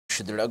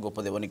పరిశుద్ధుడా గొప్ప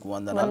దేవానికి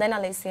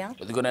వందనాలు.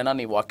 ఇదిగోనైనా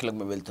నీ వాక్యాలకు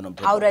మేము వెళ్తున్నాం.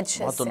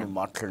 మాతో నువ్వు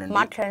మాట్లాడండి.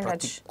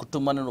 ప్రతి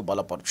కుటుంబాన్ని నువ్వు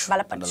బలపరచు.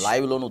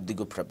 లైవ్ లో నువ్వు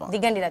దిగు ప్రభా.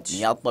 నీ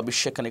ఆత్మ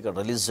అభిషేకానికి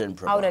రిలీజ్ చేయండి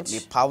ప్రభా. నీ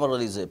పవర్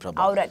రిలీజ్ అయ్యి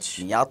ప్రభా.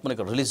 నీ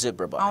ఆత్మనికి రిలీజ్ అయ్యి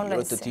ప్రభా.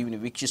 ఎవరైతే టీవీని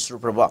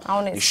వీక్షిస్తున్నారు ప్రభా,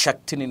 నీ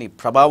శక్తిని నీ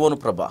ప్రభావం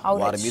ప్రభా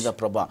వారి మీద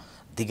ప్రభా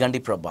దిగండి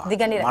ప్రభా.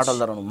 మాటల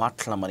ద్వారా నువ్వు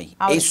మాట్లాడమని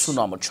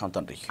యేసునామమున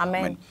తండ్రి.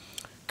 ఆమేన్.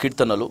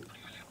 కీర్తనలు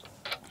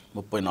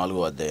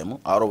 34వ అధ్యాయము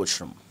 6వ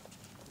వచనం.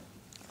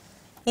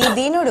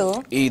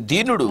 ఈ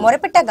దీనుడు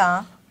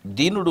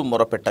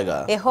మొరపెట్టగా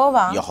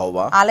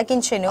యెహోవా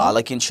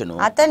ఆలకించెను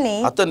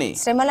అతని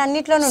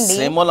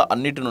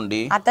శ్రమలన్నిటి నుండి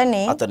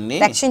అతన్ని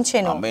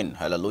రక్షించెను. ఆమేన్.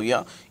 హల్లెలూయా.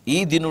 ఈ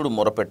దీనుడు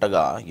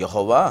మొరపెట్టగా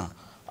యెహోవా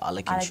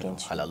ఆలకించెను.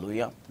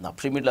 హల్లెలూయా. నా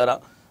ప్రియమిట్లారా,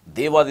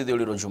 దేవాది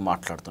దేవుడి రోజు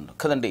మాట్లాడుతున్నాడు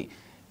కదండి.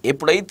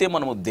 ఎప్పుడైతే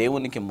మనము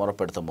దేవునికి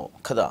మొరపెడతామో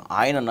కదా,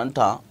 ఆయనంట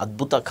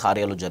అద్భుత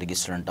కార్యాలు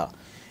జరిగిస్తాడంట.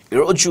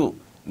 ఈరోజు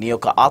నీ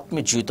యొక్క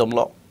ఆత్మీయ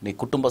జీవితంలో, నీ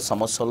కుటుంబ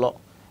సమస్యల్లో,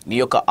 నీ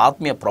యొక్క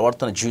ఆత్మీయ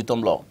ప్రవర్తన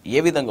జీవితంలో ఏ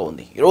విధంగా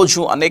ఉంది? ఈరోజు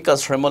అనేక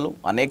శ్రమలు,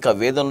 అనేక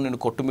వేదనలు నేను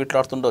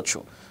కొట్టుమిట్లాడుతుండొచ్చు.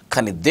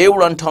 కానీ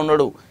దేవుడు అంటా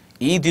ఉన్నాడు,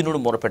 ఈ దినుడు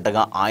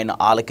మొరపెట్టగా ఆయన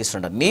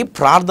ఆలకిస్తున్నాడు. నీ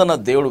ప్రార్థన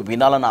దేవుడు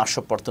వినాలని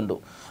ఆశపడుతుండు.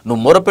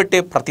 నువ్వు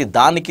మొరపెట్టే ప్రతి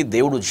దానికి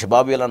దేవుడు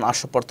జవాబియాలని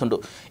ఆశపడుతుండు.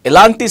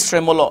 ఎలాంటి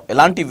శ్రమలో,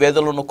 ఎలాంటి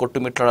వేదనలను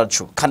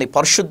కొట్టుమిట్లాడచ్చు, కానీ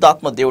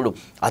పరిశుద్ధాత్మ దేవుడు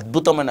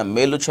అద్భుతమైన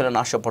మేలు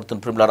చేయాలని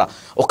ఆశపడుతుంది. ప్రియులారా,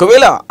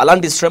 ఒకవేళ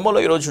అలాంటి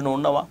శ్రమలో ఈరోజు నువ్వు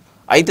ఉన్నావా?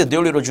 అయితే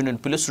దేవుడు ఈరోజు నేను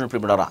పిలుస్తున్న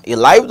ప్రియులారా, ఈ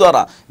లైవ్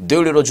ద్వారా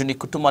దేవుడు ఈరోజు నీ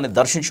కుటుంబాన్ని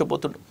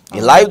దర్శించబోతుండు. ఈ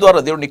లైవ్ ద్వారా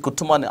దేవుడు నీ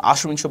కుటుంబాన్ని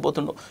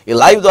ఆశ్రయించబోతుండు. ఈ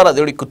లైవ్ ద్వారా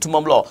దేవుడి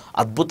కుటుంబంలో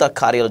అద్భుత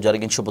కార్యాలు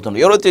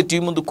జరిగించబోతుండు. ఎవరైతే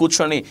టీవీ ముందు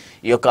కూర్చొని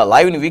ఈ యొక్క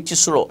లైవ్ని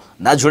వీక్షిస్తారో,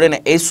 నా జుడైన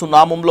యేసు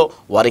నామంలో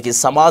వారికి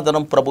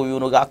సమాధానం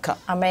ప్రభువునుగాక.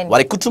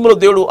 వారి కుటుంబంలో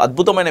దేవుడు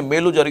అద్భుతమైన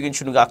మేలు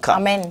జరిగించునుగాక.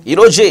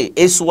 ఈరోజే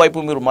యేసు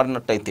వైపు మీరు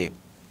మారినట్లయితే,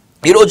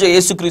 ఈరోజు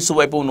యేసుక్రీస్తు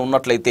వైపు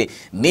ఉన్నట్లయితే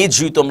నీ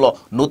జీవితంలో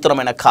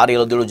నూతనమైన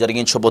కార్యాలు దేవుడు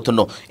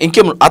జరిగించబోతున్నావు.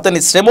 ఇంకేం,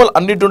 అతని శ్రమలు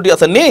అన్నిటి నుండి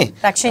అతన్ని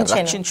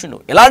రక్షించును.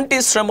 ఎలాంటి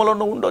శ్రమలో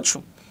నువ్వు ఉండొచ్చు,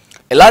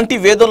 ఎలాంటి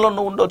వేదనలో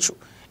నువ్వు ఉండొచ్చు,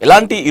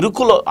 ఎలాంటి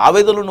ఇరుకులో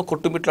ఆవేదనలను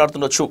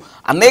కొట్టుమిట్లాడుతుండొచ్చు.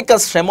 అనేక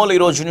శ్రమలు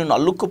ఈరోజు నేను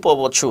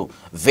అల్లుక్కుపోవచ్చు.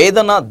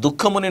 వేదన,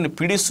 దుఃఖము నేను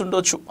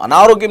పీడిస్తుండొచ్చు,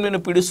 అనారోగ్యం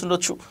నేను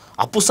పీడిస్తుండొచ్చు,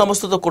 అప్పు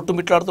సమస్యతో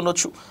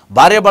కొట్టుమిట్లాడుతుండొచ్చు,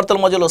 భార్యాభర్తల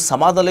మధ్యలో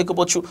సమాధానం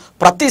లేకపోవచ్చు.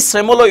 ప్రతి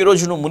శ్రమలో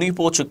ఈరోజు నువ్వు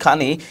మునిగిపోవచ్చు.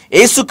 కానీ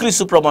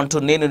యేసుక్రీస్తు ప్రభు అంటూ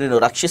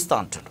నేను రక్షిస్తా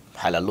అంటాడు.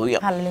 హల్లెలూయా.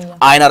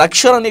 ఆయన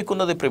రక్షణ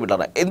నీకున్నది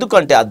ప్రియమిట్లారా.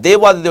 ఎందుకంటే ఆ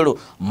దేవాది దేవుడు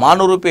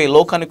మానవరూపే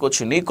లోకానికి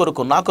వచ్చి నీ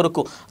కొరకు, నా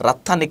కొరకు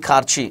రక్తాన్ని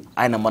కార్చి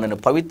ఆయన మనని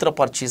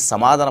పవిత్రపరిచి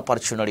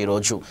సమాధానపరిచున్నాడు.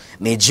 ఈరోజు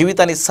నీ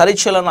జీవితాన్ని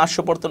సరిచేయాలని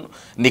ఆశపడుతుండు,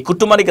 నీ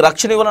కుటుంబానికి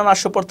రక్షణ ఇవ్వాలని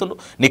ఆశపడుతుండు,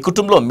 నీ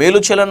కుటుంబంలో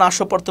మేలు చేయాలని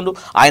ఆశపడుతుండు,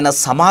 ఆయన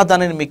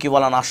సమాధానాన్ని మీకు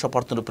ఇవ్వాలని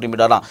ఆశపడుతుండు.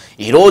 ప్రియమిట్లారా,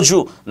 ఈరోజు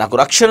నాకు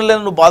రక్షణ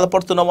లేని నువ్వు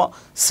బాధపడుతున్నావా?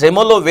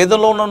 శ్రమలో,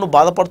 వేదనలో ఉన్న నువ్వు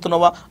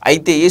బాధపడుతున్నావా?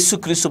 అయితే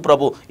యేసుక్రీస్తు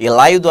ప్రభు ఈ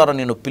లైవ్ ద్వారా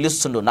నేను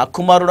పిలుస్తుండు, నా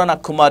కుమారుడా, నా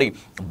కుమారి,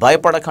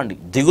 భయపడకండి,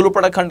 దిగులు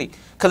పడకండి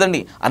కదండి,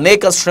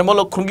 అనేక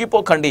శ్రమలో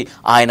కృంగిపోకండి.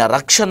 ఆయన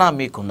రక్షణ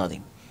మీకున్నది,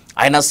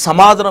 ఆయన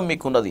సమాధానం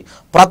మీకున్నది.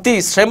 ప్రతి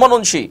శ్రమ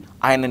నుంచి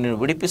ఆయన నిన్ను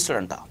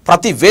విడిపిస్తాడంట,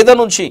 ప్రతి వేద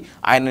నుంచి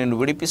ఆయన నిన్ను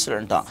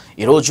విడిపిస్తాడంట.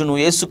 ఈరోజు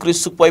నువ్వు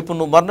యేసుక్రీస్తు వైపు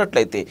నువ్వు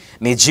మరినట్లయితే,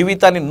 నీ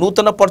జీవితాన్ని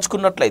నూతన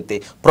పరుచుకున్నట్లయితే,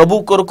 ప్రభు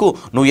కొరకు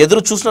నువ్వు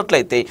ఎదురు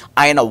చూసినట్లయితే,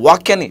 ఆయన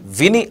వాక్యాన్ని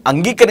విని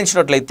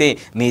అంగీకరించినట్లయితే,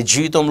 నీ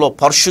జీవితంలో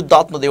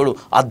పరిశుద్ధాత్మ దేవుడు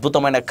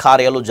అద్భుతమైన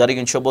కార్యాలు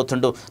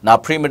జరిగించబోతుండు. నా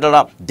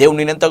ప్రియమిట్లారా, దేవుడు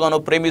నేను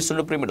ఎంతగానో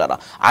ప్రేమిస్తుండు. ప్రియమిట్లారా,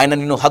 ఆయన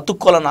నిన్ను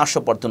హత్తుకోవాలని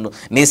ఆశపడుతుండు.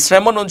 నీ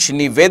శ్రమ నుంచి,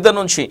 నీ వేద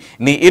నుంచి,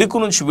 నీ ఇరుకు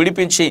నుంచి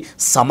విడిపించి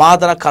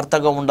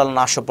సమాధానకర్తగా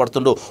ఉండాలని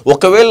ఆశపడుతుండు.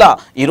 ఒకవేళ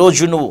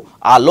ఈరోజు నువ్వు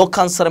ఆ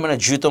లోకానుసరమైన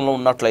జీవితంలో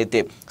ఉన్నట్లయితే,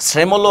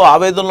 శ్రమలో,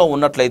 ఆవేదనలో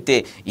ఉన్నట్లయితే,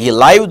 ఈ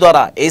లైవ్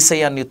ద్వారా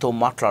యేసయ్య నీతో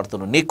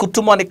మాట్లాడుతున్నాడు. నీ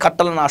కుటుంబాన్ని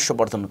కట్టాలని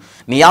ఆశపడుతున్నాడు,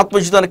 నీ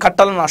ఆత్మజీవితాన్ని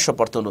కట్టాలని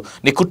ఆశపడుతున్నాడు,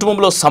 నీ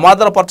కుటుంబంలో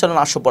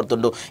సమాధానపరచాలని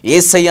ఆశపడుతుండు,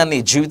 యేసయ్య నీ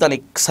జీవితాన్ని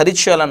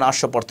సరిచేయాలని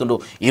ఆశపడుతుండు.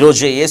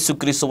 ఈరోజే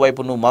యేసుక్రీస్తు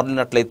వైపు నువ్వు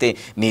మరలినట్లయితే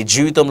నీ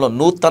జీవితంలో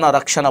నూతన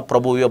రక్షణ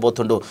ప్రభువు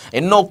ఇవ్వబోతుండు.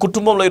 ఎన్నో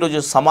కుటుంబంలో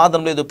ఈరోజు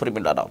సమాధానం లేదు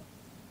ప్రియమిట్లారా,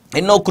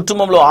 ఎన్నో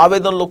కుటుంబంలో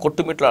ఆవేదనలో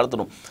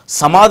కొట్టుమిట్లాడుతున్నారు,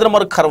 సమాధానం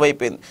వరకు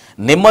కరువైపోయింది,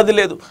 నెమ్మది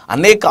లేదు,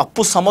 అనేక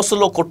అప్పు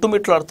సమస్యల్లో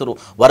కొట్టుమిట్లాడుతున్నారు,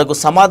 వరకు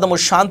సమాధానము,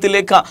 శాంతి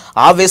లేక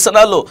ఆ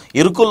వ్యసనాల్లో,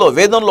 ఇరుకుల్లో,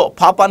 వేదనలో,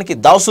 పాపానికి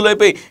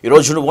దాసులైపోయి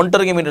ఈరోజు నువ్వు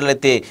ఒంటరిగా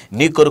మిగిలినట్లయితే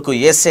నీ కొరకు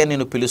యేసయ్య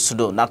నిన్ను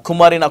పిలుస్తుండు. నా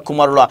కుమారి, నా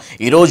కుమారుడా,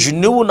 ఈరోజు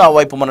నువ్వు నా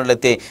వైపు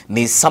మనట్లయితే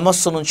నీ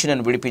సమస్య నుంచి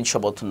నేను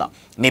విడిపించబోతున్నా,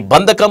 నీ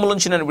బంధకం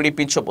నుంచి నేను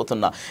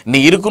విడిపించబోతున్నా,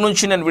 నీ ఇరుకు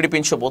నుంచి నేను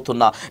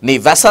విడిపించబోతున్నా, నీ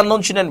వ్యసనం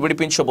నుంచి నేను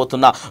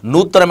విడిపించబోతున్నా.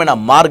 నూతనమైన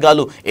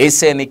మార్గాలు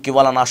యేసయ్య నీకు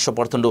ఇవ్వాలని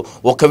ఆశపడుతుండు.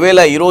 ఒకవేళ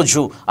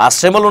ఈరోజు ఆ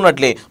శ్రమలు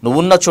ఉన్నట్లే నువ్వు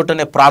ఉన్న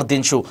చోటనే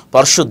ప్రార్థించు,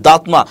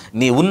 పరిశుద్ధాత్మ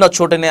నీ ఉన్న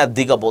చోటనే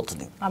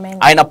దిగబోతుంది.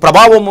 ఆయన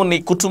ప్రభావము నీ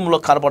కుటుంబంలో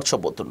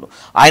కనపరచబోతుండు,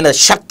 ఆయన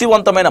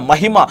శక్తివంతమైన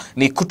మహిమ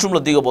నీ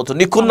కుటుంబంలో దిగబోతుంది.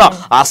 నీకున్న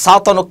ఆ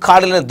సాతాను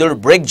కాడలను దేవుడు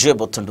బ్రేక్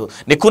చేయబోతుండు,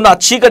 నీకున్న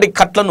చీకటి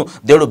కట్లను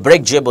దేవుడు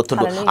బ్రేక్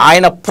చేయబోతుండు.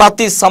 ఆయన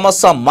ప్రతి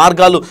సమస్య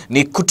మార్గాలు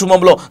నీ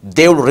కుటుంబంలో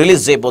దేవుడు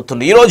రిలీజ్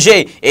చేయబోతుండు. ఈరోజే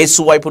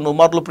యేసు వైపు నువ్వు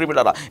మరలు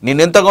ప్రియమిట్లారా, నేను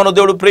ఎంతగానో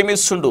దేవుడు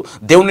ప్రేమిస్తుండు.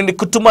 దేవుడు నీ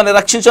కుటుంబాన్ని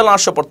రక్షించాలని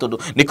ఆశపడుతుండు,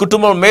 నీ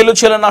కుటుంబంలో మేలు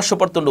చేయాలని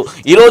ఆశపడుతుండు.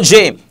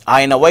 ఈరోజే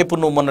ఆయన వైపు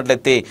నువ్వు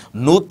ఉన్నట్లయితే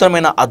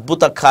నూతనమైన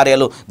అద్భుత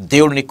కార్యాలు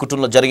దేవుడు నీ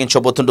కుటుంబంలో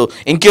జరిగించబోతుండు.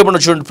 ఇంకేమన్నా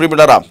చూడండి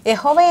ప్రియమిలారా,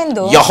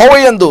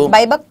 యెహోవాయందు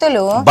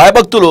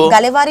భయభక్తులు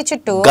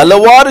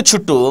గలవారి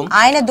చుట్టూ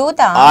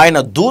ఆయన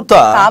దూత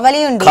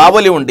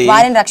కావలి ఉండి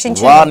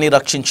వారిని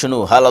రక్షించును.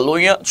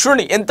 హల్లెలూయా.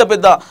 చూడండి ఎంత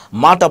పెద్ద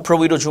మాట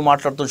ప్రభు ఈరోజు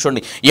మాట్లాడుతూ.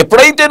 చూడండి,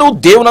 ఎప్పుడైతే నువ్వు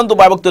దేవునందు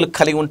భయభక్తులు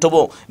కలిగి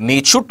ఉంటావో నీ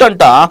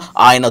చుట్టంట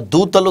ఆయన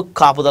దూతలు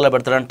కాపుదల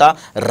పెడతాడంట,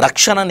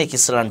 రక్షణ నీకు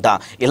ఇస్తాడంట.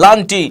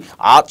 ఇలాంటి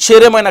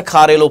ఆశ్చర్యమైన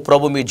కార్యాలు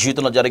ప్రభు మీ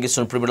జీవితంలో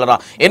జరిగిస్తున్న ప్రియమిలారా.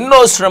 ఎన్నో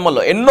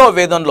శ్రమల్లో, ఎన్నో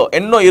వేదనలో,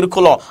 ఎన్నో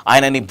ఇరుకులో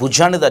ఆయన నీ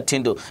భుజాన్ని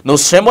తట్టిండు.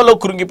 నువ్వు శ్రమలో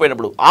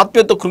కృంగిపోయినప్పుడు,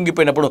 ఆత్మీయత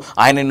కృంగిపోయినప్పుడు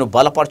ఆయన నిన్ను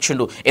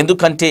బలపరచిండు.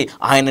 ఎందుకంటే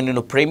ఆయన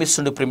నిన్ను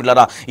ప్రేమిస్తుండు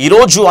ప్రియమిలారా.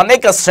 ఈరోజు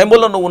అనేక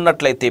శ్రమలో నువ్వు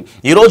ఉన్నట్లయితే,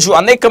 ఈరోజు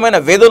అనేకమైన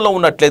వేదనలో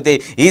ఉన్నట్లయితే,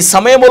 ఈ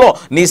సమయంలో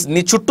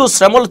నీ చుట్టూ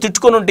శ్రమలు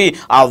తిట్టుకొని ఉండి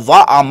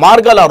ఆ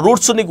మార్గాల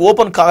రూట్స్ నీకు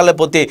ఓపెన్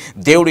కాగలేకపోతే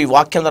దేవుడు ఈ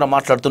వాక్యం ద్వారా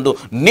మాట్లాడుతుండు.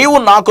 నీవు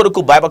నా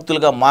కొరకు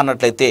భయభక్తులుగా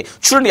మారినట్లయితే,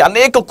 చూడండి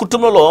అనేక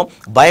కుటుంబంలో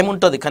భయం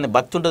ఉంటుంది కానీ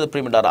భక్తి ఉంటుంది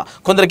ప్రియమిలారా.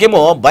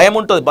 కొందరికేమో భయం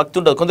ఉంటుంది, భక్తి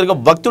ఉంటుంది. కొందరికి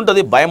భక్తి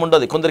ఉంటుంది, భయం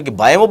ఉండదు. కొందరికి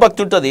భయము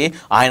భక్తి ఉంటుంది,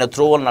 ఆయన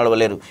త్రోవలు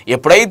నడవలేరు.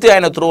 ఎప్పుడైతే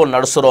ఆయన త్రోవలు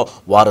నడుస్తారో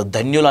వారు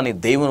ధన్యులని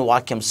దేవుని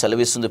వాక్యం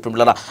సెలవిస్తుంది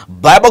ప్రియమిలారా.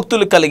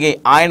 భయభక్తులు కలిగి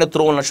ఆయన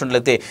త్రోవలు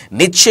నడిచినట్లయితే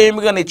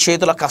నిశ్చయముగా నీ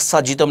చేతుల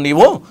కష్టాజీతం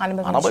నీవు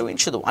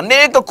అనుభవించదు.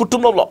 అనేక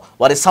కుటుంబంలో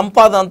వారి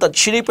సంపాదన అంతా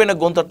చిరిగిపోయిన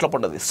గొంతట్లో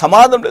పడ్డది.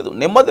 సమాధానం లేదు,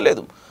 నెమ్మది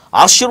లేదు,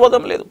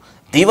 ఆశీర్వాదం లేదు,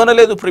 దీవెన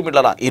లేదు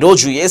ప్రియమిలారా.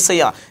 ఈరోజు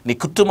యేసయ్య నీ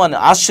కుటుంబాన్ని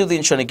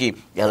ఆశీర్వదించడానికి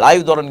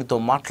లైవ్ ద్వారా నీతో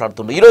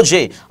మాట్లాడుతుండు.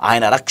 ఈరోజే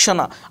ఆయన రక్షణ,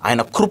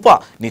 ఆయన కృప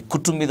నీ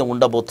కుటుంబం మీద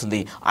ఉండబోతుంది.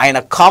 ఆయన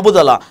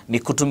కాపుదల నీ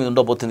కుటుంబం మీద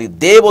ఉండబోతుంది.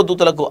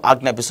 దేవదూతలకు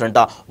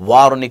ఆజ్ఞాపిస్తారంట,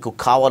 వారు నీకు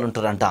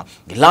కావాలంటారంట.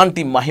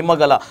 ఇలాంటి మహిమ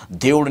గల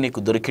దేవుడు నీకు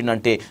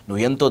దొరికిందంటే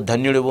నువ్వు ఎంతో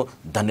ధన్యుడివు,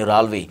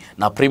 ధన్యురాల్వి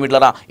నా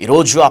ప్రియమిలారా.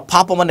 ఈరోజు ఆ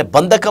పాపం అనే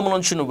బంధకం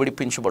నుంచి నువ్వు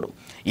విడిపించబడు.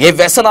 ఏ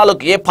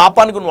వ్యసనాలకు, ఏ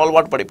పాపానికి నువ్వు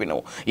అలవాటు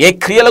పడిపోయినావు, ఏ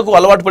క్రియలకు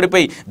అలవాటు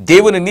పడిపోయి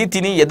దేవుని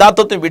నీతిని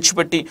యథార్థతను విడిచిపెట్టి,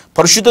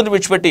 పరిశుద్ధతను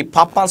విడిచిపెట్టి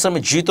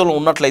పాపాంశమైన జీవితంలో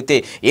ఉన్నట్లయితే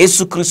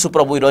యేసుక్రీస్తు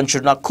ప్రభు ఈరోజు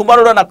నా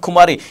కుమారుడు, నా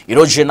కుమారి,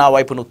 ఈరోజు నా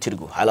వైపు నువ్వు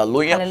తిరుగు.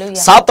 హల్లెలూయా.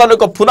 సాతాను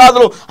యొక్క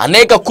పునాదులు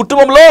అనేక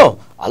కుటుంబంలో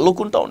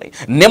అల్లుకుంటా ఉన్నాయి.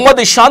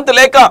 నెమ్మది, శాంతి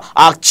లేక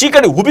ఆ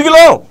చీకటి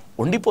ఉబిగిలో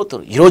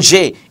ఉండిపోతారు.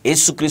 ఈరోజే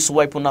యేసుక్రీస్తు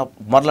వైపు ఉన్న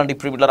మరలండి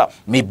ప్రియమిలారా.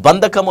 మీ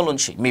బంధకముల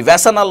నుంచి, మీ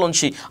వ్యసనాల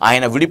నుంచి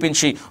ఆయన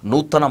విడిపించి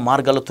నూతన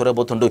మార్గాలు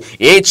తొరబోతుండు.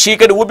 ఏ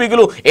చీకటి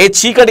ఊపిగులు, ఏ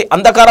చీకటి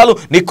అంధకారాలు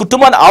నీ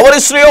కుటుంబాన్ని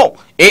ఆవరిస్తున్నాయో,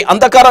 ఏ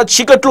అంధకార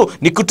చీకట్లు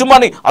నీ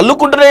కుటుంబాన్ని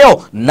అల్లుకుంటున్నాయో,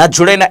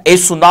 నజుడైన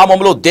యేసు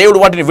నామములో దేవుడు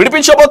వాటిని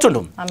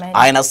విడిపించబోతుండు.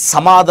 ఆయన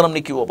సమాధానం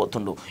నీకు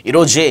ఇవ్వబోతుండు.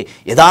 ఈరోజే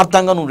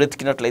యథార్థంగా నువ్వు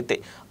వెతికినట్లయితే,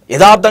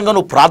 యథార్థంగా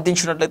నువ్వు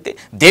ప్రార్థించినట్లయితే,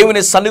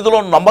 దేవుని సన్నిధిలో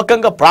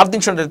నమ్మకంగా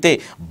ప్రార్థించినట్లయితే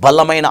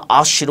బలమైన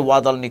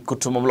ఆశీర్వాదాలు నీ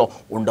కుటుంబంలో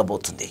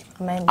ఉండబోతుంది.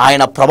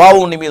 ఆయన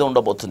ప్రభావం నీ మీద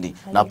ఉండబోతుంది.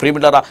 నా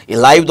ప్రియమిలారా, ఈ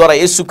లైవ్ ద్వారా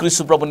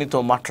యేసుక్రీస్తు ప్రభు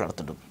నీతో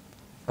మాట్లాడుతుండు.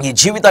 నీ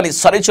జీవితాన్ని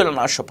సరిచేయాలని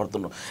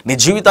ఆశపడుతుండు, నీ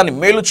జీవితాన్ని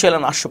మేలు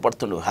చేయాలని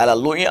ఆశపడుతుండు.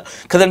 హల్లెలూయా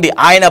కదండి.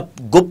 ఆయన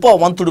గొప్ప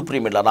వంతుడు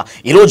ప్రియమిలారా.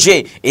 ఈరోజే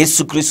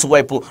యేసుక్రీస్తు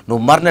వైపు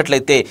నువ్వు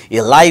మారినట్లయితే ఈ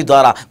లైవ్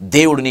ద్వారా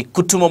దేవుడు నీ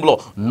కుటుంబంలో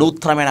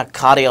నూతనమైన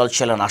కార్యాలు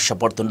చేయాలని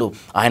ఆశపడుతుండు.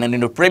 ఆయన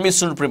నిన్ను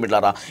ప్రేమిస్తుండు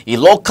ప్రియమిలారా. ఈ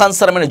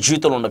లోకానుసరమైన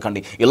జీవితంలో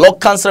ఉండకండి, ఈ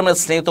లోకానుసరమైన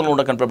స్నేహితులు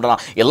ఉండకండి ప్రియమిలారా.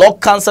 ఈ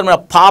లోకానుసరమైన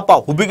పాప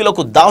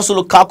ఉబిగులకు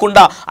దాసులు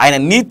కాకుండా ఆయన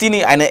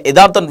నీతిని, ఆయన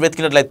యథార్థాన్ని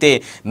వెతికినట్లయితే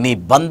నీ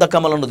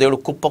బంధకములను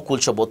దేవుడు కుప్ప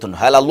కూల్చబోతుండు.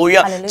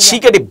 హల్లెలూయా.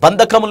 చీకటి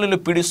బంధకములు నిన్ను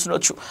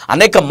పీడిస్తుండొచ్చు,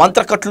 అనేక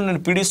మంత్రకట్లు నిన్ను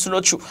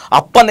పీడిస్తుండొచ్చు,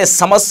 అప్పనే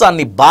సమస్య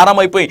నీ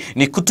భారమైపోయి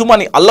నీ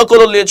కుటుంబాన్ని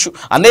అల్లకొల లేచు,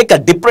 అనేక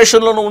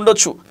డిప్రెషన్లోనూ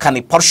ఉండొచ్చు. కానీ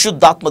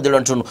పరిశుద్ధాత్మ దేవుడు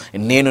అంటున్నాడు,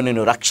 నేను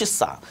నిన్ను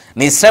రక్షిస్తా,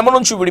 నీ శ్రమ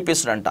నుంచి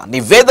విడిపిస్తుడంట, నీ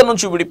వేదన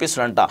నుంచి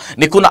విడిపిస్తుడంట,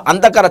 నీకున్న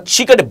అంధకార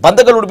చీకటి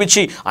బంధకాలు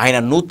విడిపించి ఆయన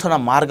నూతన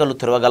మార్గాలు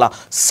తెరవగల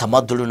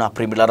సమర్థుడు నా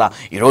ప్రియమిలారా.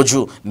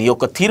 ఈరోజు నీ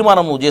యొక్క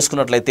తీర్మానం నువ్వు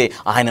చేసుకున్నట్లయితే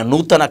ఆయన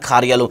నూతన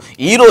కార్యాలు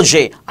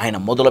ఈరోజే ఆయన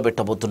మొదలు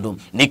పెట్టబోతుండు.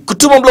 నీ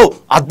కుటుంబంలో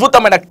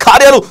అద్భుతమైన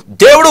కార్యాలు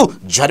దేవుడు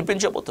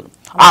జరిపించబోతున్నాడు.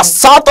 ఆ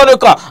సాతాను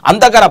యొక్క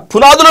అంధకార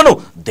పునాదులను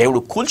దేవుడు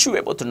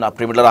కూల్చివేయబోతున్నా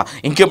ప్రియమిలారా.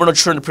 ఇంకేమన్నా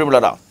చూడండి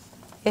ప్రియమిలారా,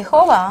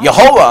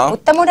 యెహోవా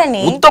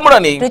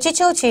ఉత్తముడని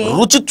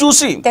రుచి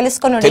చూసి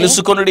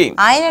తెలుసుకొనుడి,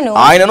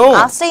 ఆయనను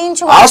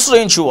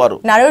ఆశ్రయించువారు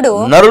నరుడు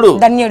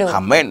ధన్యుడు.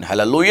 ఆమేన్.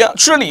 హల్లెలూయా.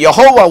 చూడండి,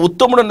 యెహోవా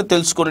ఉత్తముడని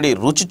తెలుసుకొనుడి,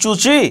 రుచి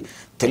చూసి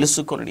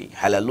తెలుసుకొనుడి.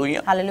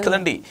 హల్లెలూయా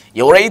కదండి.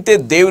 ఎవరైతే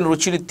దేవుని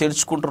రుచిని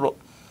తెలుసుకుంటారో,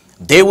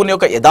 దేవుని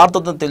యొక్క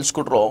యథార్థతను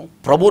తెలుసుకుంటారో,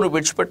 ప్రభువును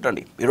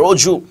విడిచిపెట్టండి.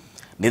 ఈరోజు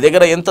నీ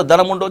దగ్గర ఎంత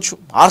ధనం ఉండొచ్చు,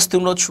 ఆస్తి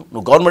ఉండొచ్చు,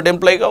 నువ్వు గవర్నమెంట్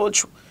ఎంప్లాయీ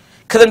కావచ్చు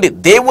కదండి.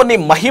 దేవుని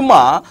మహిమ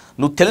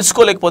నువ్వు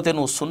తెలుసుకోలేకపోతే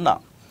నువ్వు సున్నా.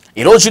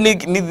 ఈరోజు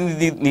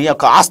నీ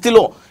యొక్క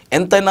ఆస్తిలో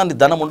ఎంతైనా నీ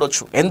ధనం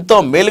ఉండొచ్చు, ఎంతో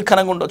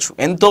మేలుకరంగా ఉండొచ్చు,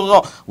 ఎంతో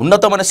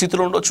ఉన్నతమైన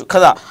స్థితిలో ఉండొచ్చు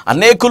కదా.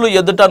 అనేకులు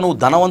ఎదుట నువ్వు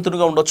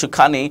ధనవంతునిగా ఉండొచ్చు,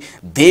 కానీ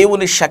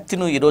దేవుని శక్తి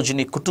నువ్వు ఈరోజు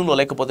నీ కుటుంబంలో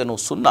లేకపోతే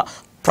నువ్వు సున్నా.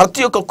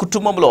 ప్రతి ఒక్క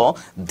కుటుంబంలో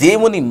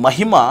దేవుని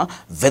మహిమ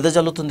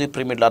వెదజల్లుతుంది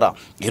ప్రియమిట్లారా.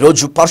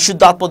 ఈరోజు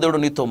పరిశుద్ధాత్మ దేవుడు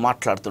నీతో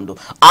మాట్లాడుతుండు.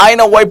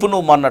 ఆయన వైపు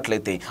నువ్వు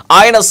మారినట్లయితే,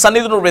 ఆయన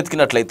సన్నిధి నువ్వు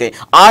వెతికినట్లయితే,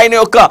 ఆయన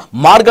యొక్క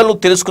మార్గాలను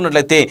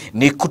తెలుసుకున్నట్లయితే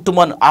నీ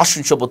కుటుంబాన్ని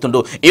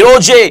ఆశ్రయించబోతుండు.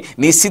 ఈరోజే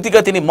నీ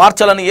స్థితిగతిని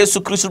మార్చాలని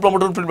యేసుక్రీస్తు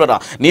ప్రభువు ప్రియమిట్లారా,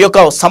 నీ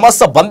యొక్క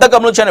సమస్త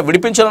బంధకం నుంచి ఆయన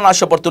విడిపించాలని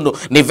ఆశపడుతుండు.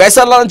 నీ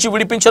వ్యసనాల నుంచి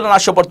విడిపించాలని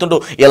ఆశపడుతుండు.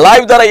 ఈ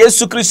లైవ్ ద్వారా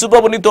యేసుక్రీస్తు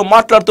ప్రభువు నీతో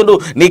మాట్లాడుతుండు.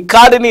 నీ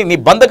కాడిని, నీ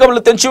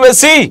బంధకములు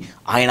తెంచివేసి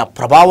ఆయన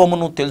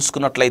ప్రభావమును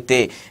తెలుసుకున్నట్లయితే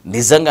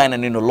నిజంగా ఆయన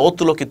నిన్ను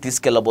లోతులోకి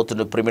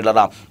తీసుకెళ్లబోతుంది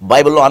ప్రియమిట్లారా.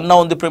 బైబిల్లో అన్న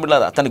ఉంది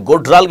ప్రియమిట్లారా, తను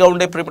గొడ్రాలుగా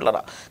ఉండే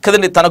ప్రియమిట్లారా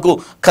కదండి, తనకు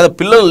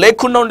పిల్లలు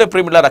లేకుండా ఉండే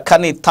ప్రియమిట్లారా,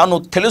 కానీ తాను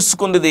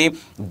తెలుసుకున్నది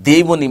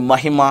దేవుని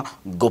మహిమ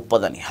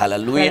గొప్పదని.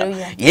 హల్లెలూయా.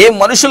 ఏ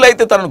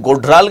మనుషులైతే తనను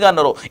గొడ్రాలుగా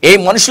అన్నారో, ఏ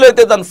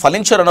మనుషులైతే తను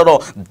ఫలించారన్నారో,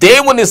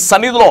 దేవుని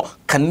సన్నిధిలో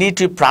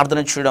కన్నీటి ప్రార్థన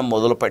చేయడం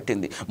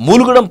మొదలుపెట్టింది,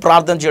 మూలుగడం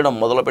ప్రార్థన చేయడం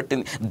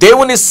మొదలుపెట్టింది,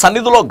 దేవుని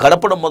సన్నిధిలో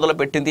గడపడం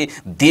మొదలుపెట్టింది,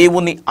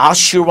 దేవుని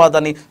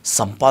ఆశీర్వాదాన్ని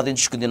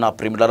సంపాదించుకుంది. నా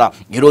ప్రియమిట్లారా,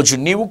 ఈరోజు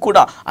నీవు కూడా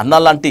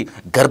అన్నలాంటి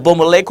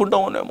గర్భము లేకుండా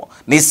ఉన్నామో,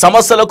 నీ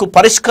సమస్యలకు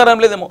పరిష్కారం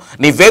లేదేమో,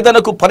 నీ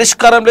వేదనకు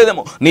పరిష్కారం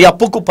లేదేమో, నీ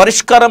అప్పుకు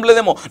పరిష్కారం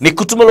లేదేమో, నీ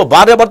కుటుంబంలో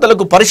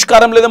భార్యాభర్తలకు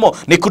పరిష్కారం లేదేమో,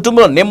 నీ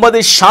కుటుంబంలో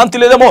నెమ్మది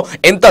శాంతి లేదేమో,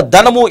 ఎంత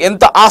ధనము,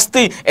 ఎంత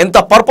ఆస్తి, ఎంత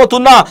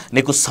పరపతున్నా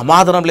నీకు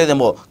సమాధానం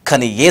లేదేమో,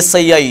 కానీ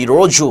యేసయ్య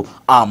ఈరోజు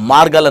ఆ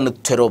మార్గాలను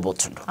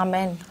తెరవబోతుండు.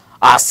 ఆమేన్.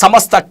 ఆ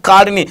సమస్త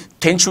కాడిని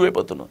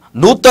తెంచివేయబోతున్నాను,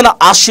 నూతన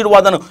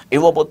ఆశీర్వాదాన్ని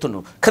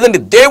ఇవ్వబోతున్నాను కదండి.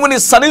 దేవుని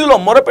సన్నిధిలో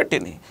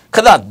మొరపెట్టింది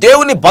కదా,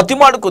 దేవుని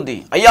బతిమాడుకుంది,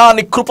 అయ్యా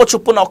నీ కృప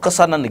చొప్పున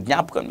ఒక్కసారి నన్ను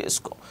జ్ఞాపకం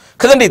చేసుకో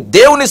కదండి.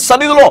 దేవుని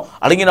సన్నిధిలో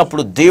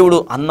అడిగినప్పుడు దేవుడు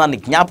అన్నాన్ని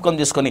జ్ఞాపకం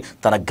చేసుకొని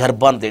తన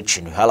గర్భాన్ని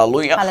తెచ్చిండు.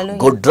 హల్లెలూయా.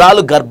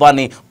 గొడ్రాలు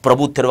గర్భాన్ని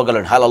ప్రభు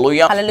తెరవగలడు.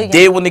 హల్లెలూయా.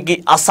 దేవునికి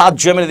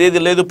అసాధ్యమైనది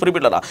ఏది లేదు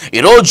ప్రియమిట్లారా.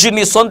 ఈరోజు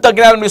నీ సొంత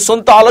జ్ఞానం, నీ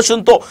సొంత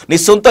ఆలోచనతో, నీ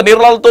సొంత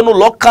నిర్ణయాలతో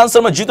నువ్వు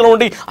లోకాంశమైన జీవితంలో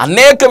ఉండి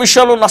అనేక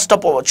విషయాలు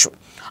నష్టపోవచ్చు,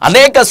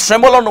 అనేక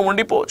శ్రమలను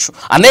ఉండిపోవచ్చు,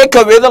 అనేక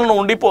వేదనలను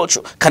ఉండిపోవచ్చు,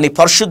 కానీ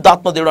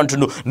పరిశుద్ధాత్మ దేవుడు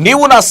అంటుండు,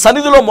 నీవు నా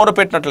సన్నిధిలో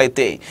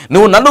మొరపెట్టినట్లయితే,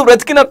 నువ్వు నన్ను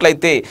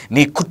బ్రతికినట్లయితే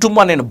నీ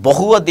కుటుంబాన్ని నేను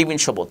బహుగా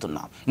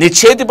దీవించబోతున్నా, నీ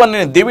చేతి పని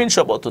నేను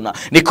దీవించబోతున్నా,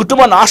 నీ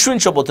కుటుంబాన్ని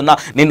ఆశ్రయించబోతున్నా,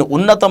 నేను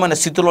ఉన్నతమైన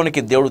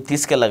స్థితిలోనికి దేవుడు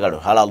తీసుకెళ్ళగాడు.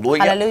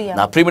 హల్లెలూయా.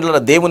 నా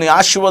ప్రియమిత్రులారా, దేవుని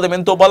ఆశీర్వాదం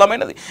ఎంతో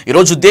బలమైనది.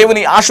 ఈరోజు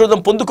దేవుని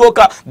ఆశీర్వాదం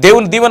పొందుకోక,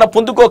 దేవుని దీవెన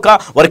పొందుకోక,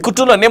 వారి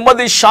కుటుంబంలో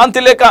నెమ్మది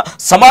శాంతి లేక,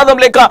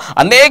 సమాధానం లేక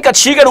అనేక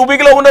చీకటి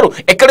ఉబిగిలో ఉన్నారు.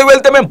 ఎక్కడికి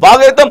వెళ్తే మేము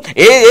బాగా అవుతాం,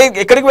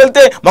 ఎక్కడికి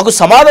వెళ్తే మాకు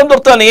సమాధానం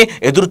దొరుకుతాని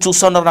ఎదురు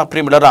చూస్తున్నారు నా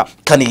ప్రియమిత్రులారా.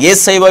 కానీ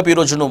యేసయ్య వైపు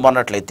ఈరోజు నువ్వు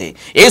మారినట్లయితే,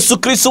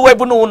 యేసుక్రీస్తు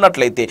వైపు నువ్వు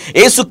ఉన్నట్లయితే,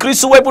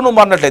 యేసుక్రీస్తు వైపు నువ్వు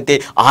మారినట్లయితే,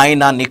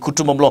 ఆయన నీ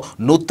కుటుంబంలో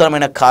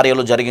నూతనమైన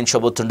కార్యాలు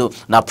జరిగించబోతుండు.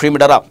 నా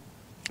ప్రియమిత్రులారా,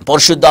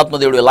 పరిశుద్ధాత్మ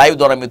దేవుడు లైవ్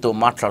ద్వారా మీతో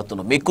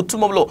మాట్లాడుతున్నాడు. మీ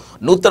కుటుంబంలో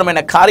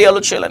నూతనమైన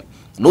కార్యాలు చేయాలని,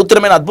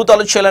 నూతనమైన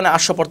అద్భుతాలు చేయాలని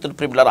ఆశపడుతున్న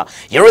ప్రియమిత్రులారా,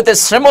 ఎవరైతే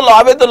శ్రమలో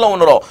ఆవేదనలో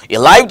ఉన్నారో, ఈ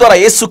లైవ్ ద్వారా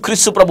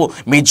యేసుక్రీస్తు ప్రభు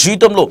మీ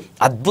జీవితంలో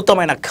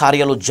అద్భుతమైన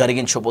కార్యాలు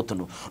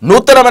జరిగించబోతున్నాడు,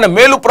 నూతనమైన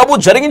మేలు ప్రభు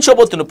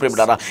జరిగించబోతున్నాడు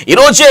ప్రియమిత్రులారా.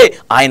 ఈరోజే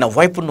ఆయన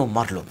వైపు నువ్వు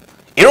మరలు,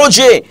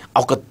 ఈరోజే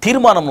ఒక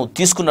తీర్మానం నువ్వు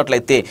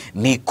తీసుకున్నట్లయితే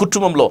నీ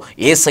కుటుంబంలో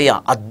యేసయ్య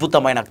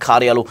అద్భుతమైన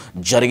కార్యాలు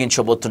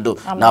జరిగించబోతుండు.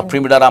 నా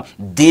ప్రియమిత్రులారా,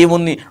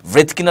 దేవుణ్ణి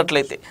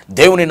వెతికినట్లయితే,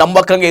 దేవుని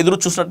నమ్మకంగా ఎదురు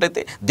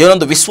చూసినట్లయితే,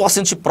 దేవునందు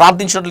విశ్వాసించి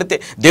ప్రార్థించినట్లయితే,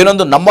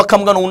 దేవునందు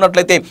నమ్మకంగా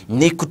ఉన్నట్లయితే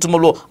నీ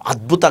కుటుంబంలో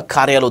అద్భుత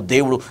కార్యాలు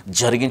దేవుడు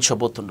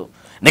జరిగించబోతుండు.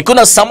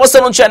 నీకున్న సమస్య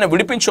నుంచి ఆయన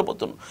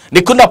విడిపించబోతుండు.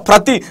 నీకున్న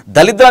ప్రతి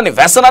దరిద్రాన్ని,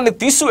 వ్యసనాన్ని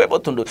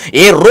తీసివేయబోతుండు.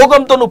 ఏ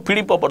రోగంతో నువ్వు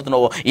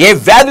పీడింపబడుతున్నావో, ఏ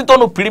వ్యాధితో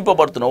నువ్వు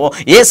పీడింపబడుతున్నావో,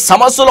 ఏ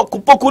సమస్యలో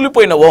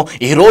కుప్పకూలిపోయినావో,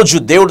 ఈరోజు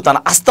దేవుడు తన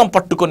హస్తం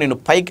పట్టుకొని నిన్ను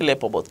పైకి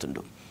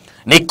లేపబోతుండు.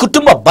 నీ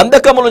కుటుంబ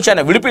బంధకముల నుంచి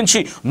ఆయన విడిపించి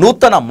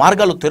నూతన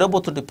మార్గాలు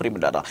తెరబోతుండే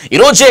ప్రియమిత్రులారా.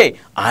 ఈరోజే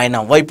ఆయన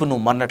వైపు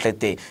నువ్వు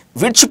మన్నట్లయితే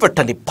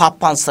విడిచిపెట్టండి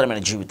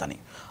పాపానుసరమైన జీవితాన్ని,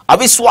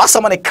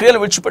 అవిశ్వాసం అనే క్రియలు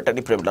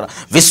విడిచిపెట్టండి ప్రియమిత్రులారా.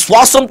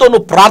 విశ్వాసంతో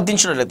నువ్వు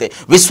ప్రార్థించినట్లయితే,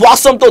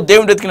 విశ్వాసంతో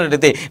దేవుని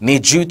ఎతికినట్లయితే నీ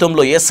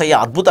జీవితంలో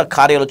యేసయ్య అద్భుత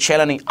కార్యాలు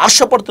చేయాలని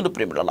ఆశపడుతుంది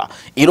ప్రియమిత్రులారా.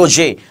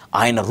 ఈరోజే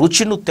ఆయన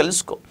రుచి నువ్వు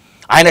తెలుసుకో,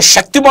 ఆయన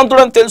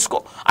శక్తివంతుడని తెలుసుకో,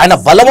 ఆయన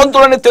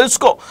బలవంతుడని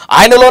తెలుసుకో,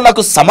 ఆయనలో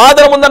నాకు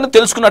సమాధానం ఉందని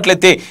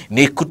తెలుసుకున్నట్లయితే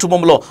నీ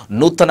కుటుంబంలో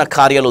నూతన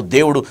కార్యాలు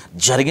దేవుడు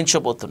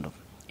జరిగించబోతుండు.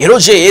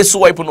 ఈరోజే యేసు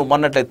వైపు నువ్వు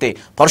మన్నట్లయితే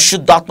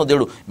పరిశుద్ధాత్మ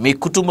దేవుడు మీ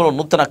కుటుంబంలో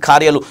నూతన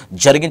కార్యాలు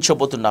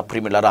జరిగించబోతున్నా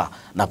ప్రియమిత్రులారా.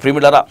 నా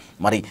ప్రియమిత్రులారా,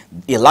 మరి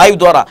ఈ లైవ్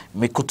ద్వారా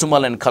మీ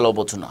కుటుంబాలను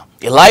కలవబోతున్నా.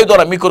 ఈ లైవ్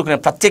ద్వారా మీ కొరకు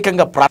నేను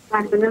ప్రత్యేకంగా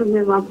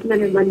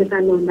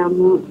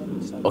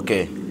ఓకే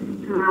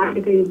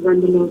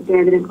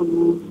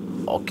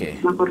ఓకే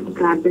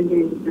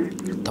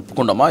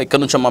తప్పకుండా అమ్మా. ఇక్కడ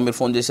నుంచి అమ్మా మీరు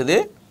ఫోన్ చేసేది?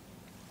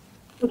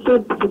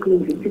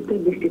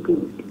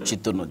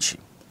 చిత్తూరు నుంచి.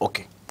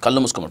 ఓకే,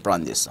 కళ్ళు మూసుకోమని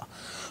ప్రార్థన చేస్తా.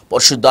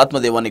 పరిశుద్ధాత్మ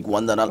దేవానికి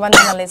వందనాలు.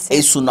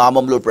 యేసు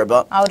నామములో ప్రభా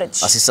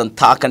అసిసం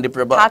తాకండి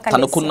ప్రభా,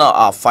 తనకున్న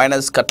ఆ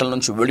ఫైనాన్స్ కట్టల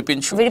నుంచి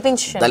విడిపించు,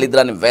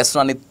 దరిద్రాన్ని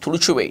వ్యసనాన్ని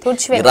తుడిచివేయి,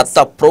 రక్త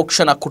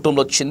ప్రోక్షణ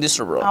కుటుంబంలో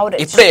చిందిస్తున్న ప్రభా,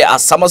 ఇప్పుడే ఆ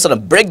సమస్యను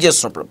బ్రేక్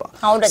చేస్తున్న ప్రభా,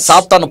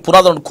 సాతాను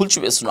పునాదులను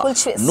కూల్చివేస్తున్నా,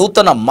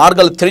 నూతన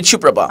మార్గాలు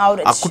తెరిచి ప్రభా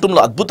ఆ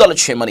కుటుంబంలో అద్భుతాలు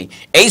చేయమని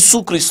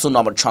యేసుక్రీస్తు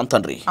నామమున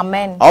తండ్రి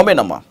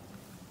ఆమేన్ అమ్మా.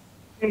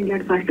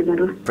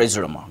 ప్రైజ్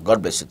లార్డ్ అమ్మా.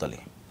 గాడ్ బ్లెస్ యు తల్లి.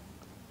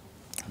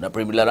 నా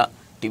ప్రియమిత్రులారా,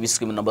 టీవీ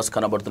స్క్రీన్ నంబర్స్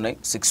కనబడుతున్నాయి,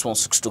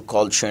 6162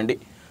 కాల్ చేయండి.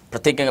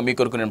 ప్రత్యేకంగా మీ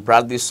కొరకు నేను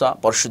ప్రార్థిస్తా.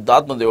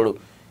 పరిశుద్ధాత్మ దేవుడు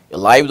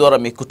లైవ్ ద్వారా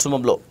మీ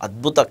కుటుంబంలో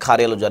అద్భుత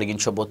కార్యాలు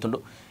జరిగించబోతుండు.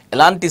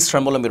 ఎలాంటి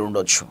శ్రమలో మీరు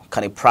ఉండొచ్చు,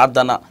 కానీ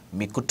ప్రార్థన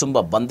మీ కుటుంబ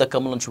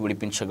బంధకం నుంచి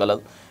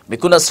విడిపించగలదు,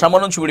 మీకున్న శ్రమ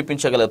నుంచి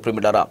విడిపించగలదు.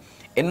 ప్రిమిడారా,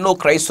 ఎన్నో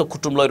క్రైస్తవ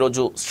కుటుంబంలో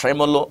ఈరోజు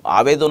శ్రమల్లో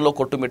ఆవేదనలో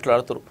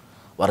కొట్టుమిట్లాడుతారు.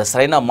 వారి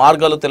సరైన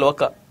మార్గాలు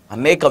తెలియక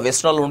అనేక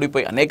వ్యసనాలు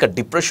ఉండిపోయి, అనేక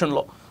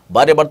డిప్రెషన్లో,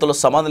 భార్యాభర్తలో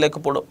సమాధానం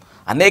లేకపోవడం,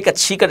 అనేక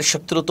చీకటి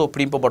శక్తులతో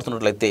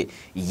పీడింపబడుతున్నట్లయితే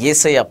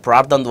యేసయ్య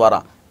ప్రార్థన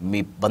ద్వారా మీ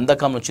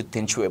బంధకం నుంచి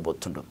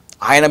తెంచివేయబోతుండు.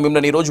 ఆయన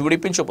మిమ్మల్ని ఈరోజు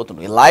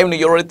విడిపించబోతుండు. ఈ లైవ్ని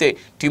ఎవరైతే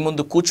టీ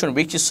ముందు కూర్చొని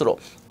వీక్షిస్తారో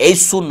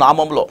యేసు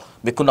నామంలో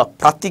మీకున్న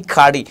ప్రతి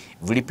కాడి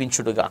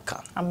విడిపించుడుగాక.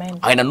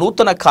 ఆయన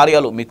నూతన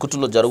కార్యాలు మీ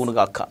కుటుంబంలో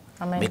జరుగునుగాక.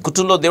 మీ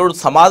కుటుంబంలో దేవుడు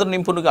సమాధానం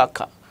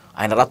నింపునుగాక.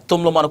 ఆయన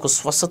రక్తంలో మనకు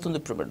స్వస్థత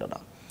ఉంది ప్రియమైన,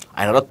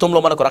 ఆయన రక్తంలో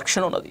మనకు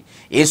రక్షణ ఉన్నది.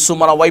 యేసు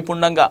మన వైపు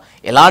ఉండగా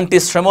ఎలాంటి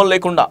శ్రమలు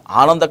లేకుండా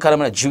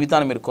ఆనందకరమైన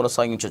జీవితాన్ని మీరు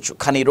కొనసాగించవచ్చు.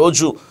 కానీ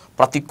ఈరోజు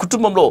ప్రతి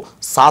కుటుంబంలో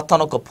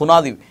సాతాను ఒక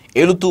పునాది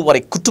ఏలుతూ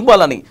వారి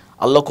కుటుంబాలని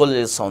అల్లకొల్లు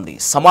చేస్తూ ఉంది.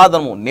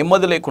 సమాధానము,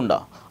 నెమ్మది లేకుండా,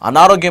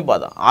 అనారోగ్యం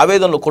బాధ,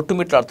 ఆవేదనలు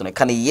కొట్టుమిట్లాడుతున్నాయి.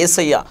 కానీ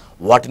యేసయ్య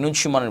వాటి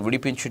నుంచి మనం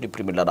విడిపించేటి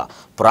ప్రిమిళ్ళరా.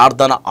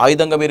 ప్రార్థన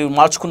ఆయుధంగా మీరు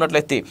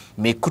మార్చుకున్నట్లయితే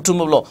మీ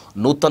కుటుంబంలో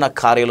నూతన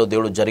కార్యాలు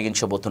దేవుడు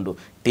జరిగించబోతుండు.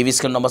 టీవీ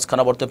స్క్రీన్ నంబర్స్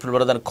కనబడుతున్న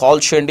ప్రిమిళ్ళరా, దాన్ని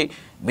కాల్ చేయండి.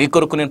 మీ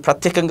కొరకు నేను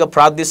ప్రత్యేకంగా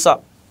ప్రార్థిస్తా.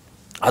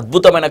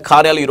 అద్భుతమైన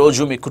కార్యాలు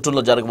ఈరోజు మీ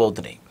కుటుంబంలో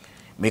జరగబోతున్నాయి.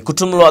 మీ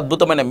కుటుంబంలో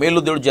అద్భుతమైన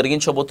మేలు దేవుడు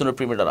జరిగించబోతున్న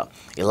ప్రిమిళ్ళరా.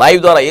 ఈ లైవ్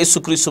ద్వారా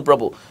యేసుక్రీస్తు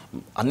ప్రభు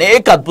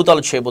అనేక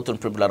అద్భుతాలు చేయబోతున్న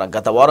ప్రిమిళ్ళరా.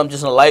 గత వారం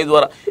చేసిన లైవ్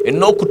ద్వారా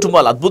ఎన్నో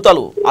కుటుంబాలు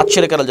అద్భుతాలు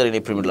ఆశ్చర్యకరాలు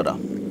జరిగినాయి ప్రిమిళ్ళరా.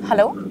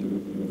 Hello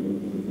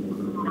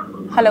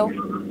hello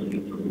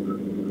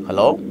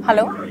hello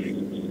hello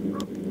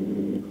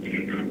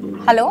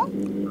hello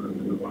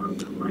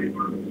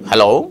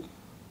hello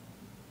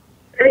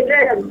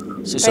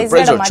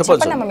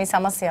చెప్పండి మీ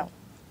సమస్య.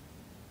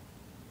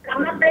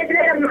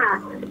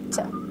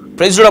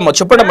 ప్రైజ్ అమ్మా,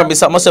 చెప్పండి అమ్మా మీ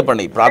సమస్య.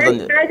 చెప్పండి,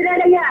 ప్రార్థన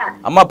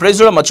అమ్మా.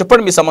 ప్రైజ్ అమ్మా,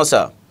 చెప్పండి మీ సమస్య.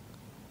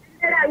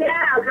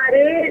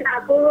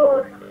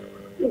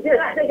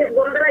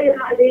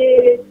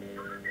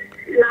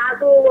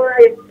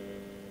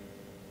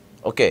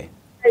 ఓకే,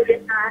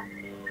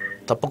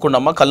 తప్పకుండా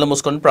అమ్మా, కళ్ళు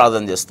మూసుకొని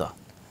ప్రార్థన చేస్తా.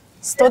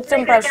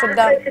 స్తోత్రం పరిశుద్ధ,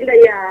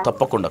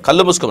 తప్పకుండా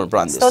కళ్ళు మూసుకొని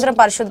ప్రార్థన. స్తోత్రం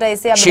పరిశుద్ధ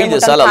యేసయ్య,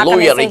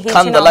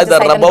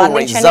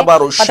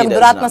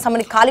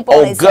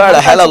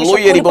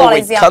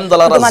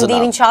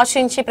 దీవించి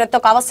ఆశించి ప్రతి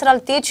ఒక్క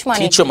అవసరాలు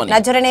తీర్చమని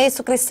నజరేయుడైన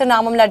యేసుక్రీస్తు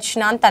నామములో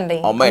అర్చున్నాను తండ్రి.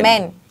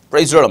 ఆమేన్.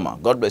 ప్రైజ్ లార్డ్ అమ్మా,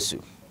 గాడ్ బ్లెస్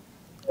యు.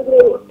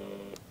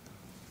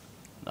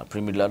 నా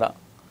ప్రియమిత్రులారా,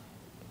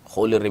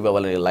 హోలీ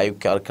రివైవల్ అనే లైవ్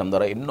కార్యక్రమం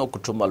ద్వారా ఎన్నో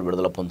కుటుంబాలు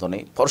విడుదల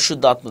పొందుతున్నాయి.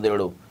 పరిశుద్ధాత్మ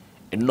దేవుడు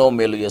ఎన్నో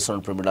మేలు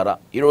చేస్తున్నాడు ప్రియమిత్రులారా.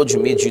 ఈరోజు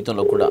మీ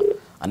జీవితంలో కూడా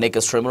అనేక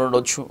శ్రమలు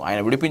ఉండొచ్చు, ఆయన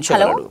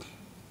విడిపించగలడు.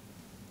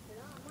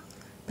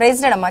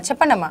 ప్రైజ్ లార్డ్ అమ్మా,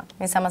 చెప్పండి అమ్మా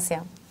మీ సమస్య.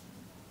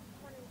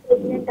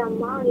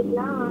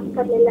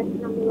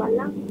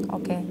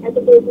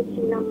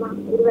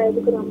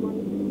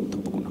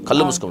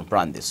 కళ్ళు మూసుకొని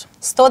ప్రార్థిస్తాం.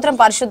 స్తోత్రం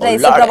పరిశుద్ధ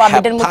యేసు ప్రభువా,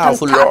 బిడ్డను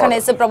ముట్టండి తాకండి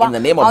యేసు ప్రభువా.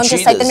 అవును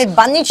సైతాన్ని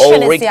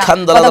బంధించండి యేసయ్య,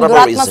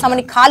 దురాత్మ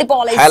సమని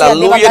కాలిపోవాలి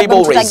యేసయ్య.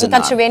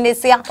 తగ్గించు వేయండి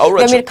యేసయ్య,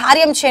 మీరు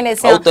కార్యం చేయండి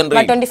యేసయ్య.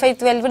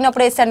 25:12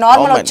 ఉన్నప్పుడు యేసయ్య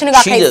నార్మల్ వచ్చునుగా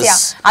యేసయ్య.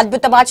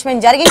 అద్భుత వాచ్యం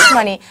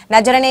జరిగించమని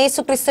నజరేయుడైన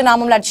యేసుక్రీస్తు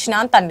నామములో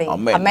అర్చున్నాను తండ్రి.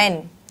 ఆమేన్.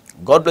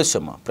 గాడ్ బ్లెస్ యు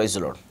అమ్మా. Praise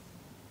the lord.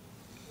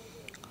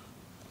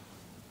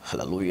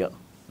 హల్లెలూయా.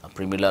 నా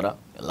ప్రియమిత్రులారా,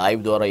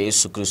 లైవ్ ద్వారా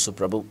యేసుక్రీస్తు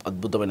ప్రభు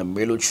అద్భుతమైన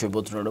మేలు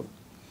చేయబోతున్నాడు.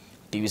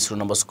 టీవీ స్క్రీన్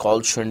నంబర్స్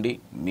కాల్ చేయండి.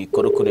 మీ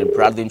కొరకు నేను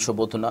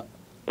ప్రార్థించబోతున్నా.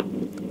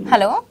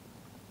 Hello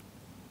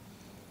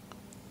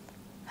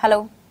hello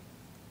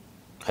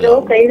hello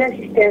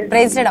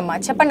praise lord అమ్మా,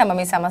 చెప్పండి అమ్మా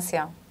మీ సమస్య.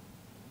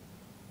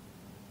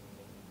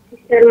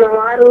 సిస్టర్, మా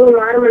వారు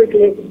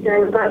మారమంటే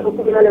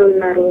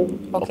ఉన్నారు.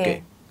 ఓకే,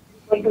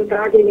 కొంచెం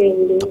ప్రార్థన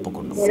చేయండి.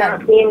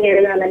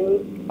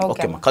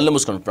 ఓకే అమ్మా, కళ్ళు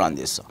మూసుకొని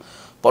ప్రార్థిస్తా.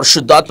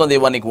 పరిశుద్ధాత్మ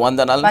దేవానికి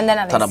వందనాలు.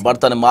 తన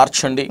భర్తను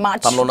మార్చండి,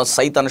 తనలో ఉన్న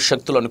సైతాన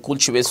శక్తులను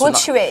కూల్చివేస్తున్నా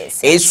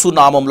యేసు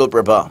నామములో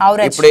ప్రభా.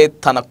 ఇప్పుడే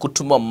తన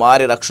కుటుంబం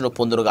మారి రక్షణ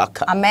పొందునుగాక.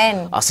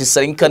 ఆ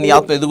సిస్టర్ ఇంకా నీ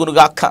ఆత్మ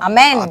ఎదుగునుగాక.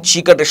 ఆ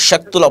చీకటి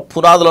శక్తుల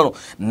పునాదులను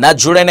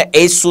నజరేయుడైన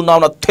యేసు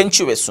నామములో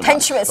తెంచివేస్తున్నా.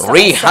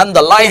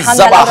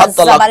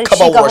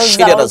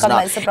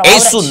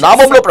 యేసు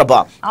నామములో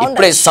ప్రభా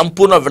ఇప్పుడే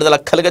సంపూర్ణ విడుదల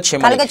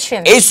కలుగచేయమని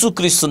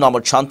యేసుక్రీస్తు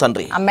నామములో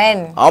తండ్రి.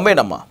 ఆమేన్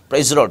అమ్మా.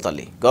 ప్రైజ్ ది లార్డ్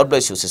తల్లి. God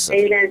bless you sister.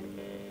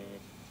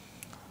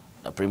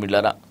 నా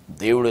ప్రియమిత్రులారా,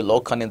 దేవుడు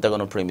లోకాన్ని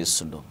ఎంతగానో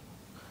ప్రేమిస్తుండు,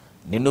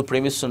 నిన్ను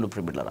ప్రేమిస్తుండు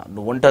ప్రియమిత్రులారా.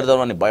 నువ్వు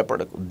ఒంటరిదనాన్ని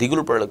భయపడకు,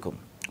 దిగులు పడకు.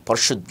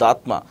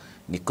 పరిశుద్ధాత్మ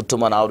నీ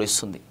కుటుంబాన్ని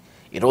ఆవరిస్తుంది.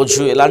 ఈరోజు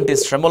ఎలాంటి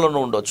శ్రమలను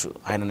ఉండొచ్చు,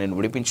 ఆయన నేను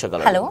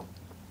విడిపించగలను. హలో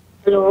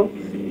హలో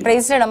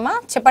ప్రైజ్ లార్డ్ అమ్మా,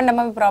 చెప్పండి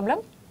అమ్మా మీ ప్రాబ్లం.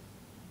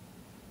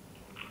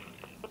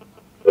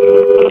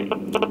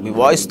 మీ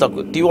వాయిస్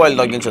తక్కువ, టీవీ వాయిస్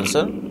తగ్గించండి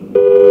సార్.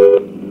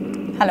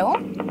 హలో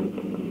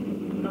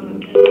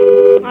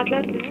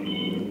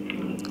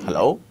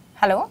హలో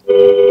హలో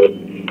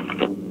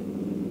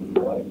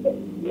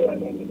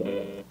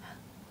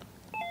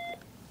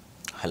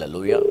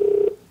హల్లెలూయా.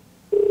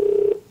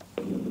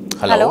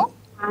 హలో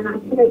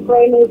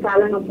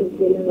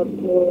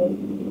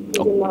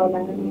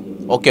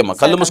ఓకే అమ్మా,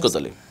 కళ్ళు మూసుకో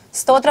తల్లి.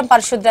 స్తోత్రం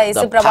పరిశుద్ధ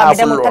యేసు ప్రభువా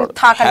బిడ్డ ముట్టని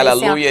తాకండి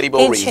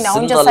యేసు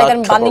అవును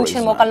సైతాన్ని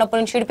బంధించిన మోకాళ్ళ నొప్పుల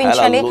నుంచి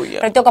విడిపించండి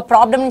ప్రతి ఒక్క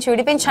ప్రాబ్లం నుంచి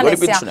విడిపించండి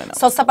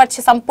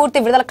స్వస్థపరిచి సంపూర్తి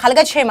విడుదల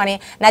కలగచేయమని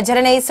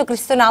నజరేయుడైన యేసు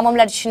క్రీస్తు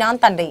నామములో అడిచినాను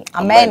తండ్రి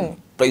ఆమేన్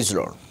praise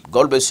lord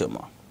God bless you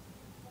అమ్మా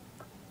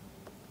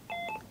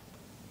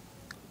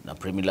నా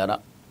ప్రియమిలారా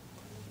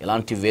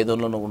ఎలాంటి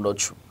వేదనలో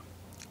ఉండొచ్చు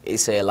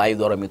యేసయ్య లైవ్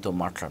ద్వారా మీతో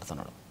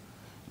మాట్లాడుతున్నాడు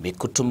మీ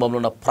కుటుంబంలో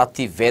ఉన్న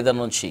ప్రతి వేదన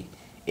నుంచి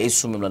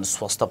యేసు మిమ్మల్ని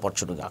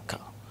స్వస్థపరచును గాక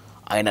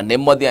ఆయన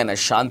నెమ్మది ఆయన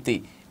శాంతి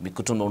మీ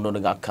కుటుంబంలో ఉండును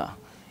గాక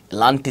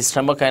ఎలాంటి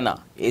శ్రమకైనా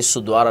యేసు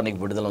ద్వారా నీకు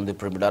విడుదల ఉంది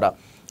ప్రియమిలారా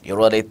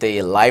ఎవరైతే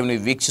ఈ లైవ్ని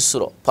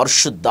వీక్షిస్తారో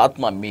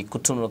పరిశుద్ధాత్మ మీ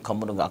కుటుంబంలో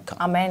కమ్మును గాక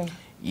ఆమేన్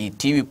ఈ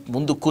టీవీ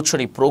ముందు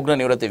కూర్చొని ఈ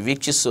ప్రోగ్రామ్ ఎవరైతే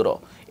వీక్షిస్తారో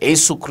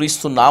యేసు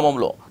క్రీస్తు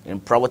నామంలో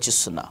నేను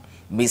ప్రవచిస్తున్నా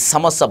మీ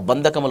సమస్య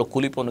బంధకములు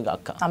కూలిపోను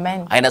గాక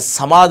ఆయన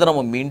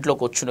సమాధానము మీ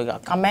ఇంట్లోకి వచ్చును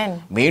గాక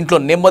మీ ఇంట్లో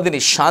నెమ్మదిని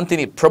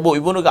శాంతిని ప్రభు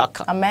ఇవ్వను గాక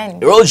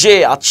రోజే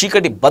ఆ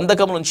చీకటి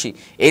బంధకం నుంచి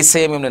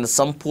యేసయ్య మిమ్మల్ని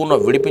సంపూర్ణ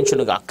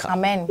విడిపించును గాక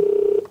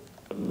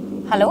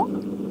hello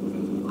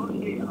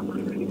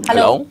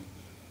hello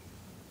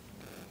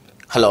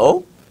hello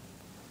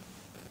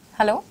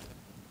hello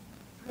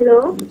hello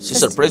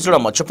sister praise lord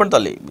అమ్మా చెప్పండి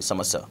తల్లి మీ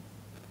సమస్య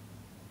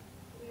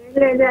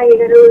లేదు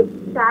అయ్యారు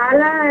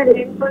చాలా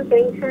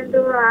టెన్షన్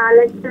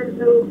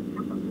ఆలోచనలు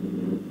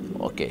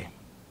ఓకే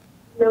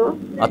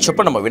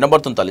చెప్పండి అమ్మా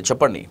వినబడుతుంది తల్లి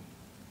చెప్పండి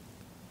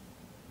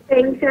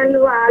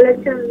టెన్షన్లు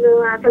ఆలోచనలు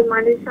అసలు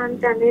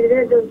మనశ్శాంతి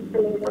అనేది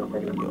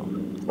దొరకలేదు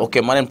ఓకే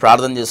అమ్మా నేను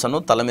ప్రార్థన చేశాను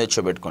తల మీద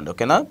చూపెట్టుకోండి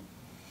ఓకేనా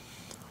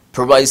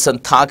ప్రభా ఈసన్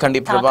తాకండి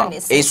ప్రభా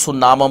యేసు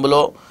నామములో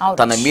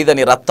తన మీద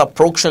నీ రక్త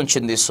ప్రోక్షణ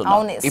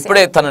చెందిస్తున్నావు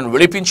ఇప్పుడే తనను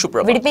విడిపించు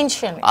ప్రభా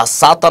ఆ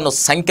సాతాను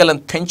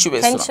సంఖ్యలను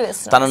తెంచివేస్తు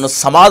తనను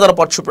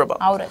సమాధానపరచు ప్రభా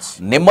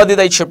నెమ్మది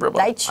దయచే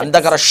ప్రభా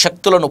అంధకార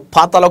శక్తులను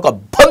పాతాలకు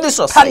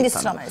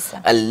బంధిస్తున్నా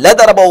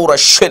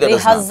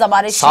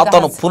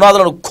సాతాను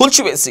పునాదులను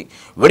కూల్చివేసి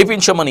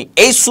విడిపించమని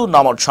యేసు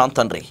నామములో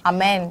తండ్రి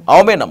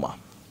ఆమేన్ అమ్మా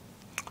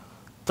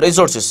praise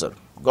lord sister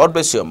God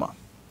bless you అమ్మా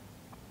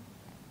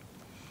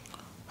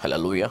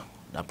హల్లెలూయా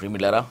నా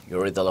ప్రియమిలారా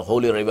ఎవరైతే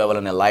హోలీ రివైవల్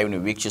అనే లైవ్ని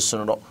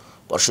వీక్షిస్తున్నాడో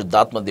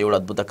పరిశుద్ధాత్మ దేవుడు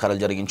అద్భుత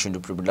కార్యాలు జరిగించిండు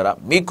ప్రియమిలారా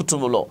మీ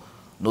కుటుంబంలో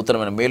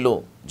నూతనమైన మేలు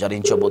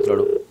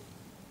జరిగించబోతున్నాడు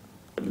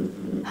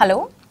హలో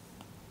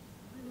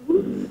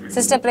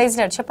సిస్టర్ ప్రైజ్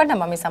లార్డ్ చెప్పండి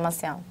అమ్మా మీ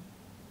సమస్య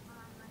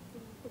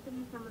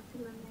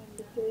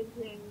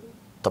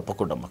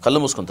తప్పకుండా అమ్మా కళ్ళు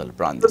మూసుకొని తల్లి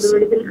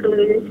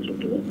ప్రార్థిస్తాను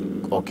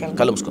ఓకే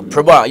కళ్ళు మూసుకొని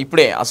ప్రభా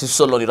ఇప్పుడే ఆ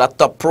శిశువులోని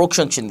రక్త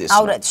ప్రోక్షణ చెంది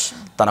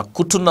తన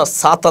కుటున్న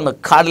సాతాను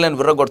కాడిలను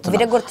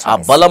విరగొడుతున్న ఆ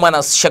బలమైన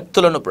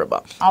శక్తులను ప్రభా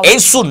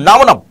యేసు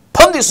నామమున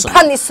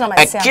బంధిస్తున్నా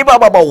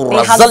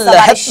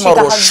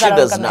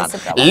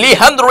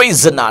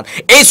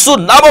యేసు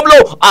నామములో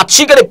ఆ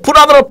చీకటి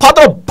పునాదులను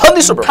పాత్రను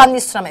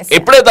బంధిస్తున్నా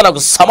ఎప్పుడే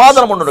తనకు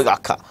సమాధానం ఉండును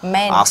గాక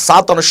ఆ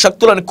సాతాను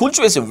శక్తులను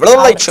కూల్చివేసి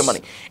విడుదల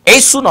ఇచ్చామని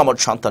యేసు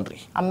నామములో తండ్రి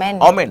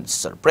ఆమేన్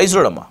సిస్టర్ ప్రైజ్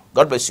లార్డ్ అమ్మా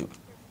God bless you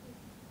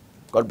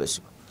God bless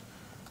you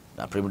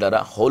నా ప్రియమిలారా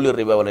హోలీ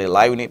రివైవల్ అనే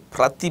లైవ్ని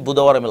ప్రతి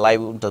బుధవారం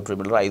లైవ్ ఉంటుంది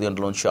ప్రియమిలారా 5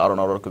 గంటల నుంచి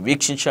 6:30 వరకు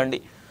వీక్షించండి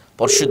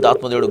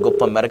పరిశుద్ధాత్మదేవుడు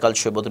గొప్ప మెరకాలు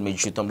చేయబోతుంది మీ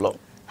జీవితంలో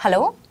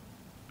hello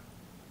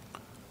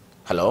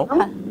hello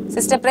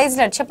sister praise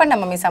lord చెప్పండి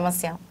అమ్మా మీ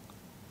సమస్య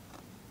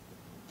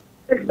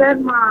సార్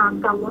మా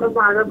తమ్ముడు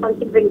బాగా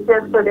కొంచెం డ్రింక్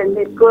చేస్తాడండి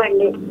ఎక్కువ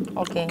అండి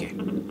ఓకే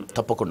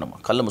తప్పకుండా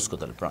కళ్ళు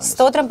మూసుకుంటారు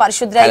స్తోత్రం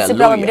పరిశుద్ధ యేసు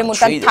ప్రభువా బిడ్డ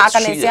ముట్టని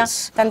తాకనేసియా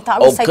తన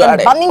తాగు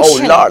సైతం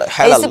బంధించండి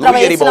యేసు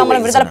ప్రభువా యేసు నామములో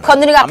విడుదల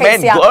పొందునుగా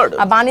కేసియా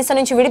ఆ బానిస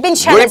నుంచి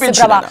విడిపించండి యేసు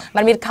ప్రభువా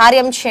మరి మీరు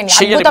కార్యం చేయండి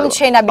అద్భుతం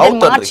చేయండి ఆ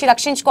బిడ్డను మార్చి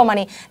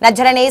రక్షించుకోమని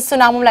నజరేయుడైన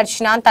యేసు నామములో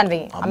అడిచినాను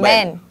తండ్రి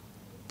ఆమేన్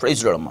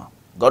ప్రైజ్ లార్డ్ అమ్మా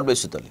గాడ్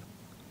బ్లెస్ యు తల్లి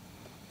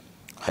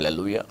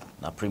హల్లెలూయా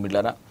నా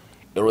ప్రియమిలారా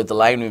ఎవరైతే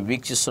లైవ్ని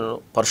వీక్షిస్తున్నారో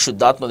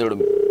పరిశుద్ధాత్మ దేవుడు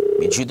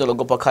మీ జీవితంలో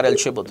గొప్ప కార్యాలు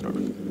చేయబోతున్నాడు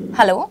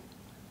హలో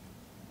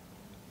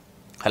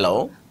హలో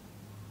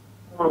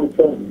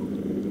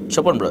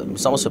చెప్పండి బ్రదర్ మీ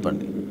సమస్య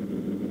చెప్పండి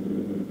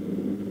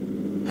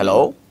హలో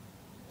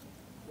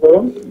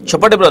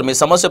చెప్పండి బ్రదర్ మీ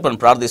సమస్య చెప్పండి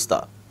ప్రార్థిస్తా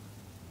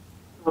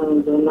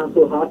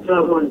నాకు హార్ట్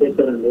ప్రాబ్లం అని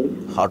చెప్పారండి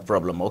హార్ట్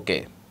ప్రాబ్లం ఓకే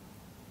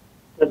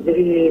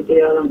సర్జరీ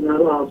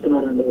చేయాలంటున్నారు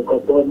ఆపుతున్నారండి ఒక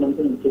 4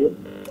 months నుంచి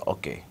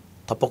ఓకే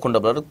తప్పకుండా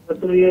బ్రదర్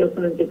 2 years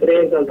నుంచి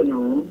ప్రేయర్కి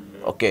వెళ్తున్నాము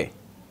ఓకే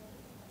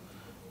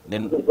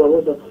నేను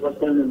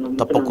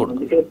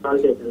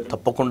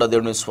తప్పకుండా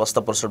దేవుడిని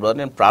స్వస్థపరచడం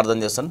బ్రదర్ నేను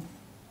ప్రార్థన చేస్తాను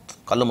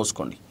కళ్ళు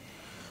మూసుకోండి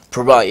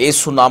ప్రభా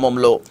యేసు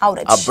నామములో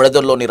ఆ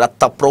బ్రదర్ లోని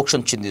రక్త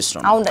ప్రోక్షణ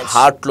చెందిస్తున్నాను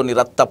హార్ట్ లోని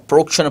రక్త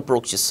ప్రోక్షణ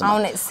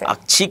ప్రోక్షిస్తున్నాను ఆ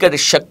చీకటి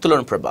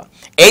శక్తులను ప్రభా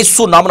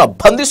యేసు నామమున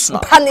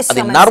బంధిస్తున్నాను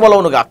అది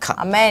నర్వలోను గాక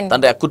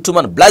తండ్రి ఆ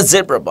కుటుంబాన్ని బ్లెస్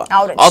చేయ ప్రభా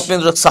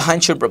ఆత్మీయులకు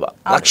సహాయం చేయ ప్రభా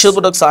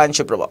రక్షకులకు సహాయం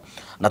చేయ ప్రభా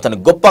నా తన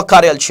గొప్ప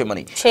కార్యాలు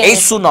చేయమని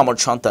యేసు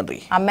నామమున తండ్రి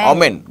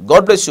ఆమేన్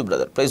God bless you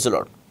brother praise the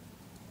lord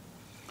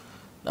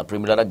నా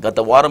ప్రియమిలారా గత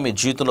వారం మీ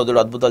జీవితంలో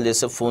దేవుడు అద్భుతాలు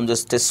చేస్తే ఫోన్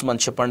చేసి టెస్ట్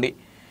అని చెప్పండి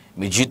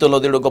మీ జీవితంలో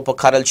దేవుడు గొప్ప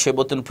కార్యాలు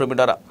చేయబోతున్న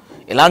ప్రియమిలారా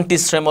ఎలాంటి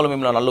శ్రమలు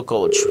మిమ్మల్ని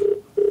అల్లుకోవచ్చు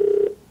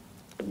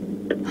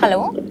hello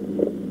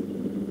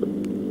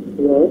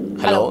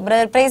hello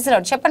brother praise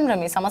lord చెప్పండి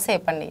మీ సమస్య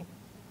చెప్పండి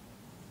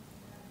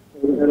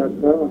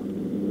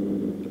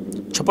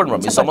చెప్పండి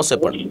మీ సమస్య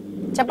చెప్పండి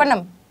చెప్పండి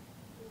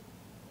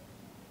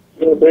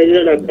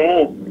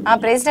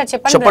ప్రెసిడెంట్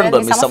చెప్పండి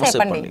మీ సమస్య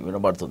చెప్పండి,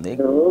 వినబడుతుంది.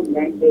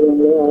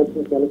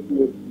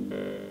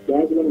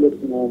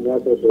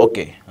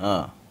 ఓకే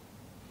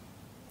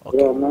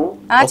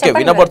ఓకే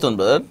వినబడుతుంది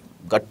బ్రదర్,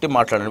 గట్టి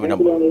మాట్లాడండి,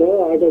 వినబడుతుంది.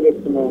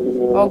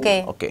 ఓకే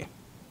ఓకే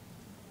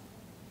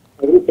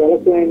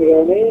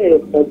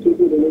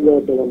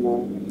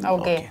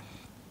ఓకే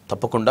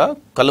తప్పకుండా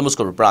కళ్ళు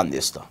మూసుకొని ప్రార్థన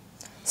చేస్తా.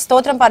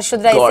 స్తోత్రం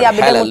పరిశుద్ధ యేసయ్య,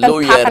 బిడ్డ ముట్టను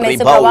తాకని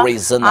యేసు ప్రభువా,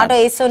 ఆటో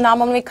యేసు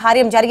నామములో మీ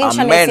కార్యం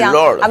జరిగించండి యేసయ్య,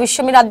 ఆ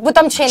విషయం మీరు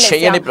అద్భుతం చేయండి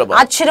యేసయ్య,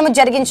 ఆశ్చర్యం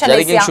జరిగించండి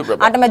యేసయ్య,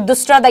 ఆట మీద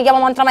దుష్ట దయ్యమ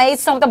మంత్రం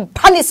యేసు నామములో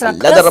బంధిస్తున్నా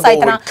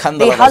సైతానా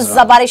ది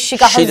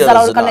హజ్జబారిషిక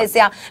హజ్జలౌల్కన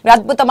యేసయ్య, మీరు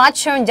అద్భుతం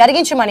ఆశ్చర్యం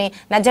జరిగించమని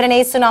నజరేయుడైన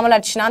యేసు నామములో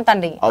అర్చన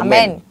తండ్రి,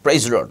 ఆమేన్.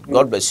 Praise lord,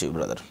 God bless you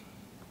brother.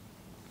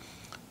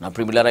 నా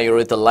ప్రియులారా,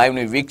 ఎవరైతే లైవ్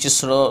ని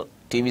వీక్షిస్తున్నారో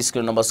టీవీ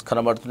స్క్రీన్ నంబర్స్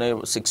కనబడుతున్నాయి,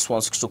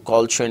 6162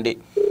 కాల్ చేయండి.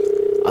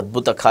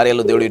 అద్భుత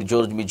కార్యాలు దేవుడు ఈ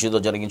రోజు మీ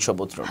జీవితంలో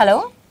జరిగించబోతున్నాడు. హలో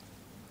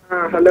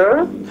హలో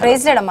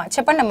ప్రెసిడెంట్ అమ్మా,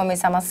 చెప్పండి అమ్మా మీ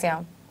సమస్య.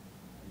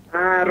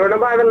 రుణ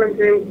బాధల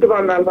నుంచి ముక్తి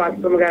పొందాలి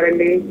పాస్టర్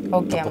గారండి.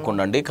 ఓకే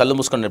తప్పకుండా అండి, కళ్ళు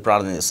మూసుకొని నేను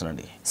ప్రార్థన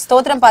చేస్తానండి.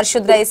 స్తోత్రం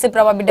పరిశుద్ధ యేసు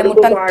ప్రభువా, బిడ్డ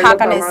ముట్టను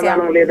తాకని యేసయ్య,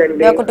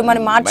 మీ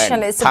కుటుంబాన్ని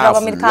మార్చండి యేసు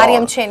ప్రభువా, మీరు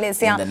కార్యం చేయండి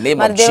యేసయ్య,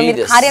 మరి దేవుడు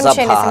మీరు కార్యం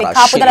చేయండి యేసయ్య, మీ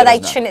కాపుదల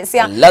దయచేయండి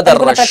యేసయ్య,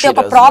 ప్రతి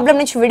ఒక్క ప్రాబ్లం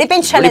నుంచి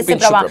విడిపించండి యేసు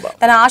ప్రభువా,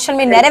 తన ఆశను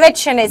మీరు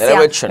నెరవేర్చండి యేసయ్య,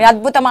 మీ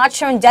అద్భుతం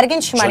ఆశ్చర్యం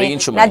జరిగించమని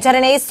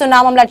నజరేయుడైన యేసు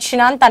నామములో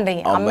అర్చన తండ్రి,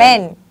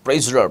 ఆమేన్.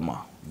 ప్రైజ్ లార్డ్ మా,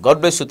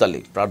 గాడ్ బ్లెస్ యు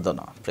తల్లి. ప్రార్థన.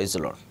 ప్రైజ్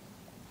లార్డ్,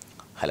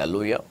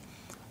 హల్లెలూయా.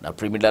 నా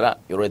ప్రియులారా,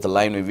 ఎవరైతే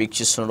లైవ్ ని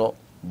వీక్షిస్తున్నారో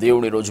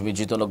దేవుడు ఈరోజు మీ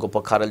జీవితంలో గొప్ప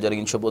కార్యాలు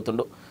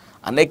జరిగించబోతుండో.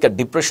 అనేక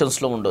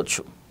డిప్రెషన్స్లో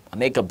ఉండొచ్చు,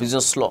 అనేక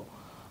బిజినెస్లో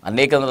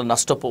అనేక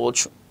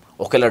నష్టపోవచ్చు,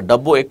 ఒకవేళ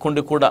డబ్బు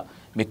ఎక్కువండి కూడా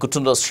మీ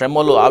కుటుంబంలో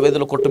శ్రమలు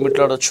ఆవేదనలు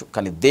కొట్టుమిట్లాడొచ్చు,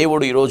 కానీ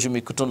దేవుడు ఈరోజు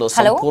మీ కుటుంబంలో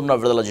సంపూర్ణ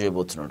విడుదల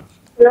చేయబోతున్నాడు.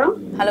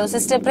 హలో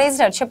సిస్టర్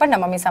ప్రెసిడెంట్, చెప్పండి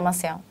అమ్మా మీ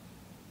సమస్య.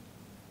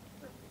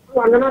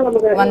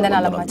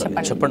 వందనాలమ్మా,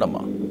 చెప్పండి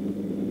అమ్మా,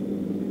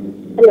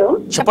 హలో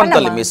చెప్పండి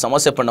తల్లి, మీ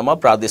సమస్య చెప్పండి అమ్మా,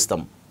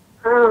 ప్రార్థిస్తాం.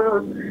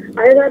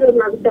 అయ్యగారు,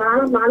 నాకు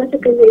చాలా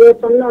మానసికంగా ఏ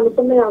పనులు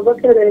అనుకునే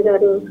అవ్వట్లేదు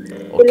అయ్యగారు.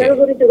 పిల్లల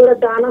గురించి కూడా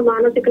చాలా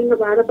మానసికంగా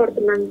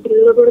బాధపడుతున్నాను.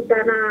 పిల్లలు కూడా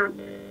చాలా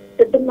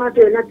చెప్పిన మాట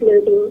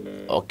వినట్లేదు.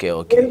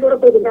 నేను కూడా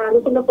కొద్దిగా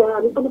అనుకున్న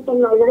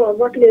పనులు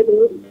అవ్వట్లేదు.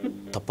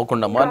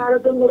 తప్పకుండా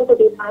ఆరోగ్యం కూడా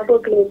కొద్దిగా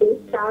బాగోట్లేదు.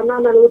 చాలా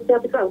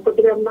నలుగురు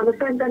కొద్దిగా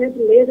మనశ్శాంతి అనేది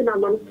లేదు నా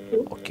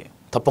మనసుకి.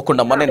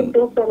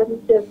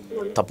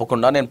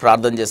 తప్పకుండా నేను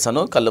ప్రార్థన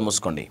చేస్తాను. కళ్ళు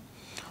మూసుకోండి.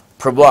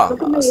 ప్రభువా,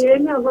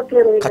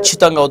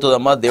 ఖచ్చితంగా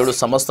అవుతుందమ్మా. దేవుడు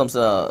సమస్తం,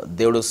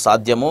 దేవుడు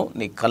సాధ్యము.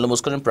 నీ కళ్ళు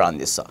మూసుకొని ప్రార్థన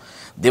చేస్తా.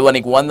 దేవా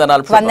నీకు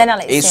వందనాలు.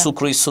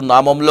 యేసుక్రీస్తు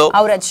నామములో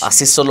ఆ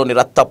శిష్యులో నీ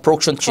రక్త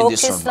ప్రోక్షణ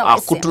చెందిస్తున్నాను. ఆ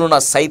కుట్రున్న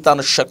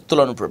సైతాను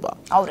శక్తులను ప్రభా,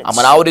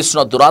 ఆమెను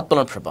ఆవరిస్తున్న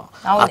దురాత్మలను ప్రభా,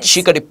 ఆ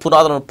చీకటి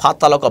పునాదులను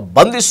పాతాలకు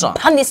బంధిస్తున్నా.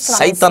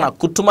 సైతాన్ ఆ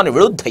కుటుంబాన్ని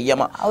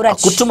విడుదయ్యమా, ఆ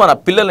కుటుంబాన్ని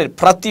పిల్లల్ని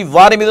ప్రతి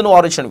వారి మీద నువ్వు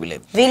ఆవరించడానికి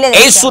వీలేదు.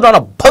 యేసు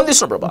నామమున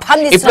బంధిస్తున్నా ప్రభా.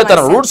 ఇప్పుడు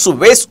తన రూట్స్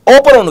వేస్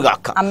ఓపెన్ అవును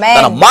గాక,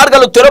 తన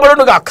మార్గాలు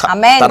తెరబడును గాక,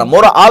 తన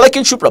మొర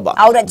ఆలకించు ప్రభా.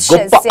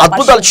 గొప్ప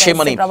అద్భుతాలు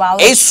చేయమని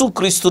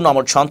యేసుక్రీస్తు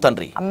నామమున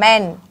తండ్రి,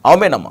 ఆమేన్.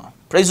 ఆమేన్ అమ్మా.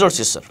 Praise lord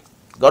sister,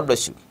 God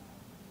bless you.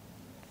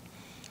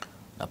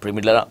 నా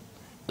ప్రియమిత్రులారా,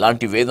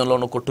 ఇలాంటి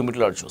వేదనలోనూ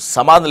కొట్టుమిట్లాడచ్చు,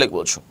 సమాధానం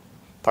లేకపోవచ్చు,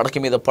 పడక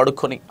మీద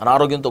పడుకొని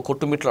అనారోగ్యంతో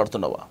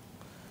కొట్టుమిట్లాడుతున్నావా,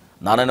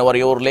 నానైన వారు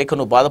ఎవరు లేక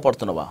నువ్వు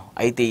బాధపడుతున్నావా,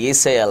 అయితే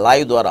యేసయ్య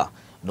లైవ్ ద్వారా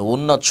నువ్వు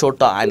ఉన్న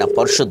చోట ఆయన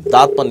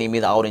పరిశుద్ధాత్మ నీ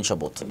మీద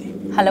ఆవరించబోతుంది.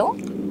 హలో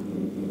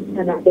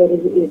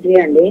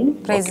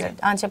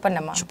చెప్పండి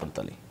అమ్మా. చెప్పండి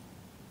తల్లి,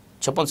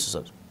 చెప్పండి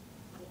సార్.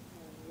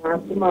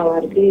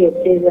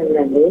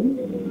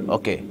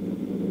 ఓకే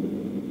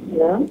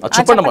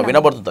చెప్పండి అమ్మా,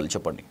 వినబడుతుంది తల్లి,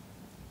 చెప్పండి.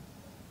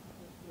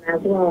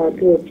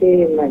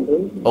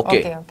 ఓకే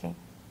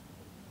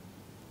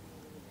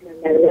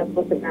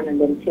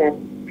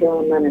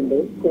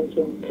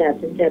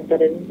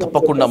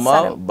తప్పకుండా అమ్మా,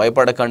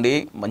 భయపడకండి.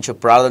 మంచి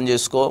ప్రార్థన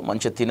చేసుకో,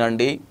 మంచి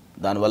తినండి.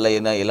 దానివల్ల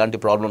ఎలాంటి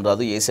ప్రాబ్లం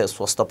రాదు. యేసే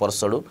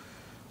స్వస్థపరుస్తాడు.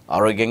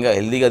 ఆరోగ్యంగా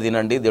హెల్దీగా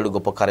తినండి. దేవుడు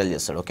గొప్ప కార్యాలు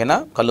చేస్తాడు. ఓకేనా?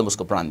 కళ్ళు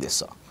మూసుకో ప్రార్థన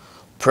చేస్తా.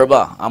 ప్రభా,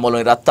 ఆమెలో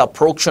రక్త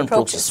ప్రోక్షణ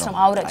ప్రోక్షిస్తున్నాం.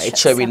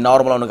 HIV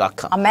నార్మల్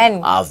గాక,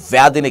 ఆ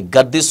వ్యాధిని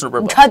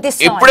గద్దిస్తున్నాం.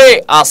 ఇప్పుడే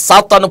ఆ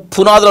సాతాను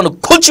పునాదులను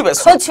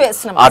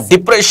కూల్చివేస్తున్నాం. ఆ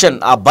డిప్రెషన్,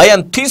 ఆ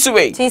భయం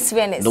తీసివేయి.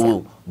 నువ్వు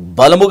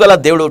బలము గల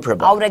దేవుడు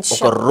ప్రభా.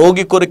 ఒక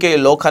రోగి కొరికే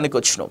లోకానికి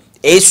వచ్చినావు.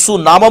 యేసు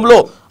నామంలో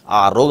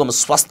ఆ రోగం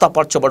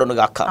స్వస్థపరచబడును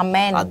గాక.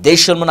 ఆ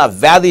దేశంలో నా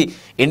వ్యాధి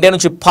ఇండియా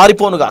నుంచి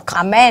పారిపోను గాక.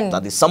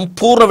 అది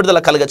సంపూర్ణ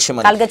విడుదల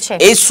కలగచ్చేయమని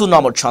యేసు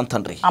నామమున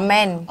తండ్రి,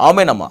 ఆమేన్.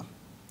 ఆమేనమ్మా.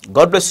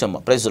 గాడ్ బ్లెస్ యు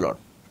అమ్మా. Praise the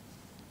lord.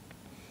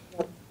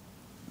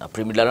 నా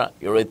ప్రియమిత్రులారా,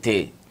 ఎవరైతే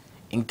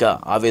ఇంకా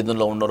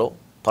ఆవేదనలో ఉన్నారో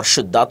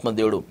పరిశుద్ధాత్మ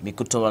దేవుడు మీ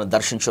కుటుంబాన్ని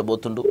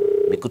దర్శించబోతుండు,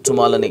 మీ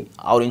కుటుంబాలని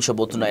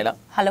ఆవరించబోతున్నాయి.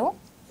 హలో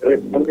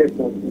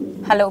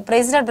హలో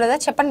ప్రెసిడెంట్ బ్రదర్,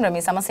 చెప్పండి బ్రదర్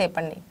మీ సమస్య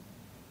చెప్పండి.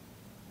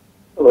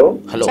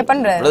 హలో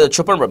చెప్పండి బ్రదర్,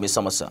 చెప్పండి బ్రదర్ మీ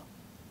సమస్య.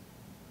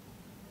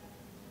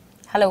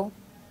 హలో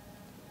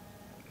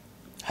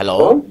హలో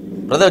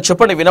బ్రదర్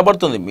చెప్పండి,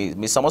 వినబడుతుంది.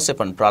 మీ సమస్య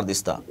చెప్పండి,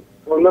 ప్రార్థిస్తా.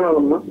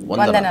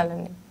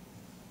 వందనాలండి.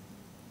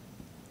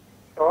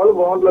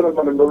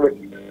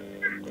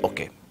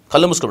 ఓకే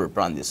కళ్ళు మూసుకొని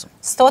ప్రార్థన చేస్తాం.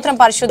 స్తోత్రం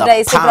పరిశుద్ధ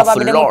యేసు ప్రభువా,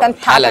 బిడ్డ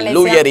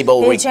ముట్టని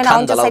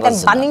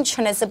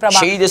బంధించనేసు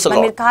ప్రభువా,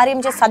 మీరు కార్యం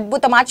చేసి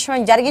అద్భుతం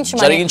ఆశ్చర్యం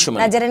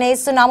జరిగించమని నజరేయుడైన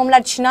యేసు నామములో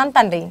అర్చున్నాను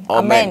తండ్రి.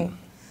 ఆమేన్.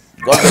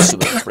 God bless you.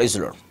 Praise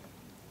the lord.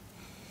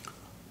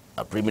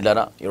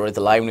 ప్రియమిలారా,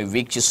 ఎవరైతే లైవ్ ని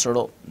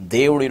వీక్షిస్తున్నాడో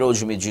దేవుడు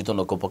ఈరోజు మీ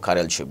జీవితంలో గొప్ప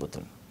కార్యాలు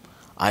చేయబోతుంది.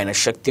 ఆయన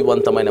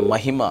శక్తివంతమైన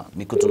మహిమ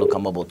మీ కుటుంబంలో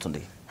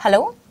కమ్మబోతుంది.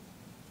 హలో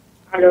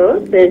హలో,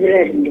 ప్రైజ్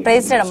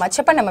లార్డ్ అమ్మా,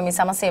 చెప్పండి అమ్మా, మీ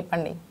సమస్య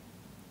చెప్పండి.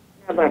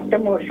 నా భర్త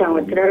 3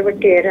 సంవత్సరాలు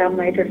బట్టి ఏ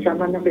అమ్మాయితో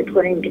సంబంధం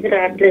పెట్టుకొని ఇంటికి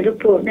రావట్లేదు,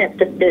 ఫోన్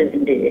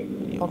ఎత్తట్లేదండి.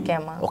 ఓకే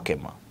అమ్మా. ఓకే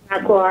అమ్మా.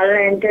 నాకు వాళ్ళ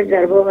అంటే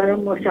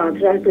గర్భవరం 3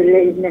 సంవత్సరాలు పెళ్లి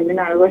అయిందండి.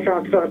 4వ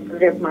సంవత్సరం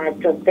వస్తుంది, రేపు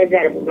మార్చి వస్తే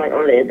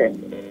గర్భవరం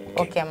లేదండి.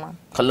 ఓకే అమ్మా.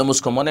 కళ్ళు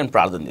మూసుకోమని నేను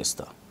ప్రార్థన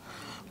చేస్తా.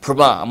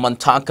 ప్రభా, అమ్మని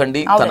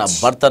తాకండి, తన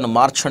భర్తను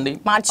మార్చండి,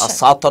 ఆ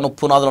సాతాను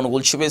పునాదులను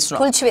కూల్చివేసిన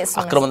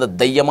అక్రమ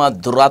దయ్యమా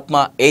దురాత్మ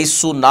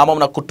యేసు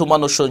నామమున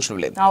కుటుంబాన్ని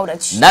శోధించలేదు.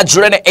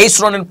 నజరేయుడైన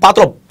యేసులో నేను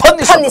పాత్రలో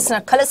బంధిస్తున్నా.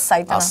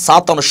 ఆ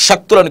సాతాను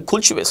శక్తులను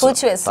కూల్చివేసిన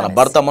తన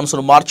భర్త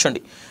మనసును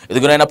మార్చండి.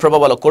 ఎదుగునైనా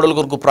ప్రభా, వాళ్ళ కోడల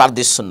కొరకు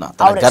ప్రార్థిస్తున్నా,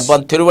 తన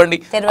గర్భాన్ని తెరవండి,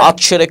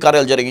 ఆశ్చర్య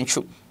కార్యాలు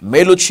జరిగించు,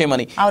 మేలు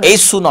చేయమని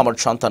యేసు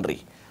నామమున తండ్రి.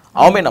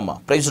 ఆమేనమ్మా.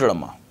 ప్రైజ్ ది లార్డ్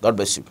అమ్మా. God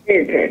bless you.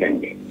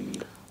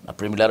 నా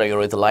ప్రియమిలారా,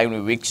 ఎవరైతే లైవ్ని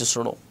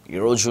వీక్షిస్తున్నాడో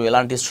ఈరోజు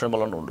ఎలాంటి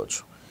శ్రమలను ఉండొచ్చు,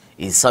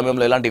 ఈ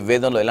సమయంలో ఎలాంటి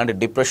వేదనలో, ఎలాంటి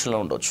డిప్రెషన్లో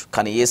ఉండొచ్చు,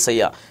 కానీ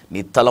యేసయ్య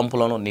నీ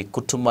తలంపులను, నీ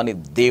కుటుంబాన్ని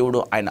దేవుడు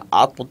ఆయన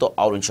ఆత్మతో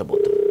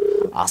ఆవరించబోతుంది.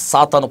 ఆ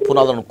సాతాను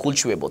పునాదులను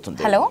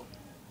కూల్చివేయబోతుంది. Hello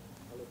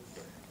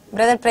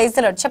brother, praise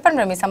the lord. చెప్పండి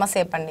బ్రదర్, మీ సమస్య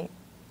చెప్పండి.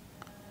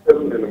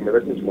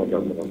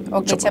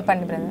 ఓకే,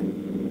 చెప్పండి బ్రదర్.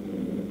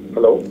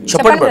 హలో,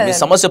 చెప్పండి బ్రదర్, మీ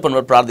సమస్య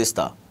చెప్పండి,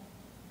 ప్రార్థిస్తా.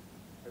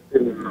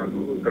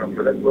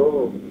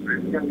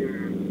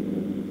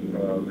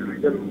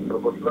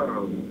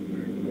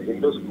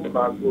 హిందూస్ కు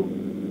నాకు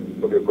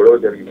కొద్దిగా గొడవ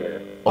జరిగింది.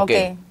 ఓకే.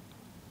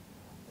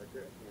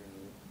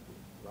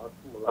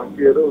 లాస్ట్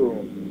ఇయర్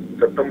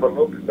సెప్టెంబర్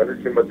లో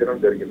గణేష్ నిమజ్జనం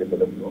జరిగింది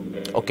మెదక్లో.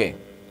 ఓకే,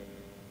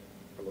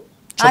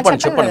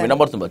 చెప్పండి చెప్పండి,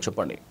 వినబడుతుంది,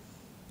 చెప్పండి.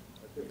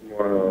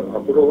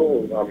 అప్పుడు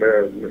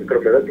ఇక్కడ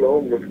మెదక్ లో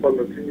మున్సిపల్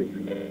నుంచి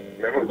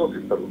మెమోస్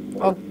ఇస్తారు.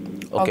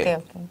 ఓకే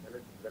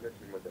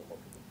గణేష్ నిమజ్జనం.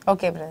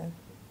 Okay brother.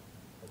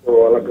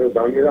 వాళ్ళకి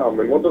దాని మీద ఆ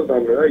మెమోతో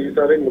దాని మీద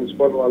ఈసారి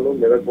మున్సిపల్ వాళ్ళు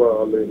మెదక్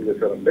వాళ్ళు ఏం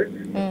చేశారంటే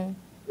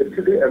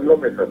ఎల్సిడి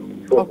ఎంబ్లమ్ వేశారు.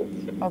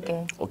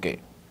 ఓకే.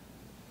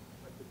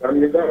 దాని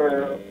మీద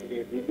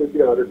బీజేపీ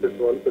ఆర్ఎస్ఎస్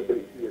వాళ్ళు పెద్ద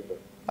ఇష్యూ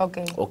చేశారు.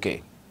 ఓకే.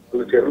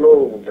 వాళ్ళు చెరువులో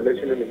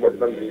గణేష్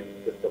నిమజ్జనం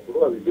చేసేటప్పుడు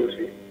అది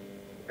చూసి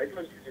నైట్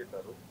లో ఇష్యూ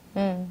చేశారు.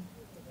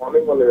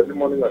 మార్నింగ్ వాళ్ళు ఎర్లీ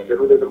మార్నింగ్ ఆ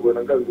చెరువు దగ్గర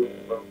పోయినాక అది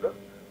చూసుకున్నాక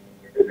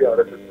బీజేపీ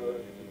ఆర్ఎస్ఎస్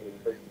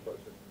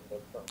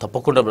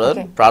తప్పకుండా బ్రదర్,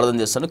 ప్రార్థన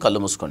చేస్తాను,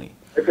 కళ్ళు మూసుకొని.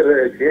 అయితే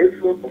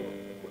కేసు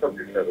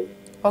చేశారు.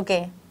 ఓకే.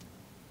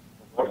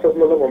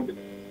 వాట్సాప్లలో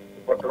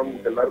పంపించడం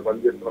తెల్లారి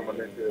బంద్ చేస్తున్నాం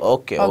అనేసి.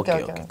 ఓకే ఓకే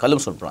ఓకే, కళ్ళు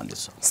మూసుకొని ప్రార్థన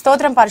చేస్తాం.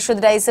 స్తోత్రం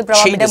పరిశుద్ధ యేసు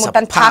ప్రభువా, బిడ్డ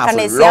ముట్టని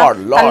తాకండిసా,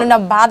 తననున్న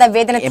బాధ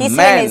వేదన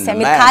తీసివేసి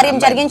మీ కార్యం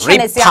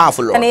జరిగించనేసి,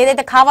 తను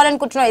ఏదైతే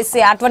కావాలనుకుంటున్నా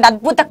యేసయ్య అటువంటి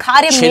అద్భుత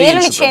కార్యం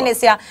మేలుని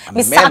చేయనేసి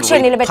మీ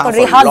సాక్ష్యం నిలబెట్టుకొని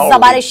రిహాజ్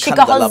జబారే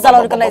షికహల్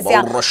జలర్కనేసి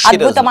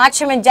అద్భుత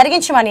ఆశ్చర్యం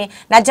జరిగించమని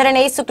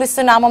నజరేయుడైన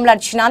యేసుక్రీస్తు నామములో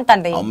అర్చున్నాను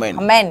తండ్రి.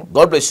 ఆమేన్.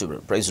 God bless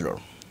you. Praise the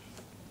lord.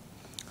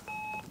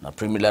 నా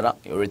ప్రియమిలారా,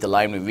 ఎవరైతే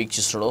లైవ్ని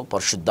వీక్షిస్తున్నాడో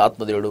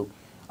పరిశుద్ధాత్మ దేవుడు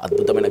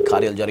అద్భుతమైన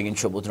కార్యాలు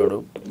జరిగించబోతున్నాడు.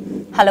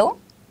 Hello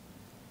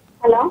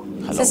hello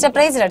sister,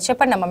 praise lord.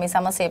 చెప్పండి అమ్మా, మీ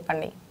సమస్య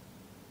చెప్పండి.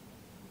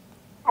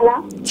 హలో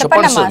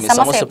చెప్పండి అమ్మా,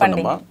 సమస్య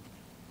చెప్పండి.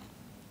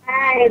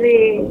 ఇది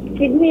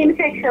కిడ్నీ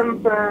ఇన్ఫెక్షన్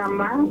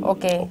అమ్మా.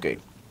 ఓకే ఓకే,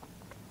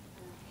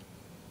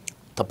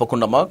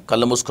 తప్పకుండా అమ్మా,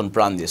 కళ్ళు మూసుకొని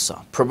ప్రార్థన చేస్తా.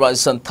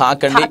 ప్రభావితం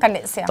తాకండి,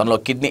 తనలో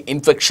కిడ్నీ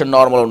ఇన్ఫెక్షన్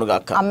నార్మల్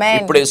ఉండగాక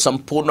ఇప్పుడే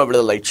సంపూర్ణ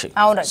విడుదల ఇచ్చి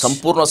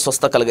సంపూర్ణ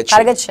స్వస్థ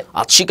కలిగించి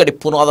ఆ చీకటి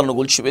పునాదులను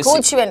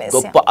కూల్చివేసి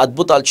గొప్ప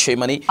అద్భుతాలు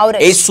చేయమని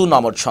యేసు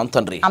నామమున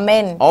తండ్రి.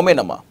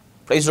 ఆమేనమ్మా.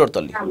 ప్రైజ్ లార్డ్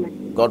తల్లి.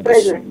 God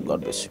bless you.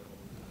 God bless you.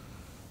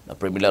 నా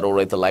ప్రియమిలారా,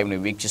 ఎవరైతే లైవ్ ని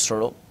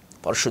వీక్షిస్తున్నాడో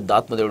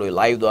పరిశుద్ధాత్మ దేవుడు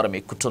లైవ్ ద్వారా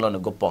మీ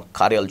కుటుంబంలో గొప్ప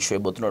కార్యాలు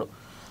చేయబోతున్నాడు.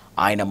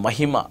 ఆయన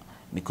మహిమ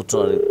మీ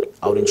కుటుంబాన్ని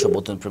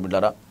ఆవరించబోతుంది.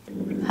 ప్రియమిలారా,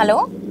 hello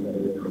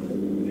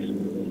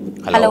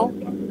hello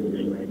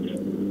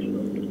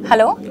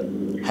hello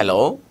hello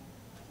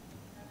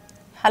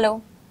hello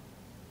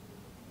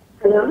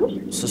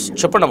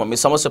చెప్పండమ్మా, మీ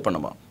సమస్య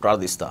చెప్పండమ్మా,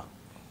 ప్రార్థిస్తా.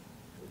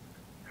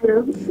 హలో,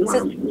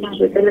 మా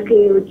బిడ్డలకి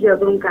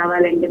ఉద్యోగం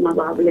కావాలండి, మా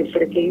బాబుల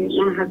ఇద్దరికి.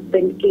 మా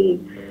హస్బెండ్ కి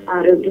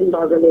ఆరోగ్యం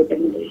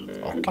బాగోలేదండి.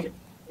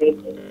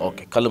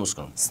 ఓకే, కళ్ళు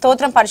మూసుకోండి.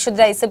 స్తోత్రం పరిశుద్ధ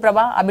యేసు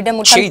ప్రభువా, ఆ బిడ్డ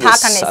ముట్టని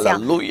తాకండిసా,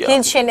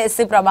 హీల్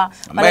చేయనేసి ప్రభువా,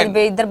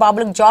 వాళ్ళ ఇద్దరు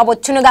బాబులకు జాబ్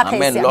వచ్చును గాక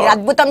యేసయ్య, మీరు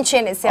అద్భుతం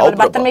చేయనేసి, వాళ్ళ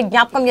భర్తను మీరు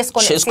జ్ఞాపకం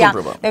చేసుకోండి యేసయ్య,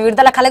 మీరు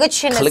విడుదల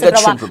కలగొచ్చేయండి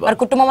ప్రభువా, వారి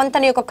కుటుంబం అంతా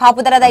నీ యొక్క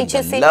కాపుదల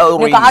దయచేసి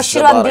నీ యొక్క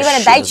ఆశీర్వాదం దీవెన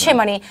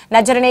దయచేయమని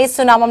నజరేయుడైన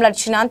యేసు నామములో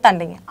అర్చున్నాను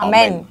తండ్రి.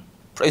 ఆమేన్.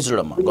 Praise the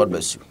lord. God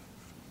bless you.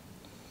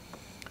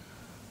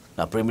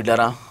 నా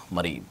ప్రియమిలారా,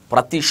 మరి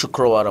ప్రతి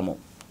శుక్రవారము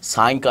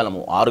సాయంకాలము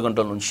 6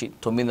 గంటల నుంచి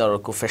 9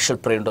 వరకు స్పెషల్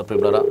ప్రేయర్ ఉంటుంది.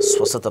 ప్రియమిలారా,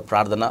 స్వస్థత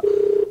ప్రార్థన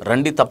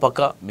రండి, తప్పక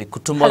మీ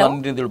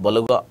కుటుంబాలన్నింటినీ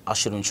బలుగా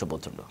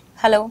ఆశీర్వించబోతుండు.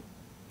 Hello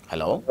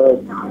hello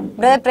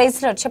brother, praise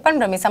lord. చెప్పండి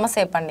బ్రదర్, మీ సమస్య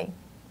చెప్పండి.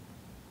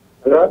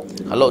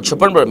 హలో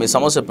చెప్పండి బ్రదర్, మీ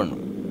సమస్య చెప్పండి.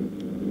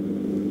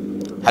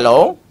 హలో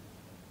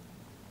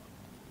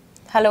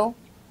హలో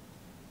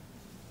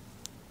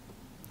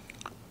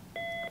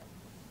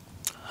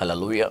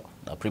హల్లెలూయా.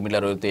 నా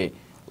ప్రిమిలర్ అయితే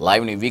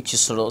లైవ్ని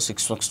వీక్షిస్తున్నారో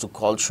 612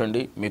 కాల్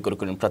చేయండి. మీ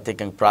కొరకు నేను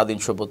ప్రత్యేకంగా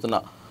ప్రార్థించబోతున్నా.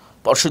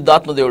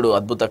 పరిశుద్ధాత్మ దేవుడు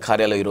అద్భుత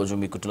కార్యాలు ఈరోజు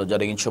మీ కుటుంబంలో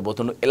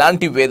జరిగించబోతున్నాడు.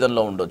 ఎలాంటి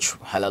వేదనలో ఉండొచ్చు,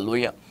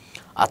 హల్లెలూయా,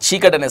 ఆ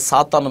చీకటి అనే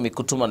సాతాను మీ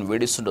కుటుంబాన్ని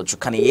వేడిస్తుండొచ్చు,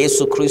 కానీ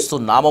యేసు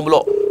క్రీస్తు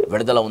నామంలో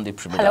విడుదల ఉంది.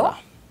 హలో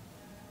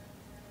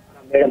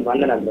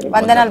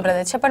వందనాలు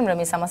బ్రదర్, చెప్పండి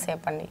బ్రదర్, మీ సమస్య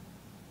చెప్పండి.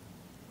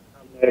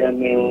 మేడం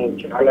మేము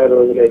చాలా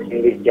రోజులు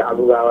వచ్చింది జాబ్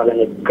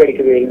కావాలని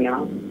ఎక్కడికి వెళ్ళినా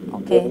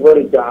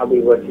ఎవరు జాబ్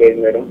ఇవ్వట్లేదు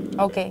మేడం.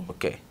 ఓకే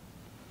ఓకే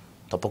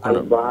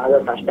తప్పకుండా. బాగా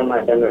కష్టం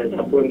అవుతాను మేడం.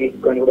 డబ్బులు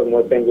తీసుకొని కూడా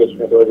మోసం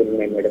చేసిన రోజులు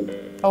ఉన్నాయి మేడం.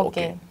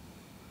 ఓకే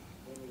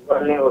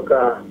ఇవాళనే ఒక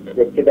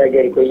వ్యక్తి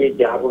దగ్గరికి పోయి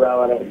జాబ్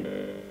కావాలని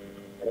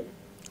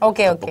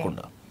ఓకే ఓకే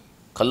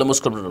కళ్ళు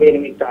మూసుకుంటున్నాను. నేను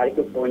మీ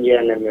తారీఖు ఫోన్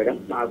చేయండి మేడం,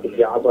 నాకు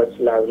జాబ్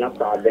వచ్చేలాగా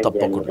ప్రార్థన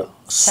తప్పకుండా.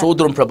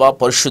 సోదరం ప్రభా,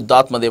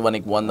 పరిశుద్ధాత్మ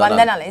దేవానికి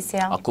వందనాలు.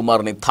 ఆ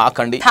కుమారుని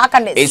తాకండి,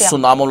 యేసు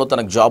నామములో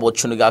తనకు జాబ్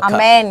వచ్చును గాక.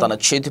 తన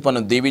చేతి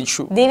పనులు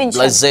దీవించు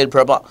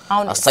ప్రభా.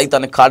 ఆ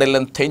సైతాన్ని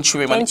కాడలను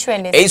తెంచివేయమని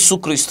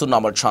యేసుక్రీస్తు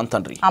నామములో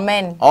శాంతండ్రి.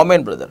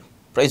 ఆమేన్ బ్రదర్.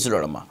 ప్రైజ్ ది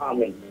లార్డ్ అమ్మా.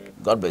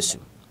 God bless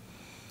you.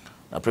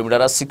 నా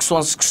ప్రిమిడరా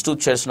 6162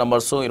 చర్చ్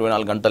నంబర్స్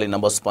 24 గంటలు ఈ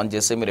నంబర్స్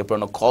పనిచేస్తే మీరు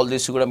ఎప్పుడైనా కాల్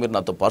చేసి కూడా మీరు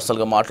నాతో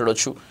పర్సనల్గా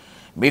మాట్లాడవచ్చు.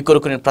 మీ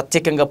కొరకు నేను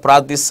ప్రత్యేకంగా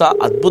ప్రార్థిస్తా.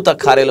 అద్భుత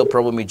కార్యాలు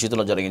ప్రభు మీ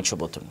జీవితంలో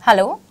జరిగించబోతుంది.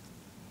 హలో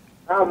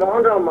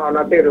మోహన్ రావు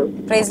నా పేరు.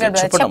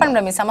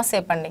 చెప్పండి మీ సమస్య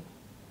చెప్పండి.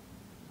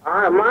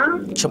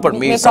 చెప్పండి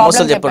మీ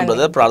సమస్యలు చెప్పండి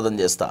బ్రదర్, ప్రార్థన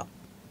చేస్తా.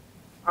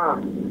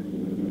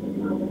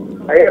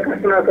 అయ్యా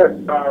నాకు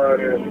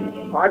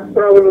హార్ట్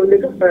ప్రాబ్లం ఉంది,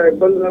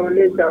 ఇబ్బందులు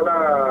ఉంది, చాలా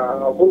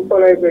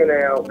గుంపలు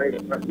అయిపోయినాయి.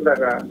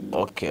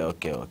 ఓకే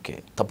ఓకే ఓకే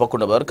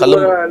తప్పకుండా బ్రదర్.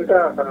 కళ్ళు అంతా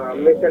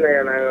అమ్మేసాను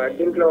అయ్యా,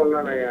 దీంట్లో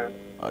ఉన్నానయ్యా.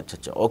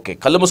 ఓకే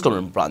కళ్ళు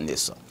మూసుకొని ప్రార్థన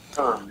చేస్తాం.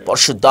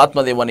 పరిశుద్ధాత్మ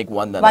దేవానికి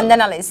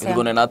వందనాలు.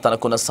 ఇదిగోనైనా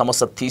తనకున్న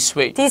సమస్య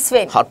తీసివేయి,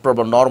 హార్ట్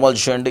ప్రాబ్లం నార్మల్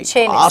చేయండి,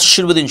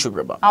 ఆశీర్వదించు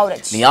ప్రభా.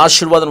 నీ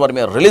ఆశీర్వాదం వారి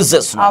మీద రిలీజ్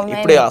చేస్తున్నాం.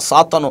 ఇప్పుడే ఆ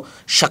సాతాను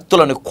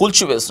శక్తులను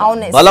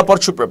కూల్చివేస్తున్నాం.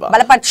 బలపరచు ప్రభా,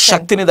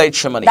 శక్తిని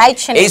దయచేయమని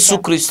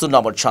యేసుక్రీస్తు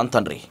నామములో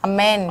శాంతండ్రి.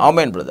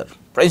 ఆమేన్ బ్రదర్.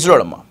 ప్రైజ్ ది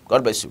లార్డ్ అమ్మా.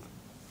 God bless you.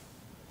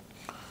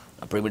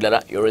 ప్రిమిలరా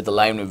ఎవరైతే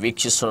లైవ్ని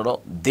వీక్షిస్తున్నారో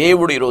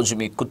దేవుడు ఈరోజు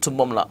మీ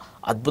కుటుంబంలో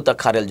అద్భుత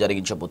కార్యాలు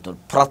జరిగించబోతున్నారు.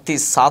 ప్రతి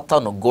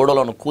సాతాను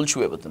గోడలను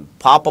కూల్చివేయబోతుంది,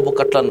 పాపపు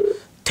కట్లను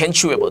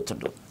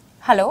తెంచివేయబోతుండ్రు.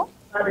 హలో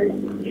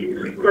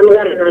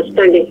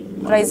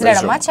ప్రైజ్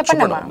లార్డ్ అమ్మా.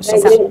 చెప్పండి అమ్మా.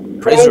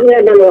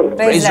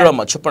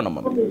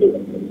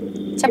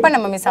 చెప్పండి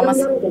అమ్మా మీ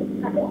సమస్య.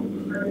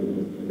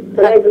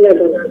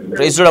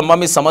 ప్రైజ్ లార్డ్ అమ్మా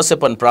మీ సమస్య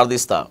పని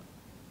ప్రార్థిస్తా.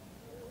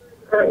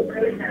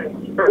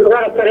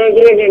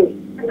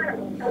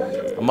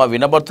 అమ్మా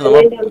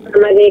వినబడుతుందమ్మా?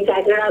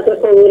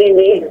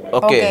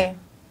 ఓకే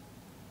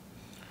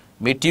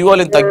మీ టీవీ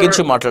వాళ్ళని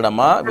తగ్గించి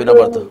మాట్లాడమ్మా,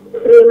 వినబడుతుంది.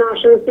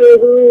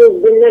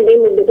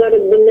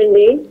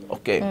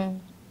 ఓకే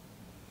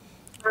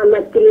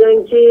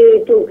మత్తిలోంచి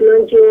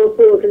తుట్లోంచి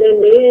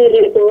పోట్లండి.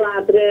 రేపు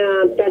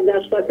పెద్ద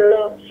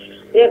హాస్పిటల్లో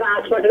రేపు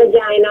హాస్పిటల్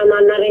జాయిన్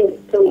అవ్వమన్నారండి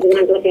 9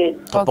 గంటలకి.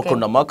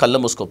 తప్పకుండా అమ్మా కళ్ళు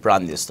మూసుకో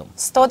ప్రార్థన చేస్తాం.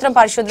 స్తోత్రం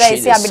పరిశుద్ధ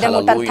యేసు. ఆ బిడ్డ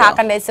ముట్టని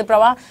తాకండి యేసు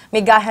ప్రభా. మీ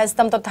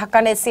గాయహస్తంతో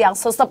తాకండి యేసు.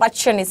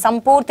 స్వస్థపరచండి,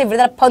 సంపూర్తి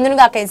విడుదల పొందును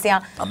గాక యేసు.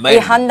 ఈ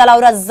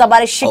హందలౌర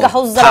జబరి షిక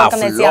హౌజల గాక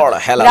యేసు.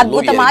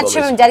 అద్భుత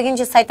ఆశ్చర్యం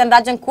జరిగించి సైతాన్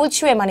రాజ్యం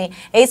కూల్చివేయమని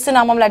యేసు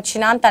నామములో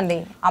అర్చనాను తండ్రి.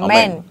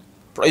 ఆమేన్.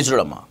 ప్రైజ్ ది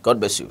లార్డ్ అమ్మా. God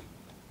bless you.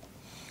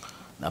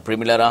 నా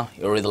ప్రిమిలరా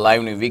ఎవరైతే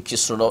లైవ్ని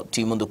వీక్షిస్తున్నారో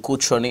టీం ముందు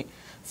కూర్చొని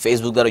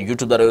ఫేస్బుక్ ద్వారా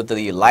యూట్యూబ్ ద్వారా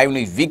అవుతుంది ఈ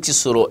లైవ్ని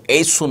వీక్షిస్తున్నారో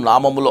యేసు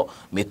నామములో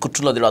మీ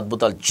కుటుంబంలో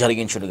అద్భుతాలు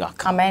జరిగించును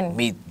గాక.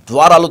 మీ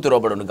ద్వారాలు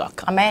తెరవబడును గాక.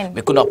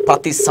 మీకున్న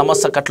ప్రతి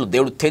సమస్య కట్లు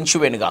దేవుడు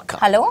తెంచివేయను గాక.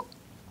 Hello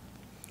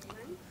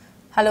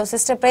hello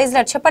sister praise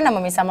lord, చెప్పండి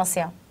అమ్మా మీ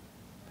సమస్య.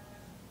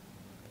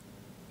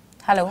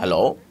 హలో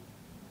హలో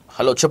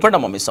హలో చెప్పండి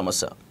అమ్మా మీ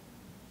సమస్య.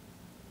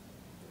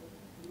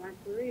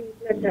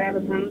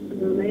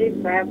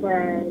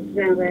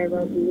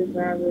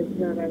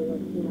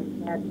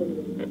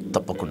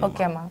 తప్పకుండా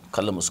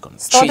కళ్ళు మూసుకోండి.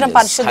 స్తోత్రం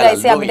పరిశుద్ధ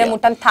యేసు. ఆ బిడ్డ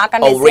ముట్టని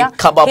తాకండి యేసు.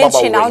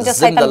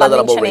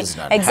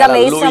 ఎగ్జామ్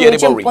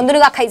యేసు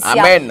పొందునుగా యేసు.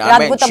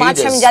 అద్భుత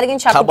ఆశ్చర్యం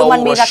జరిగించి ఆ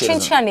కుటుంబాన్ని మీరు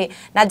రక్షించండి.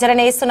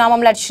 నజరేయుడైన యేసు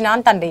నామములో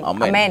అర్చనాను తండ్రి.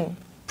 ఆమేన్.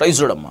 ప్రైజ్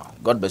ది లార్డ్ అమ్మా.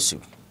 God bless you.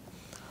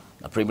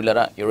 నా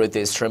ప్రియులారా ఎవరైతే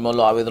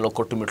శ్రమలో ఆవేదనలో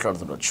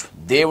కొట్టుమిట్లాడుతుండొచ్చు,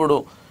 దేవుడు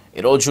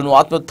ఈరోజు నువ్వు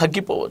ఆత్మ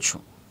తగ్గిపోవచ్చు,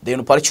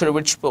 దేవుని పరిచయం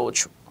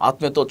విడిచిపోవచ్చు,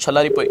 ఆత్మతో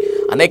చల్లారిపోయి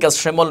అనేక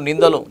శ్రమలు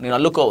నిందలు నేను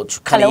అల్లుకోవచ్చు,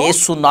 కానీ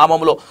యేసు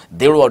నామములో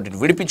దేవుడు వాటిని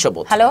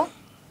విడిపించబోతున్నాడు. హలో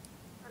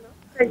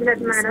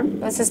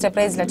సిస్టర్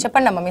ప్రైజ్ లార్డ్,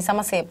 చెప్పండి అమ్మా మీ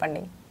సమస్య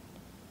చెప్పండి.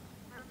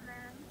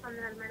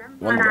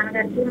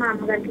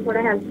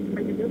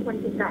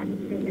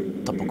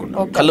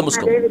 తప్పకుండా కళ్ళు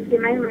మూసుకో.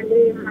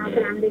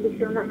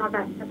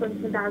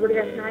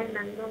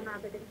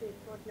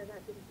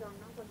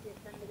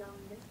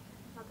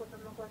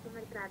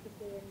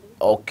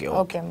 ఓకే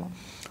ఓకే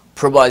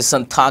ప్రభా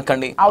ఇసం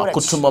తాకండి. ఆ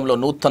కుటుంబంలో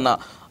నూతన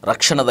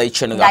రక్షణ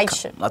దయచేయను గాక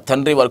నా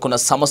తండ్రి వారికి ఉన్న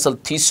సమస్యలు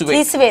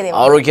తీసివేయి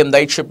ఆరోగ్యం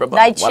దయచేయి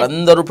ప్రభా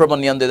వారందరూ ప్రభా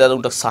నీ అందు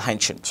ఎదుటకు సహాయం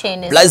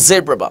చేయండి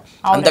బ్లెస్సెడ్ ప్రభా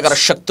అంతకర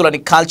శక్తులని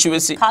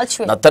కాల్చివేసి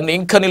నా తండ్రి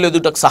ఇంకా నీ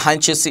ఎదుటకు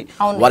సహాయం చేసి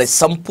వారి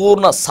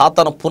సంపూర్ణ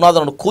సాతాను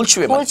పునాదులను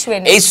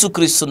కూల్చివేయమని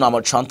యేసుక్రీస్తు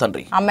నామమున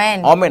శాంతండ్రి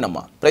ఆమేన్ ఆమేన్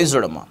అమ్మా ప్రైజ్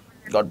లార్డ్ అమ్మా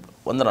గాడ్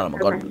వందనాలమ్మా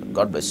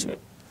గాడ్ బ్లెస్ యు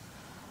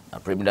నా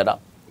ప్రియమైన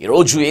ఈ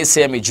రోజు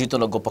యేసయ్య మీ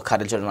జీవితంలో గొప్ప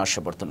కార్యాలు చేయాలని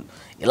ఆశపడుతున్నాను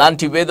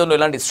ఇలాంటి వేదనలో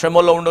ఇలాంటి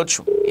శ్రమల్లో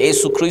ఉండొచ్చు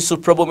యేసుక్రీస్తు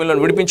ప్రభు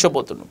మిమ్మల్ని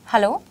విడిపించబోతున్నాడు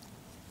హలో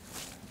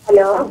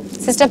హలో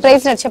సిస్టర్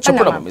ప్రైజ్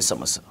చెప్పండి మీ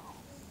సమస్య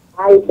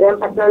ఇప్పుడేం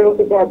పట్నం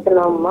నుంచి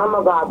చేస్తున్నామమ్మా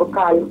మా బాబు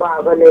కాలు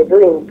బాగోలేదు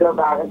ఇంట్లో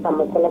బాగా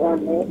సమస్యలుగా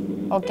ఉన్నాయి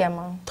ఓకే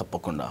అమ్మా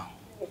తప్పకుండా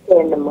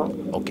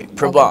ఓకే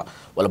ప్రభా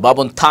వాళ్ళ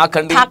బాబుని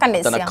తాకండి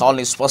తన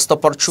కాల్ని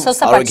స్వస్థపరచు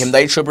ఆరోగ్యం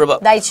దయచేయి ప్రభా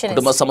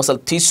కుటుంబ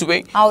సమస్యలు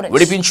తీసివేయి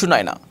విడిపించు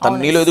నాయన తన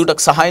నీలో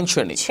ఎదుటకు సహాయం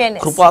చేయండి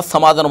కృపా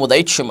సమాధానము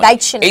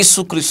దయచేయమని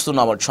యేసుక్రీస్తు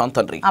నామమున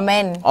శాంతండ్రి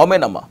ఆమేన్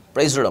ఆమేన్ అమ్మా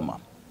ప్రైజ్ లార్డ్ అమ్మా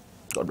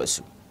గాడ్ బ్లెస్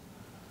యు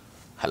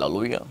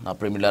హల్లెలూయా నా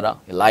ప్రియమిలారా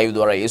లైవ్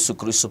ద్వారా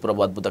యేసుక్రీస్తు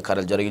ప్రభు అద్భుత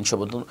కార్యాలు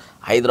జరిగించబోతుంది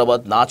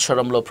హైదరాబాద్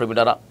నాచరంలో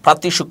ప్రియమిలారా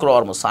ప్రతి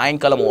శుక్రవారం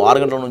సాయంకాలం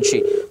 6 గంటల నుంచి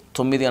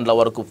 9 గంటల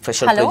వరకు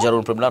స్పెషల్ ప్రేయర్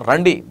జరుగుతుంది ప్రియమిలారా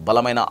రండి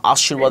బలమైన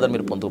ఆశీర్వాదాన్ని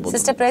మీరు పొందుకోబోతున్నారు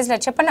సిస్టర్ ప్రైజ్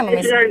లార్డ్ చెప్పండి అమ్మా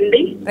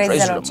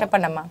ప్రైజ్ లార్డ్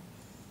చెప్పండి అమ్మా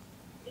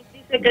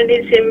సెకండ్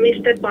ఇయర్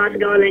సెమిస్టర్ పాస్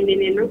కావాలండి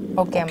నేను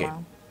ఓకే అమ్మా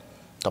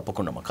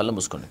తప్పకుండా కళ్ళు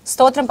మూసుకోండి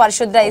స్తోత్రం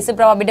పరిశుద్ధ యేసు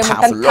ప్రభువా బిడ్డ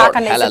ముట్టం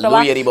తాకండి యేసు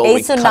ప్రభువా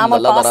యేసు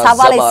నామములో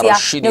సవాలేసియా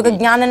నీకు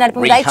జ్ఞానం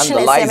నడిపి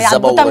దయచేయండి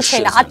అద్భుతం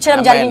చేయండి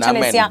ఆశ్చర్యం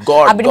జరిగించండి యేసయ్యా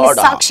ఆ బిడ్డని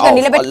సాక్షిగా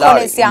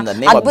నిలబెట్టుకోండి యేసయ్యా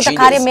అద్భుత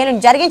కార్యం మేలు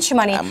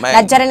జరిగించమని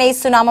నజరేయుడైన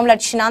యేసు నామములో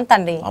అర్చనాను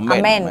తండ్రి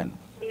ఆమేన్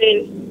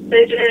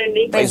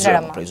ప్రైజ్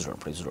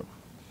లార్డ్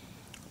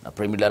నా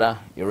ప్రియమిలారా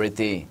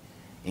ఎవరైతే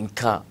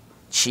ఇంకా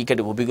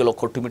చీకటి ఉబిగలో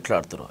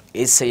కొట్టుమిట్లాడుతారో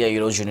యేసయ్య ఈ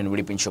రోజు నేను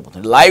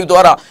విడిపించబోతున్నాను లైవ్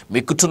ద్వారా మీ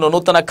కుటుంబ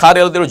నూతన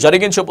కార్యాలు దేవుడు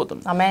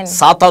జరిగించబోతున్నాడు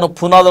సాతాను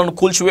పునాదులను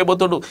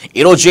కూల్చివేయబోతున్నాడు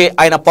ఈ రోజే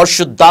ఆయన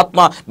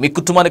పరిశుద్ధాత్మ మీ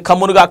కుటుంబాన్ని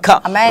కమ్మునుగాక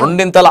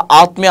రెండింతల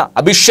ఆత్మీయ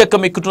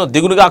అభిషేకం మీ కుటుంబం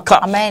దిగునుగాక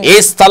ఏ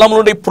స్థలం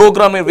నుండి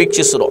ప్రోగ్రామ్ మీరు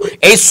వీక్షిస్తున్నారో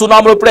ఏ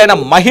సునాములో ఇప్పుడు ఆయన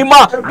మహిమ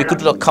మీ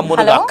కుటుంబం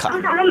కమ్మునుగాక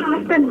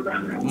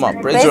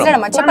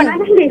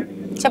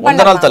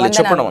వందనాలు తల్లి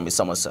చెప్పండి మీ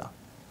సమస్య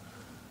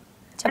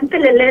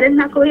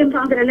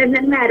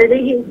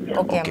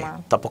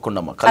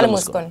తప్పకుండా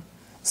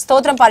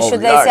స్తోత్రం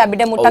పరిశుద్ధ యేసయ్యా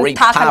బిడ్డ ముట్టం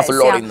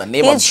తాకండి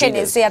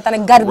యేసయ్యా తన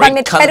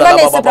గర్భాన్ని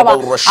తెరవండి యేసు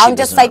ప్రభువా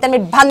ఆంజ సైతాన్ని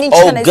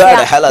బంధించండి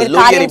యేసయ్యా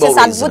కార్యం చేసి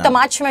అద్భుతం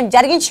ఆశ్చర్యం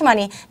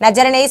జరిగించమని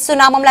నజరేయుడైన యేసు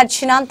నామములో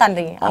అర్చనాను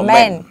తండ్రి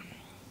ఆమేన్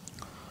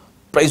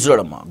ప్రైజ్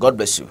లార్డ్ అమ్మా గాడ్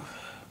బ్లెస్ యు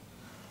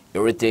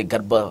ఎవరైతే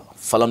గర్భ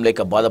ఫలం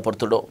లేక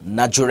బాధపడుతాడో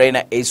నజరేయుడైన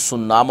యేసు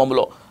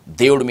నామములో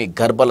దేవుడు మీ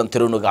గర్భాలను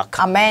తెరువునుగాక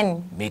ఆమేన్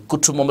మీ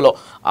కుటుంబంలో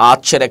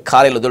ఆశ్చర్య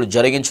కార్యాలు దేవుడు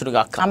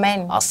జరిగించునుగాక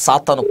ఆమేన్ ఆ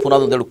సాతాను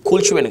పునాదులు దేవుడు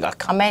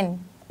కూల్చివేయునుగాక ఆమేన్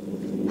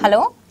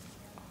hello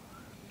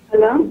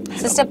hello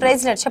sister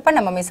praise lord చెప్పండి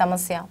అమ్మా మీ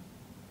సమస్య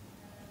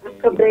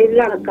ప్రైజ్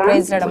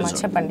లార్డ్ అమ్మా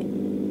చెప్పండి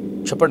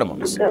అమ్మా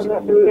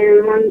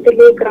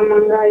మంత్లీ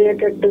క్రమంగా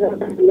అయ్యేటట్టుగా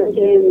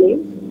చేయండి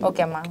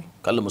ఓకే అమ్మా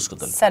కళ్ళు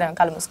మూసుకుంటారు సరే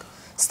కళ్ళు మూసుకో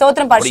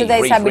స్తోత్రం పరిశుద్ధ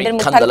యేసయ్యా బిడ్డని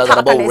ముట్టం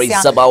తాకండి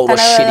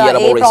యేసయ్యా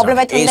ఏ ప్రాబ్లం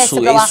అయితే ఉందో యేసు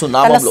ప్రభువా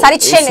తన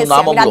సరిచేయండి యేసయ్యా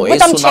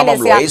అద్భుతం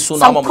చేయండి యేసయ్యా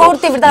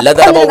సంపూర్తి విడుదల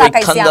పొందుగాక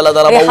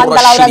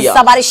యేసయ్యా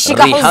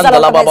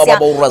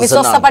మీ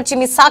స్వస్థపరిచి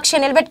మీ సాక్షి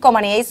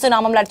నిలబెట్టుకోమని యేసు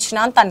నామములో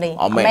అర్చనాను తండ్రి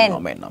ఆమేన్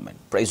ఆమేన్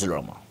ప్రైజ్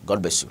లార్డ్ అమ్మా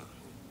గాడ్ బ్లెస్ యు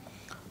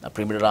నా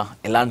ప్రియమిత్రుడా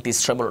ఎలాంటి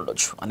శ్రమలు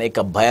ఉండొచ్చు అనేక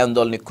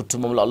భయాందోళన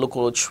కుటుంబంలో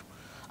అల్లుకోవచ్చు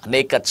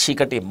అనేక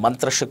చీకటి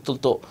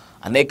మంత్రశక్తులతో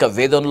అనేక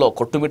వేదనలో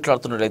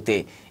కొట్టుమిట్లాడుతున్నట్లయితే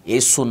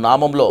యేసు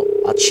నామంలో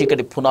ఆ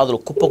చీకటి పునాదులు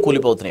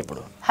కుప్పకూలిపోతున్నాయి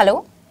ఇప్పుడు హలో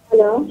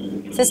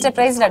సిస్టర్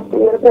ప్రైజ్ లార్డ్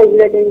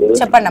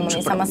చెప్పండి అమ్మ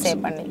మీ సమస్య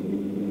చెప్పండి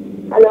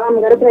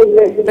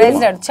ప్రైజ్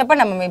లార్డ్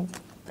చెప్పండి అమ్మ మీ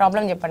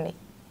ప్రాబ్లం చెప్పండి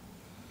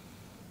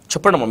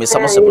చెప్పండి మీ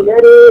సమస్య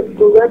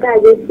ఎక్కువగా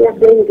తాగేసి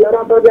అసలు ఇంట్లో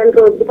రాబోదని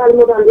రోజు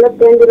 1300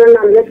 వస్తాయండి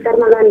 200 ఇస్తారు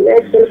మళ్ళీ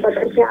 100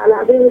 వెళ్ళిపోతారు చాలా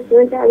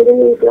ఇష్టం తాగి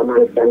ఇంట్లో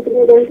మనశ్శాంతి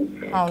లేదండి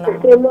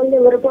ఏమో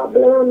ఎవరు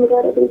ప్రాబ్లం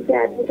అమ్మగారు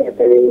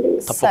చేస్తానండి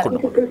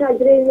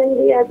సర్జరీ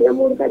అయిందండి అట్లా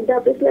 3 పెద్ద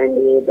ఆఫీసులు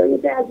అండి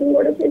ప్యాకింగ్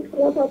కూడా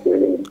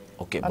చేసుకోలేకపోతున్నానండి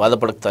ఓకే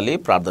బాధపడక తల్లి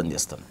ప్రార్థన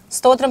చేస్తాను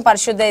స్తోత్రం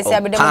పరిశుద్ధ యేసయ్యా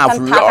బిడ్డ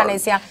ముట్టం తాకండి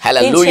యేసయ్యా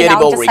హల్లెలూయా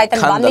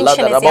సైతాన్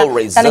బంధించండి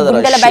యేసయ్యా తన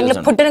గుండెల బైబిల్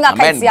పుట్టునుగాక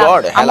యేసయ్యా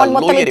అమన్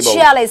మొత్తం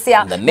ఇచ్చేయాలి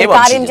యేసయ్యా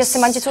కార్యం చేసి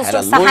మంచి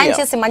చూస్తూ సహాయం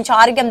చేసి మంచి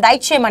ఆరోగ్యం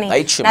దయచేయమని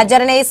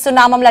నజరేయుడైన యేసు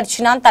నామములో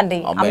అర్చనాను తండ్రి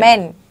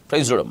ఆమేన్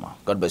ప్రైజ్ లార్డ్ అమ్మా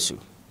గాడ్ బ్లెస్ యు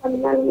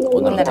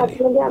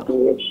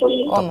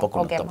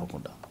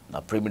తప్పకుండా నా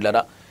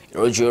ప్రియమిత్రులారా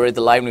ఈరోజు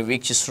ఎవరైతే లైవ్ ని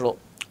వీక్షిస్తున్నారో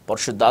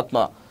పరిశుద్ధాత్మ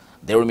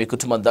దేవుడు మీ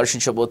కుటుంబాన్ని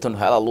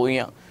దర్శించబోతున్నారు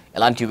హల్లెలూయా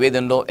ఎలాంటి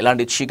వేదనలో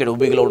ఎలాంటి చీకటి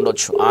ఉబిగలో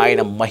ఉండొచ్చు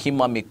ఆయన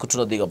మహిమ మీ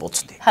కుటుంబం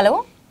దిగబోతుంది hello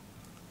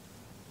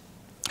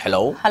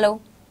hello hello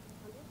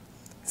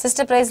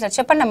sister praise lord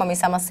చెప్పండి అమ్మా మీ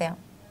సమస్య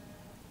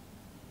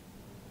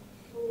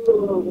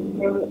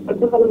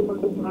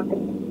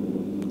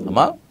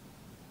అమ్మా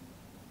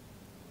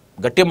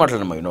గట్టిగా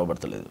మాట్లాడమ్మా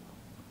వినబడతలేదు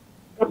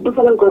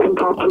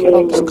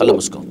కళ్ళు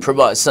మూసుకో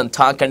ప్రభా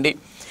తాకండి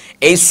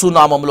యేసు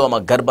నామములో ఆమె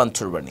గర్భం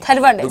తెరవండి.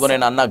 ఇదిగో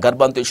నేను అన్న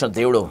గర్భం తెరిచిన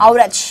దేవుడు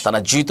తన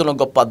జీవితంలో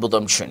గొప్ప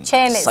అద్భుతం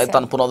చేయండి.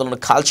 సైతాన్ పునాదులను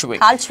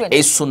కాల్చివేయండి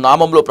యేసు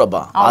నామములో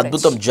ప్రభా.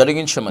 అద్భుతం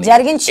జరిగించమని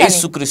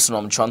యేసుక్రీస్తు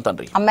నామమున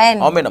తండ్రి.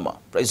 ఆమేనమ్మా.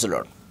 Praise the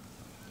lord.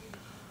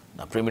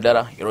 నా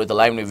ప్రియమిడారా, ఈరోజు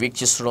లైవ్ ని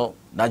వీక్షిస్తున్నాం.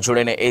 నా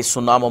జోడైన యేసు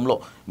నామములో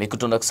మీ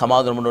కుటుంబానికి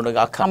సమాధానం ఉండును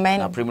గాక.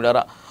 నా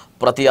ప్రియమిడారా,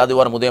 ప్రతి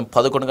ఆదివారం ఉదయం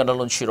 11 గంటల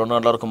నుంచి 2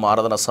 గంటల వరకు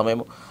ఆరాధన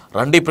సమయం.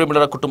 రండి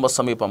ప్రియమిడారా, కుటుంబ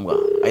సమీపంగా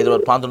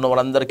హైదరాబాద్ ప్రాంతంలో ఉన్న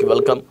వాళ్ళందరికీ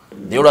వెల్కమ్.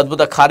 దేవుడు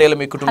అద్భుత కార్యాలు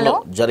మీ కుటుంబంలో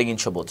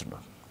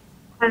జరిగించబోతున్నాడు.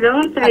 హలో,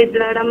 ప్రైజ్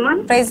లార్డ్ అమ్మా.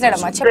 ప్రైజ్ లార్డ్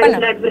అమ్మా,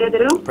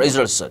 చెప్పండి. ప్రైజ్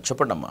లార్డ్ సార్,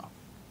 చెప్పండి అమ్మా,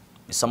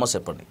 మీ సమస్య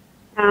చెప్పండి.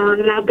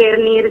 నా పేరు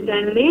నీరజ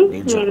అండి.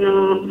 నేను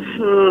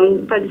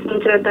 10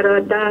 సంవత్సరాల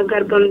తర్వాత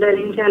గర్భం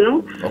ధరించాను.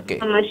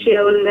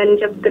 సమస్య ఉందని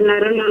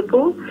చెప్తున్నారు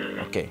నాకు.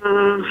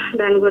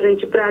 దాని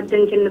గురించి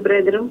ప్రార్థించండి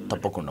బ్రదరు.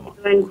 తప్పకుండా.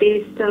 ఎటువంటి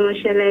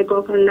సమస్య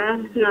లేకోకుండా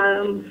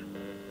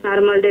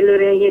నార్మల్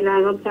డెలివరీ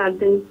అయ్యేలాగా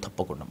ప్రార్థన.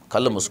 తప్పకుండా.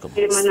 కళ్ళు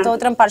మూసుకోండి.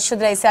 స్తోత్రం.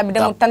 పరిశుద్ధ యేసయ్య, బిడ్డ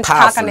ముట్టండి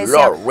తాకండి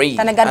యేసయ్య.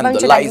 తన గర్భం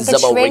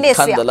చుట్టూ వేయండి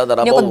యేసయ్య.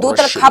 నీకు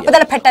దూతల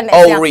కాపుదల పెట్టండి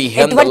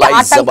యేసయ్య. ఎటువంటి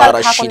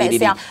ఆటంకాలు కాకుండా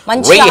యేసయ్య.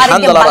 మంచి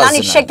ఆరోగ్యం,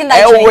 బలాన్ని, శక్తిని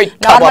దయచేయండి.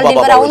 నార్మల్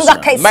డెలివరీ అవును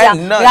గాక యేసయ్య.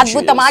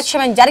 అద్భుతం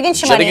ఆశ్చర్యం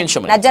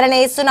జరిగించమని నజరేయుడైన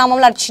యేసు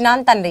నామములో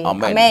అర్చనాను తండ్రి.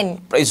 ఆమేన్.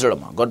 ప్రైజ్ లార్డ్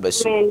అమ్మా. God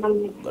bless you.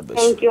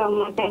 థాంక్యూ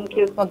అమ్మా.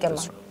 థాంక్యూ. ఓకే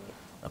అమ్మా.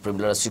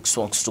 ప్రిమిలర్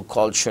 612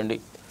 కాల్ చేయండి.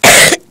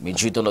 మీ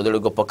జీవితంలో దేవుడు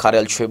గొప్ప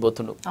కార్యాలు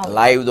చేయబోతుండు.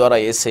 లైవ్ ద్వారా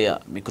యేసయ్య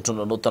మీ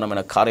కుటుంబంలో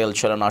నూతనమైన కార్యాలు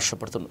చేయాలని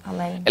ఆశపడుతున్నాడు.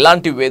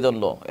 ఎలాంటి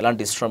వేదనలో,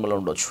 ఎలాంటి శ్రమలో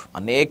ఉండొచ్చు,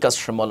 అనేక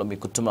శ్రమలు మీ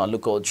కుటుంబం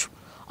అల్లుకోవచ్చు,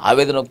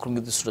 ఆవేదన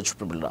కృంగిస్తుండొచ్చు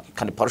ప్రిమిలర్.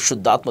 కానీ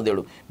పరిశుద్ధాత్మ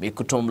దేవుడు మీ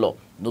కుటుంబంలో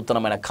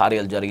నూతనమైన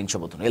కార్యాలు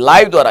జరిగించబోతుంది. ఈ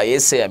లైవ్ ద్వారా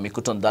యేసయ్య మీ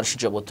కుటుంబం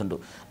దర్శించబోతుండు.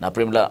 నా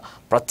ప్రిమిలర్,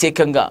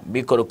 ప్రత్యేకంగా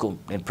మీ కొరకు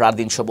నేను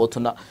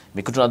ప్రార్థించబోతున్నా.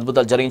 మీ కుటుంబం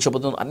అద్భుతాలు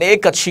జరిగించబోతుంది.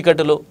 అనేక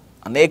చీకటులు,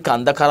 అనేక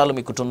అంధకారాలు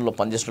మీ కుటుంబంలో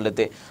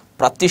పనిచేసినట్లయితే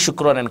ప్రతి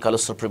శుక్రవారం నేను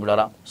కలుస్తాను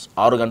ప్రిమిలారా.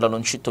 6 గంటల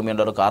నుంచి 9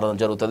 గంటల వరకు ఆరాధన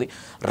జరుగుతుంది.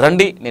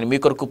 రండి, నేను మీ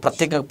కొరకు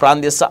ప్రత్యేకంగా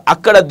ప్రార్థిస్తా.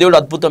 అక్కడ దేవుడు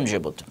అద్భుతం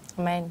చేయబోతుంది.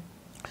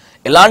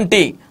 ఎలాంటి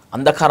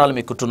అంధకారాలు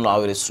మీ కుటుంబంలో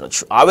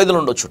ఆవిరిస్తుండొచ్చు, ఆవేదన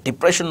ఉండొచ్చు,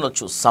 డిప్రెషన్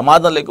ఉండొచ్చు,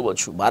 సమాధానం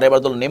లేకపోవచ్చు,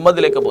 భార్యాభర్తలు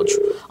నెమ్మది లేకపోవచ్చు,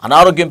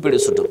 అనారోగ్యం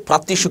పీడిస్తుంటారు.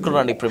 ప్రతి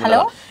శుక్రవారం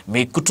ప్రిమిలారా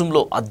మీ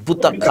కుటుంబంలో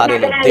అద్భుత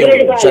కార్యాలు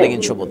దేవుడు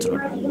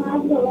జరిగించబోతున్నాడు.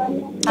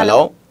 హలో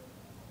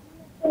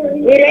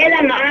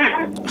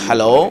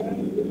హలో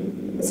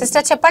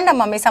సిస్టర్ చెప్పండి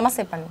అమ్మా, మీ సమస్య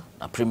చెప్పండి.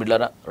 నా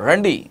ప్రిమిలరా,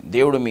 రండి,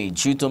 దేవుడు మీ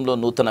జీవితంలో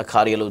నూతన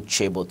కార్యాలు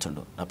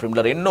చేయబోతుండు. నా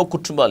ప్రిమిలరా, ఎన్నో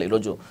కుటుంబాలు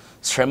ఈరోజు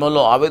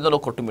శ్రమలో, ఆవేదనలో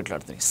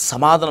కొట్టుమిట్లాడుతున్నాయి.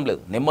 సమాధానం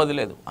లేదు, నెమ్మది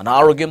లేదు,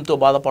 అనారోగ్యంతో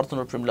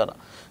బాధపడుతున్నారు ప్రిమిలరా.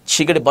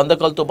 చీకటి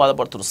బంధకాలతో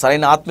బాధపడుతున్నారు,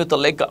 సరైన ఆత్మీయత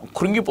లేక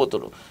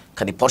కృంగిపోతున్నారు.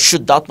 కానీ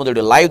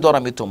పరిశుద్ధాత్మదేవుడు లైవ్ ద్వారా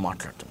మీతో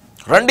మాట్లాడుతున్నాడు.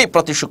 రండి,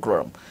 ప్రతి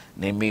శుక్రవారం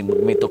నేను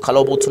మీతో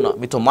కలవబోతున్నా,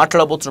 మీతో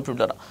మాట్లాడబోతున్నా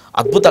ప్రిమిలరా.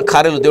 అద్భుత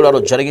కార్యాలు దేవుడు ఆ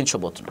రోజు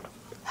జరిగించబోతున్నాడు.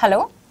 Hello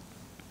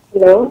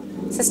hello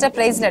sister,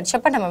 praise lord,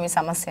 చెప్పండి అమ్మా మీ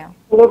సమస్య.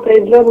 Hello,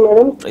 praise lord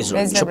madam.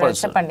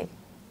 చెప్పండి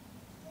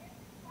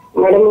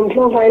మేడం.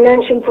 ఇంట్లో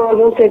ఫైనాన్షియల్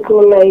ప్రాబ్లమ్స్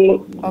ఎక్కువ ఉన్నాయి.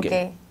 ఓకే.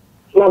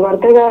 నా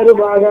భర్త గారు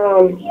బాగా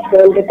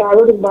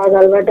తాగుడుకు బాగా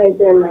అలవాటు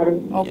అయిపోయినారు.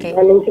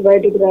 దాని నుంచి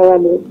బయటికి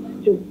రావాలి.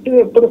 చుట్టూ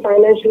ఎప్పుడు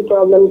ఫైనాన్షియల్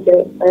ప్రాబ్లమ్స్.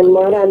 ఆయన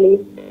మారాలి,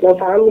 నా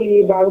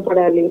ఫ్యామిలీ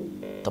బాగుపడాలి,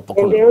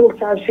 దేవునికి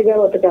సాక్షిగా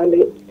బతకాలి.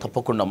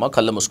 తప్పకుండా అమ్మా,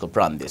 కళ్ళ మూసుకో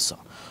ప్రార్థిస్తా.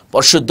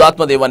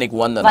 పరిశుద్ధాత్మ దేవానికి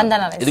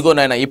వందనాలు. ఇదిగో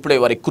నాయన, ఇప్పుడే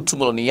వారి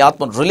కుటుంబంలో నీ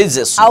ఆత్మను రిలీజ్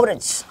చేస్తా.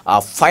 ఆ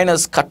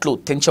ఫైనాన్స్ కట్లు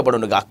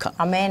తెంచబడును గాక.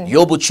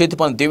 యోబు చేతి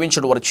పని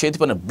దీవించడు, వారి చేతి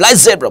పని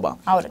బ్లెస్ చేయ ప్రభా,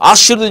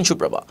 ఆశీర్వదించు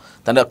ప్రభా.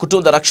 తన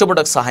కుటుంబ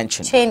రక్షబడకు సహాయం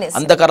చేయండి.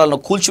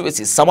 అంధకారాలను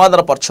కూల్చివేసి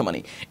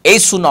సమాధానపరచమని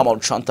యేసు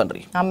నామములో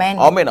తండ్రి.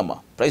 ఆమేన్ అమ్మా.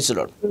 Praise the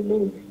lord.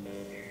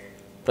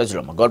 Praise the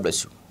lord అమ్మా. God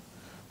bless you.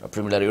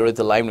 ప్రిమిలర్,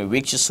 ఎవరైతే లైవ్ ని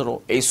వీక్షిస్తారో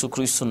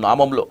యేసుక్రీస్తు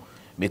నామములో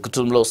మీ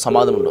కుటుంబంలో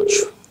సమాధానం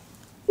ఉండొచ్చు.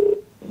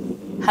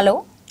 హలో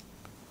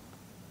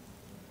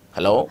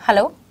హలో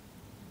హలో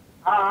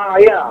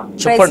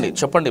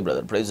చెప్పండి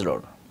బ్రదర్. Praise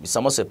lord. మీ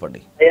సమస్య చెప్పండి.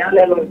 అయ్యా,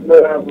 నేను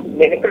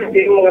ఎక్కడ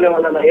తిరిగి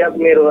ఉన్నాను అయ్యా,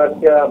 మీరు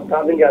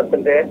ప్రార్థన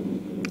చేస్తుంటే.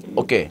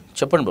 ఓకే,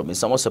 చెప్పండి బ్రో, మీ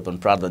సమస్య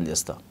చెప్పండి, ప్రార్థన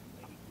చేస్తా.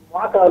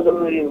 మోసాలు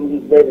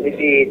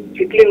ఇది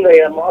చిట్లింది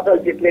అయ్యా,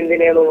 మోసాలు చిట్లింది.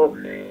 నేను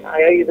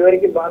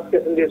ఇదివరకు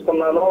బాప్తిసం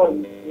తీసుకున్నాను,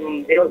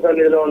 దేవుని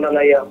సన్నిధిలో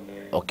ఉన్నాను అయ్యా.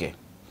 ఓకే.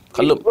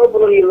 ఈ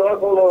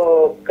లోకంలో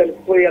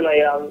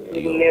కలిసిపోయానయ్యా.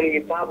 నేను ఈ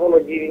పాపంలో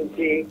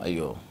జీవించి.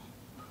 అయ్యో.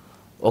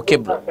 ఓకే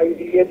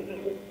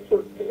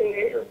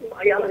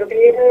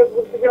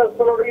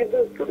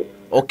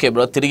ఓకే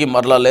బ్రో, తిరిగి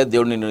మరలా లేదు.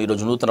 దేవుడు నిన్ను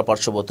ఈరోజు నూతన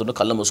పరచబోతున్నా.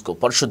 కళ్ళు మూసుకో.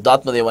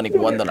 పరిశుద్ధాత్మ దేవానికి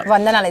వందనాలు.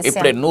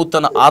 ఇప్పుడే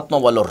నూతన ఆత్మ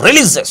వాళ్ళు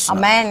రిలీజ్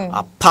చేస్తున్నా.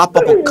 ఆ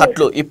పాపపు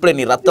కట్లు ఇప్పుడే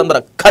నీ రక్తం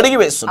ద్వారా కడిగి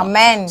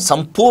వేస్తున్నా.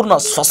 సంపూర్ణ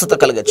స్వస్థత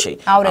కలిగచ్చేయి.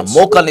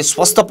 మోకాల్ని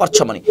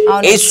స్వస్థపరచమని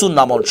యేసు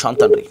నామములో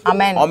తండ్రి.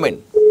 ఆమేన్.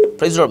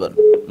 Praise lord brother.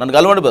 నన్ను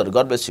కలవండి బ్రదర్.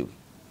 God bless you.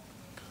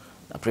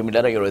 నా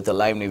ప్రియమిలారా, ఎవరైతే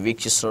లైవ్ ని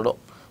వీక్షిస్తున్నాడో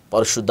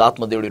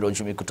పరిశుద్ధాత్మ దేవుడు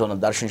ఈరోజు మీ కుటుంబం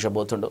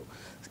దర్శించబోతుండో.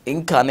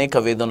 ఇంకా అనేక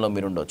వేదనలో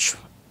మీరు ఉండొచ్చు,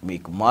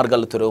 మీకు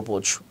మార్గాలు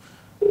తెరవపోవచ్చు,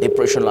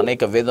 డిప్రెషన్లో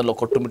అనేక వేదనలో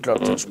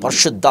కొట్టుమిట్లాడుకోవచ్చు.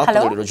 పరిశుద్ధాత్మ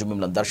దేవుడు ఈరోజు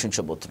మిమ్మల్ని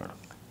దర్శించబోతున్నాడు.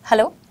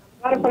 హలో,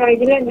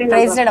 ప్రైజ్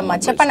లార్డ్ అమ్మా,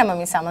 చెప్పండి అమ్మా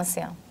మీ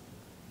సమస్య.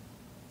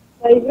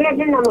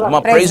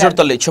 అమ్మా ప్రైజ్ లార్డ్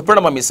తల్లి,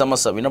 చెప్పండి అమ్మా మీ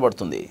సమస్య,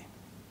 వినబడుతుంది.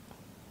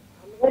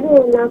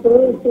 నాకు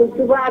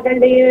చుట్టూ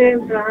బాగండి,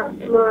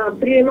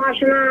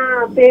 ప్రియమాషణ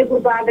పేగు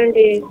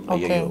బాగండి.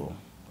 ఓకే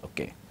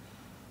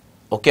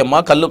ఓకే అమ్మా,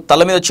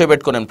 తల మీద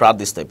చేపెట్టుకో, నేను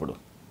ప్రార్థిస్తా ఇప్పుడు.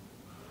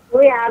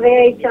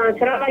 55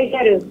 సంవత్సరాలు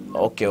అయ్యారు.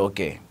 ఓకే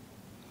ఓకే,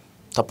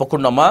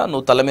 తప్పకుండా అమ్మా,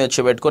 నువ్వు తల మీద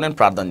చేపెట్టుకో, నేను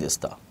ప్రార్థన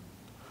చేస్తా.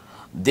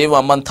 దేవు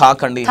అమ్మని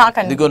తాకండి,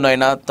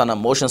 దిగునైనా తన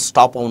మోషన్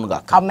స్టాప్ అవును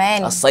గాక,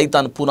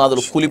 సైతాన్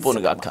పునాదులు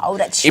కూలిపోను గాక.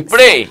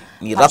 ఇప్పుడే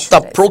నీ రక్త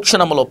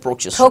ప్రోక్షణములో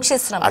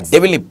ప్రోక్షిస్తున్నా, ఆ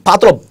డెవిల్ ని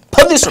పాత్రలో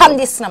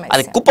బంధిస్తున్నా,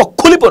 అది కుప్ప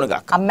కూలిపోను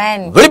గాక,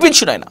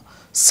 విడిపించునైనా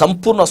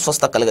సంపూర్ణ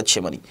స్వస్థ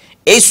కలగచ్చేయమని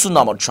యేసు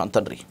నామమున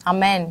తండ్రి,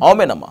 ఆమేన్.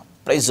 అమ్మా,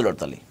 ప్రైజ్ ది లార్డ్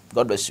తల్లి,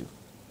 గాడ్ బ్లెస్ యు.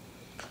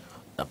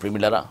 నా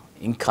ప్రియమిలారా,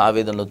 ఇంకా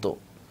ఆవేదనలతో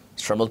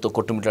శ్రమలతో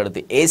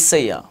కొట్టుమిట్లాడితే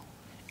యేసయ్య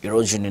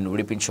ఈరోజు నిన్ను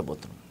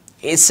విడిపించబోతున్నాడు.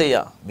 యేసయ్య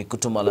మీ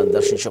కుటుంబాలను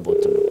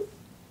దర్శించబోతున్నాడు.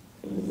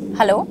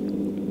 హలో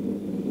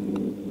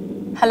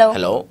హలో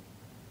హలో,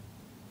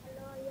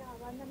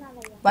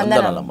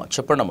 వందనాలమ్మా,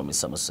 చెప్పండి అమ్మా మీ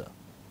సమస్య.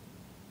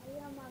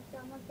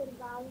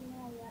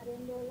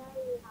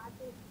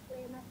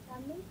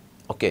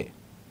 ఓకే,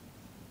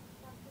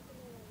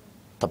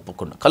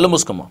 తప్పకుండా కళ్ళు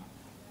మూసుకోమ్మా.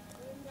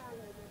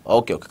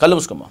 ఓకే ఓకే, కళ్ళు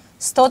మూసుకోమ్మా.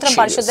 స్తోత్రం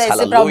పరిశుద్ధ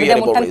యేసు ప్రభు, బిడ్డ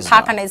ముట్టని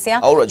తాకనేసియా,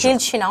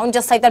 చీల్చిన ఉంచ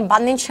సైతం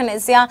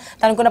బంధించనేసియా,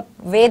 తనకున్న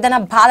వేదన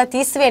బాధ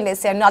తీసివేయండి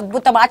యేసయ్యా, నీ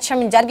అద్భుత వాక్యం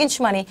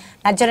జరిగించమని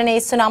నజరేయుడైన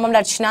యేసు నామములో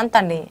అర్చనాను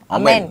తండ్రి,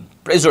 ఆమేన్.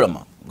 ప్రైజ్ ది లార్డ్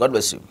అమ్మా, గాడ్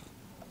బ్లెస్ యు.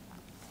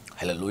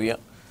 హల్లెలూయా.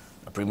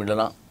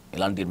 ప్రియమిత్రులారా,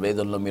 ఇలాంటి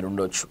వేదనలో మీరు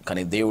ఉండవచ్చు,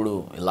 కానీ దేవుడు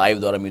లైవ్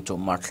ద్వారా మీతో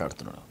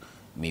మాట్లాడుతున్నాడు.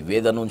 మీ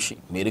వేదన నుంచి,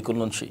 మెరుకుల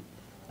నుంచి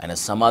ఆయన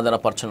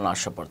సమాధానపరచాలని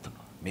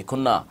ఆశపడుతున్నాడు.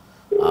 మీకున్న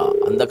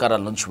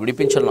అంధకారాల నుంచి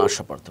విడిపించాలని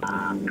ఆశపడుతున్నాడు.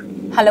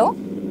 Hello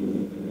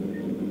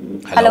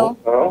hello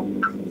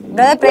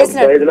brother, praise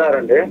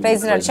lord,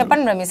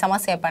 చెప్పండి బ్రదర్, మీ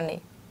సమస్య చెప్పండి.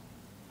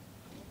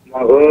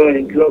 మాకు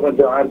ఇంట్లో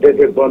కొంచెం ఆర్థిక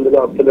ఇబ్బందులు,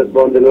 అప్పుల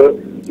ఇబ్బందులు,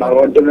 మా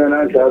ఒంటి మీద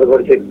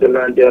చదువుకోవడం శక్తులు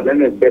లాంటివన్నీ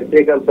మేము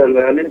ప్రత్యేకలు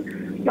కానీ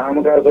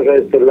నామకార్థక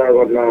ఇస్తులాగా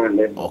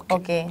ఉన్నామండి.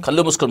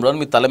 కళ్ళు మూసుకుని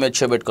మీ తల మీద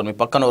చేపెట్టుకోండి. మీ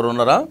పక్కన ఎవరు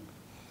ఉన్నారా?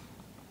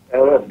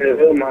 ఎవరు?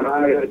 మా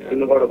నాన్నగారి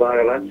చిన్న కూడా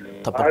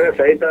బాగా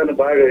సైతాన్ని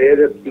బాగా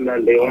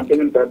ఏదెత్తుందండి. ఒంటి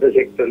మీద పెద్ద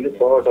శక్తి ఉంది,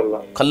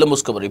 పోవటంలో. కళ్ళు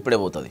మూసుకోబోరు, ఇప్పుడే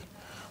పోతుంది.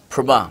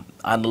 ప్రభా,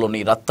 ఆయనలో నీ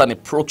రక్తాన్ని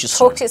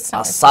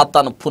ప్రోక్షిస్తున్నా,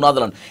 సాతాను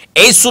పునాదులను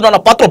యేసునామ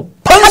పాత్ర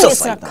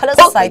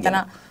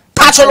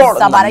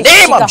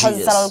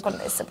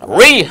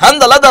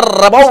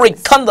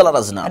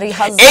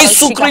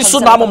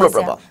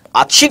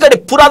ఆ చీకటి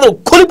పునాదులు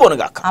కూలిపోను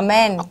గాక.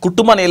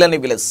 కుటుంబాన్ని ఏలని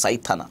వీళ్ళ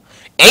సైతాన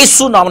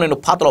యేసు నామమున నేను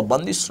పాత్రలో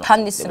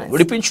బంధిస్తున్నా,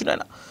 విడిపించు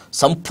నాయనా,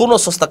 సంపూర్ణ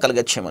స్వస్థ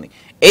కలగచ్చేయమని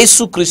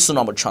యేసు క్రీస్తు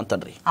నామమున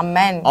తండ్రి,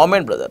 ఆమేన్.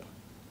 ఆమేన్ brother.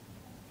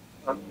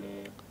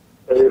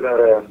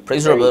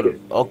 Praise the lord.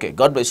 Okay,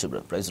 God bless you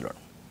brother. Praise the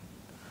lord.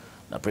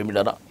 నా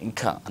ప్రియమిత్రులారా,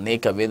 ఇంకా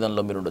అనేక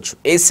వేదనలో మీరు ఉండొచ్చు.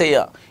 యేసయ్య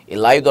ఈ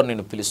లైవ్ ద్వారా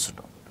నేను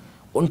పిలుస్తున్నాను.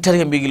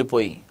 ఒంటరిగా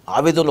మిగిలిపోయి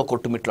ఆవేదనలో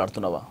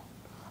కొట్టుమిట్లాడుతున్నావా?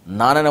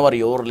 నానైన వారు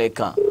ఎవరు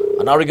లేక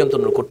అనారోగ్యంతో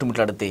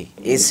కొట్టుమిట్లాడితే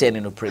యేసయ్య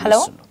నేను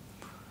ప్రేమిస్తున్నాను.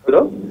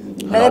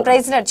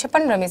 Praise the lord.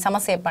 చెప్పండి మీ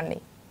సమస్య చెప్పండి.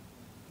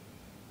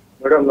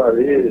 మేడం,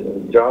 నాది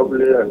జాబ్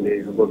లేదండి,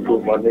 2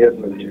 months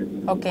నుంచి.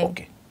 ఓకే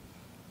ఓకే,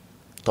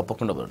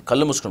 తప్పకుండా బ్రదర్,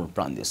 కళ్ళు మూసుకుని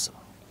ప్రార్థన చేస్తా.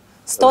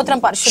 స్తోత్రం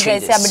పరిశుద్ధ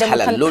యేసయ్యా, బిడ్డ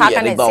ముఖం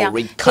తాకనేసయ్యా,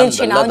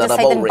 కీల్చిన ఉంచ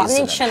సైతం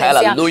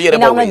బంధించనేసయ్యా, ఈ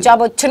నామమున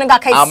జాబ్ వచ్చునుగా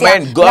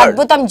కైసయ్యా,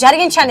 అద్భుతం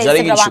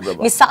జరిగించనేసయ్యా ప్రభువా,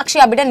 మీ సాక్షి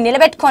ఆ బిడ్డని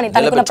నిలబెట్టుకొని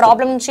తనకున్న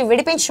ప్రాబ్లం నుంచి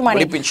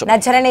విడిపించమని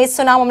నజరేయుడైన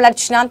యేసు నామములో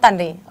అర్చనాను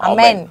తండ్రి,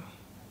 ఆమేన్.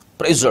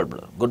 Praise the lord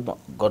brother. Good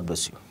morning, God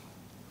bless you.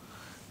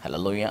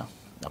 హల్లెలూయా.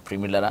 నా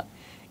ప్రియమిత్రులారా,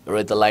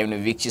 ఎవరైతే లైవ్ని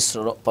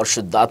వీక్షిస్తున్నారో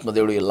పరిశుద్ధాత్మ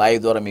దేవుడు ఈ లైవ్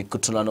ద్వారా మీ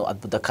కుటుంబాలను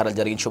అద్భుత కార్యాలు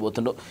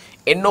జరిగించబోతుండో,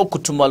 ఎన్నో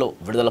కుటుంబాలు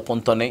విడుదల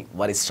పొందుతున్నాయి,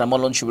 వారి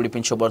శ్రమల నుంచి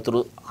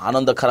విడిపించబడుతున్నారు,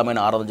 ఆనందకరమైన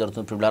ఆరాధన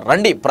జరుగుతుంది. ప్రియమిత్రులారా,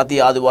 రండి. ప్రతి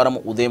ఆదివారం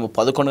ఉదయం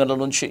 11 గంటల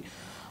నుంచి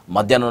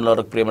మధ్యాహ్నం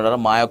వరకు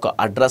ప్రియమిత్రులారా, మా యొక్క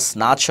అడ్రస్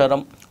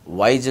నాచారం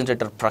వై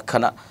జనరేటర్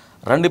ప్రక్కన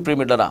రండి.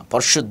 ప్రియమిత్రులారా,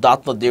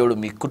 పరిశుద్ధాత్మ దేవుడు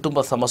మీ కుటుంబ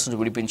సమస్యను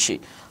విడిపించి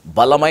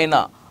బలమైన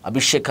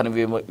అభిషేకాన్ని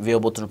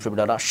వేయబోతున్న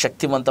ప్రియమిత్రులారా,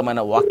 శక్తివంతమైన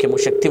వాక్యము,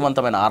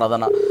 శక్తివంతమైన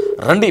ఆరాధన.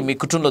 రండి, మీ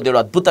కుటుంబంలో దేవుడు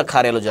అద్భుత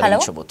కార్యాలు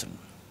జరిగించబోతుంది.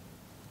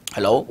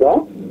 Hello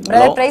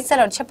brother, praise the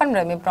lord. చెప్పండి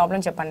బ్రదర్, మీ ప్రాబ్లం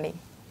చెప్పండి.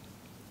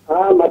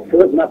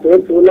 నా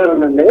పేరు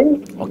సూర్యనారాయణ.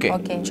 ఓకే,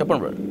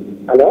 చెప్పండి బ్రదర్.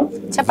 హలో,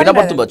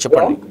 వినపడుతుందా?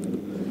 చెప్పండి.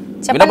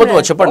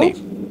 వినపడుతుందా? చెప్పండి.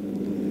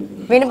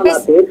 నా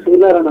పేరు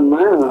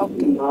సూర్యనారాయణమ్మా.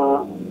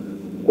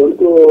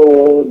 కొడుకు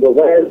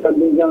దుబాయ్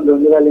పంపించాం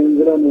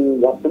 2008లో.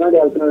 వస్తున్నాడు,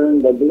 వెళ్తున్నాడు,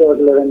 డబ్బులు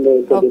ఇవ్వట్లేదండి,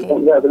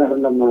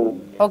 వెళ్తున్నాడమ్మా.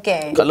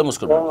 కళ్ళు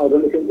మూసుకోండి.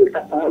 2 సెంట్లు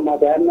మా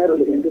పేరు మీద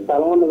 2 సెంట్లు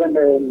స్థలం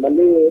ఉన్నదండి.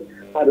 మళ్ళీ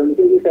ఆ 2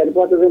 సెంట్లు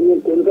సరిపోతుందని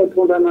మీరు కొను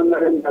కట్టుకుంటాను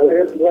అన్నాడండి.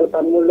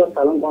 2013లో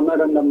స్థలం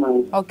కొన్నాడండి అమ్మా.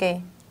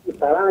 ఈ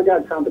స్థలానికి ఆ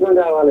సంతకం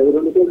కావాలి.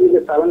 2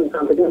 సెంట్లు స్థలం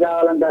సంతకం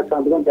కావాలంటే ఆ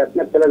సంతకం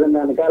పెట్టనక్కలేదండి.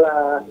 వెనకాల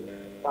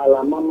వాళ్ళ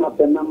అమ్మమ్మ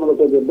పెన్నమ్మలు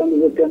కొంచెం ఇబ్బంది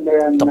పెట్టండి,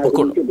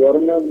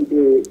 దూరంగా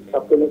ఉంచి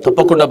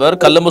తప్పకుండా బ్రదర్,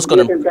 కళ్ళు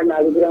మూసుకొని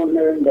అభిప్రాయం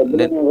ఉన్నాడండి,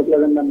 డబ్బులు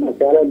ఇవ్వట్లేదండి అన్న,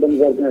 చాలా ఇబ్బంది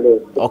పడుతున్నాడు.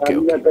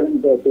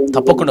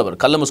 తప్పకుండా బ్రదర్,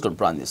 కళ్ళు మూసుకొని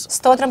ప్రార్థన చేస్తాం.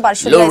 స్తోత్రం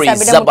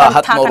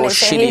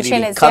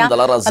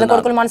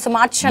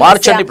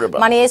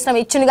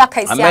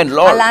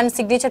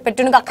సిగ్నేచర్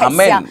పెట్టునుగా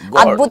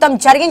అద్భుతం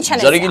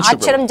జరిగించండి,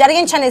 ఆశ్చర్యం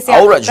జరిగించండి,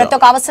 ప్రతి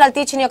ఒక్క అవసరాలు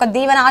తీర్చిన యొక్క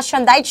దీవెన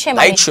ఆశ్రయం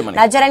దయచేయమని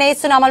నజరేయుని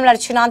యేసు నామములో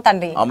నడుచున్నాను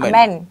తండ్రి.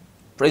 ఆమేన్.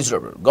 Praise the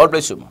lord. God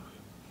bless you.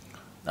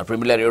 నా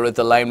ప్రిమిలర్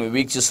ఎవరైతే లైవ్ ని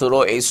వీక్షిస్తారో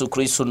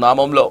యేసుక్రీస్తు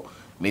నామములో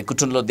మీ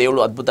కుటుంబంలో దేవుడు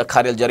అద్భుత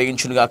కార్యాలు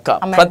జరిగించును గాక.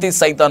 ప్రతి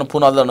సైతాను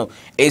పునాదులను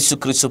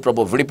యేసుక్రీస్తు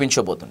ప్రభు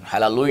విడిపించబోతుంది.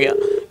 హల్లెలూయా.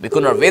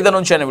 మీకున్న వేదన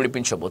నుంచి ఆయన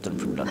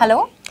విడిపించబోతుంది. Hello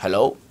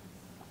hello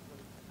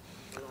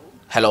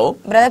hello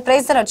brother,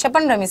 praise the lord.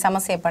 చెప్పండి మీ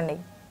సమస్య చెప్పండి.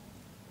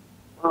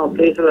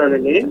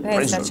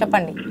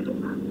 చెప్పండి.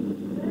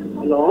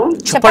 హలో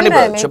చెప్పండి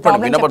చెప్పండి,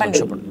 వినపడుతుంది,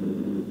 చెప్పండి.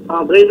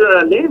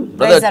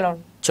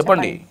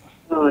 చెప్పండి.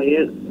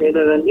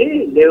 లేదండి,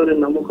 దేవుని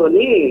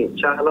నమ్ముకొని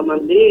చాలా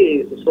మంది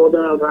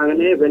శోధన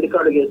రాగానే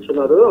వెనుకాడు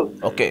చేస్తున్నారు.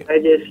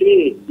 దయచేసి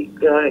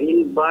ఈ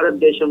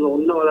భారతదేశంలో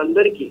ఉన్న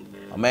వాళ్ళందరికీ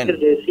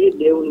చేసి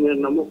దేవుని మీద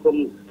నమ్మకం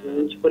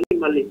ఉంచుకొని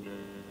మళ్ళీ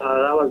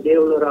రావాలి,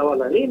 దేవుళ్ళు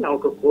రావాలని నా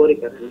ఒక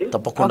కోరిక అండి.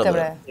 తప్పకుండా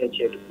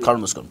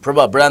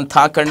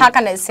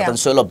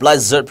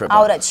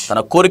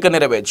తన కోరిక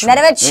నెరవేర్చు.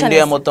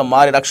 ఇండియా మొత్తం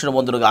మారి రక్షణ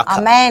పొందును గాక.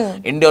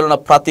 ఇండియాలో ఉన్న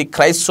ప్రతి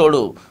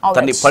క్రైస్తవుడు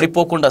తన్ని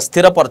పడిపోకుండా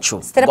స్థిరపరచు.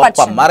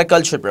 గొప్ప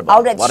మ్యారకల్చర్ ప్రభా,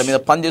 వారి మీద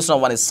పనిచేసిన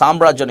వారి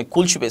సామ్రాజ్యాన్ని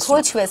కూల్చివేసి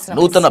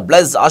నూతన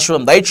బ్లెస్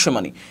ఆశీర్వాదం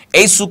దయచేయమని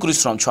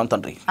యేసుక్రీస్తు నామమున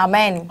తండ్రి.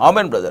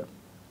 ఆమేన్ brother.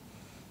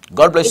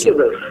 God bless you.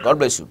 God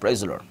bless you.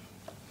 Praise the lord.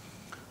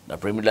 నా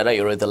ప్రేమిలారా,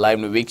 ఎవరైతే లైవ్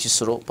ని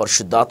వీక్షిస్తారో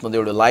పరిశుద్ధాత్మ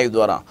దేవుడు లైవ్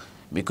ద్వారా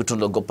మీ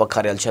కుటుంబంలో గొప్ప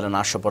కార్యాలు చేయాలని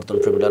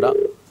ఆశపడుతున్నారు. ప్రేమిలారా,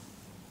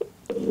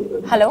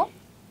 hello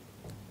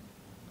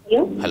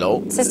hello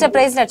sister,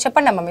 praise lord.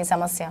 చెప్పండి అమ్మా మీ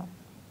సమస్య.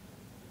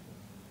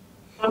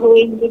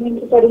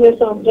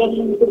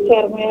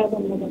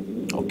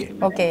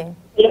 ఓకే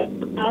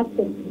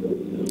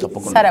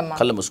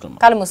కళ్ళు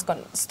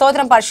మూసుకోండి.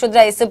 స్తోత్రం పరిశుద్ధ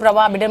యేసు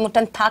ప్రభా, బిడ్డ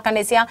ముట్టని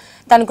తాకండేసియా,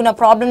 తనకున్న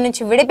ప్రాబ్లం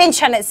నుంచి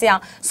విడిపించండిసియా,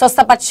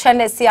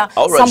 స్వస్థపరచండిసియా,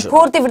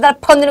 సంపూర్తి విడుదల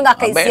పొందునుగా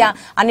కేసియా,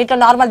 అన్నిట్లో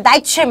నార్మల్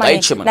దయచేయమని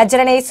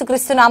నజరేయుని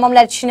యేసుక్రీస్తు నామములో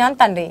అర్చించున్నాను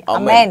తండ్రి.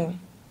 ఆమేన్.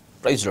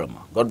 Praise lord.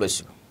 God bless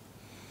you.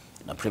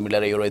 నా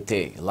ప్రియమైన ఎవరైతే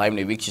లైవ్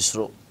ని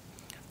వీక్షిస్తారో,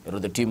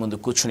 ఎవరైతే టీం ముందు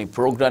కూర్చుని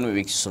ప్రోగ్రామ్ ని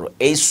వీక్షిస్తారో,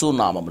 యేసు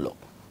నామములో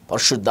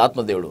పరిశుద్ధాత్మ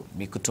దేవుడు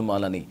మీ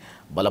కుటుంబాలని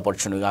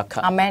బలపరచును గాక.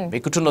 మీ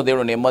కుటుంబంలో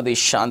దేవుడు నెమ్మది,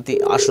 శాంతి,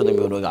 ఆశీర్వాదం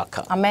ఇవ్వను గాక.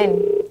 ఆమేన్.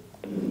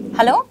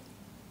 Hello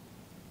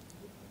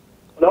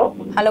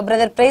hello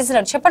brother, praise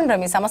lord. చెప్పండి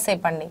మీ సమస్య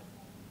చెప్పండి.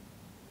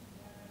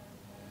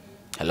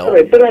 హలో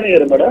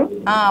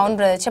అవును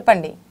బ్రదర్,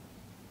 చెప్పండి.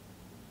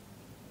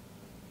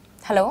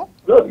 హలో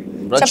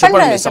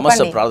చెప్పండి మీ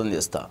సమస్య, ప్రార్థన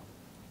చేస్తా.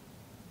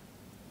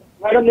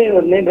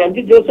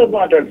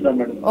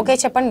 ఓకే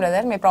చెప్పండి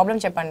బ్రదర్, మీ ప్రాబ్లం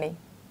చెప్పండి.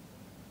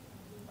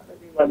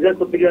 మధ్య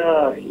కొద్దిగా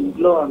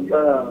ఇంట్లో అంతా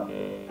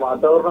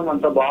వాతావరణం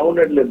అంతా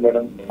బాగుండట్లేదు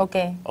మేడం.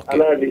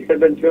 అలా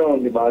డిస్టర్బెన్స్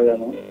ఉంది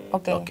బాగాను.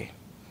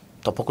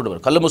 తప్పకుండా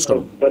కళ్ళు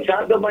మూసుకోండి.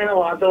 ప్రశాంతమైన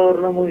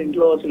వాతావరణము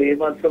ఇంట్లో అసలు ఏ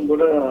మాత్రం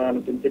కూడా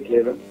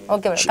అనిపించట్లేదు.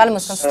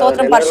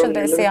 స్తోత్రం పరిశుద్ధ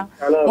యేసయ్యా,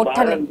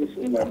 ముట్టండి,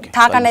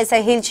 తాకండి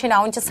యేసయ్యా, హీల్చండి,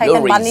 ఆవుంచి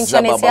సైతం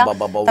బంధించండి యేసయ్యా,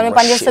 తమ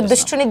పనిచేసే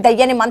దుష్టుని,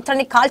 దయ్యాన్ని,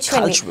 మంత్రాన్ని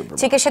కాల్చివేయండి,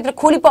 చీకటి శక్తులు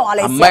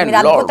కూలిపోవాలి యేసయ్యా,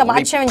 మీరు అద్భుత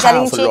ఆశ్చర్యం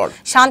జరిగించి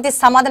శాంతి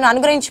సమాధానం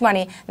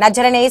అనుగ్రహించమని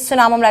నజరేయుని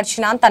యేసు నామములో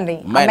అర్చించున్నాను తండ్రి.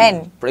 ఆమేన్.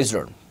 Praise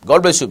lord.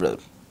 God bless you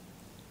brother.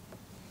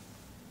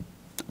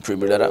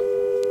 ప్రియమైన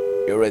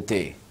ఎవరైతే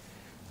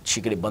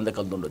చీకటి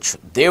బంధకాలతో ఉండొచ్చు,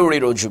 దేవుడు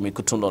ఈరోజు మీ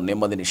కుటుంబంలో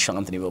నెమ్మదిని,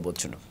 శాంతిని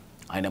ఇవ్వబోతుండు.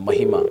 ఆయన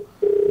మహిమ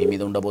మీ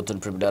మీద ఉండబోతుంది.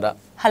 ప్రిమిడారా.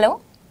 Hello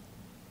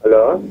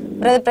hello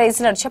brother, praise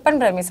lord. చెప్పండి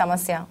బ్రదర్ మీ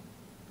సమస్య.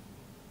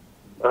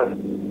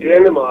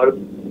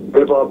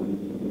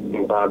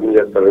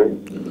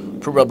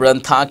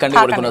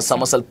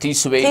 సమస్యలు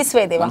తీసివేయి,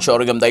 మంచి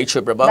ఆరోగ్యం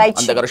దయచేయి ప్రభా,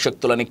 అంధకార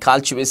శక్తులని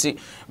కాల్చివేసి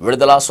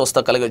విడుదల, స్వస్థ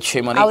కలుగ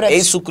చేయమని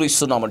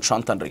యేసుక్రీస్తు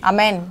నామమున తండ్రి.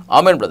 ఆమేన్.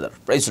 ఆమేన్ బ్రదర్.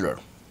 Praise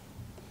lord.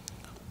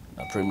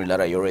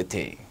 ప్రిమిడారా,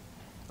 ఎవరైతే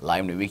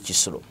లైవ్ ని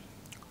వీక్షిస్తారు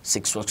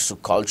 612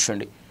 కాల్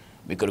చేయండి.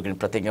 మీ కొరకు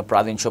ప్రత్యేకంగా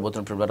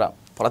ప్రార్థించబోతున్న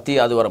ప్రతి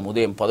ఆదివారం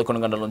ఉదయం 11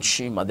 గంటల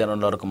నుంచి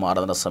మధ్యాహ్నం వరకు మా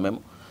ఆరాధన సమయం.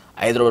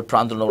 హైదరాబాద్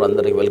ప్రాంతంలో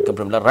అందరికీ వెల్కమ్.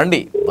 ప్రిమిడారా,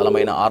 రండి,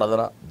 బలమైన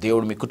ఆరాధన,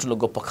 దేవుడు మీ కుటుంబంలో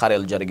గొప్ప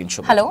కార్యాలు జరిగించు.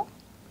 Hello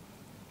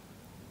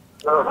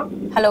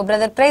hello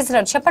brother, praise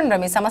lord.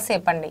 చెప్పండి మీ సమస్య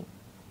చెప్పండి.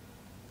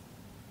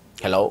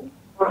 హలో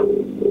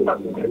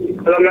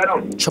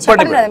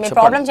చెప్పండి బ్రదర్, మీ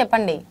ప్రాబ్లం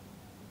చెప్పండి.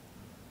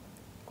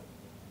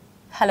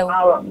 హలో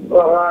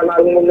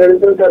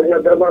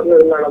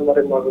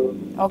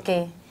ఓకే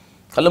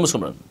కళ్ళు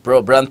మూసుకోండి.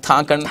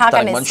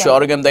 మంచి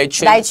ఆరోగ్యం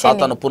దయచేయి,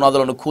 సాతాను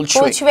పునాదులను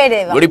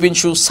కూల్చివేయి,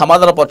 విడిపించు,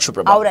 సమాధానపరచు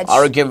ప్రభా,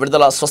 ఆరోగ్యం,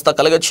 విడుదల, స్వస్థ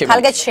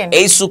కలుగచేయండి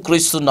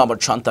యేసుక్రీస్తు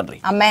నామమున తండ్రి.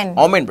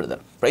 ఆమేన్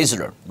brother. Praise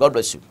lord. God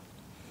bless you.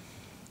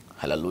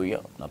 హల్లెలూయా.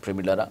 నా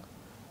ప్రియమిలారా,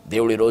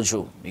 దేవుడు ఈరోజు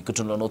మీ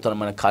కుటుంబంలో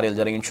నూతనమైన కార్యాలు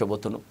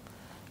జరిగించబోతున్నాడు.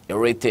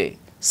 ఎవరైతే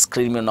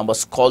స్క్రీన్ మీద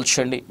నంబర్స్ కాల్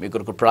చేయండి, మీ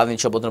కొరకు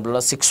ప్రార్థించబోతున్న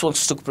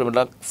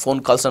 612 ఫోన్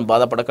కాల్స్ అని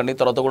బాధపడకండి.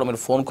 తర్వాత కూడా మీరు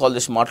ఫోన్ కాల్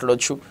చేసి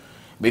మాట్లాడవచ్చు.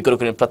 మీ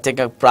కొరకు నేను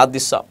ప్రత్యేకంగా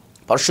ప్రార్థిస్తా.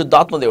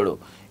 పరిశుద్ధాత్మ దేవుడు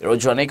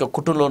ఈరోజు అనేక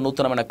కుటుంబంలో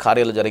నూతనమైన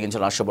కార్యాలు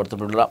జరిగించాలని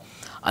ఆశపడుతుంటున్నారా?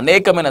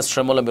 అనేకమైన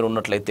శ్రమలో మీరు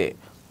ఉన్నట్లయితే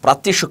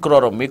ప్రతి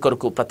శుక్రవారం మీ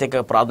కొరకు ప్రత్యేక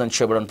ప్రార్థన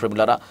చేయబడిన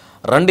ప్రియులారా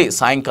రండి.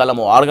 సాయంకాలం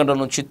 6 గంటల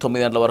నుంచి 9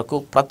 గంటల వరకు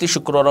ప్రతి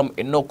శుక్రవారం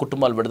ఎన్నో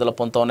కుటుంబాలు విడుదల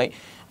పొందుతా ఉన్నాయి.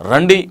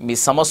 రండి, మీ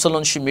సమస్యల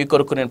నుంచి మీ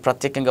కొరకు నేను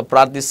ప్రత్యేకంగా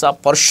ప్రార్థిస్తా.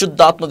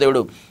 పరిశుద్ధాత్మ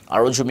దేవుడు ఆ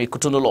రోజు మీ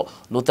కుటుంబంలో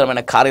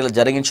నూతనమైన కార్యాలు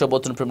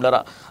జరిగించబోతున్న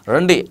ప్రియులారా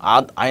రండి.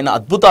 ఆయన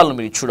అద్భుతాలను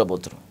మీరు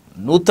చూడబోతున్నారు.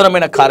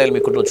 నూతనమైన కార్యాలు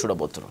మీ కుటుంబంలో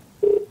చూడబోతున్నారు.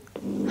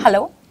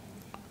 హలో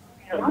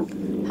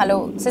హలో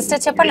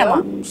సిస్టర్ చెప్పండి అమ్మా.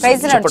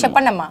 ప్రైజ్ లార్డ్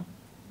చెప్పండి అమ్మా.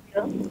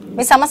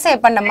 మీ సమస్య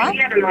చెప్పండి అమ్మా.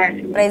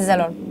 Praise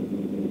lord.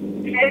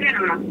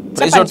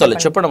 ప్రైజ్ లార్డ్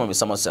తల్లి చెప్పండి అమ్మా మీ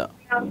సమస్య.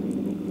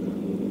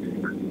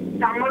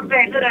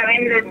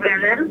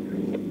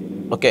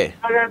 ఓకే.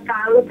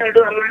 తాగుతాడు,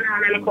 అమ్మ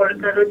నాన్నని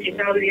కొడతాడు,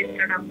 చికాకు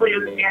చేస్తాడు, అప్పులు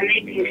అన్ని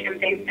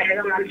టెన్షన్ తెగ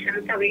మనిషి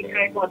అంతా వీక్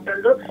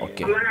అయిపోతాడు.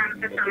 అమ్మ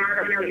నాన్నతో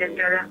సమాధానం లేదు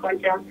కదా,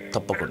 కొంచెం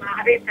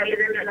భార్య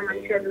తల్లిదండ్రులు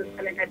మంచిగా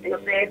చూసుకునేటట్టుగా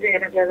ప్రేయర్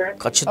చేయరు కదా.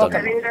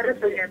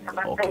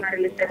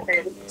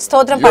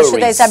 స్తోత్రం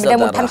పరిశుద్ధ యేసు బిడ్డ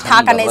ముట్టం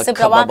తాకనే యేసు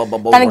ప్రభువా,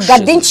 తనని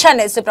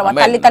గద్దించండి యేసు ప్రభువా.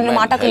 తల్లి తండ్రి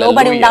మాటకు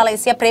లోబడి ఉండాలి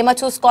యేసు, ప్రేమ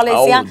చూసుకోవాలి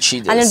యేసు.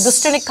 ఆయన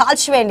దుష్టుని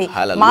కాల్చివేయండి,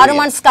 మారు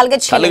మనసు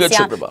కలిగించండి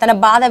యేసు. తన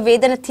బాధ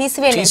వేదన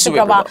తీసివేయండి యేసు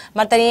ప్రభువా.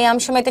 మరి తన ఏ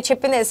అంశం అయితే చెప్పింది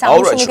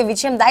మీకు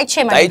విజయం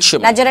దయచేయమని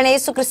నజరేయుడైన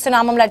యేసుక్రీస్తు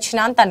నామములో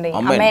అర్చనాను తండ్రి.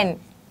 ఆమేన్.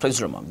 Praise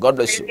lord. God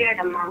bless you.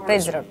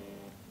 Praise lord.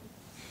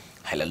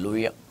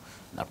 హల్లెలూయా.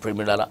 నా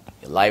ప్రియమిలారా,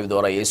 లైవ్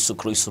ద్వారా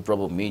యేసుక్రీస్తు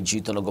ప్రభు మీ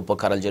జీవితంలో గొప్ప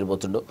కార్యాలు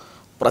జరగబోతుండో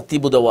ప్రతి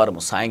బుధవారం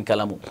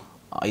సాయంకాలం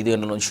 5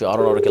 గంటల నుంచి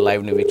 6 వరకు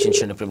లైవ్ ని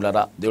వీక్షించండి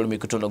ప్రియమిలారా. దేవుడు మీ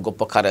కుటుంబంలో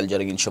గొప్ప కార్యాలు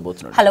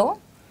జరిగించబోతున్నాడు. హలో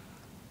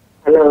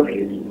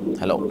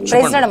హలో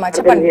ప్రైజ్ లార్డ్ అమ్మా.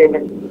 చెప్పండి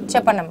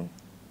చెప్పండి అమ్మా.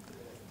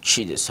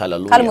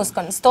 కళ్ళు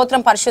మూసుకోండి.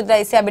 స్తోత్రం పరిశుద్ధ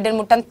యేసయ్య, బిడ్డను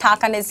ముట్టండి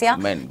తాకండి యేసయ్య,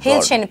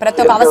 హీల్ చేయండి, ప్రతి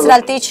ఒక్క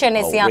అవసరాలు తీర్చేయండి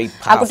యేసయ్య.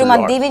 ఆ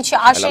కుటుంబాన్ని దీవించి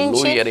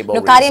ఆశ్రయించి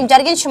నువ్వు కార్యం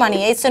జరిగించమని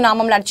యేసు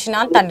నామములో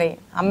అర్చనాను తండ్రి.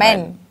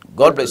 ఆమేన్.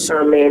 God bless you.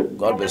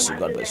 God bless you.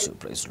 God bless you.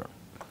 Praise lord.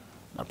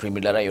 నా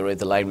ప్రియమిలారా,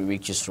 ఎవరైతే లైవ్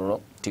వీక్షిస్తున్నారో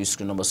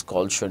తీసుకున్న నంబర్స్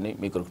కాల్ చేయండి.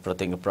 మీ కొరకు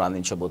ప్రత్యేకంగా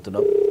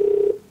ప్రార్థించబోతున్నాం.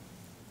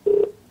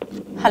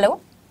 Hello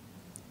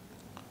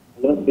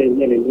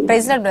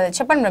praise lord brother.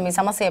 చెప్పండి బ్రదర్, మీ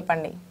సమస్య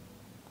చెప్పండి.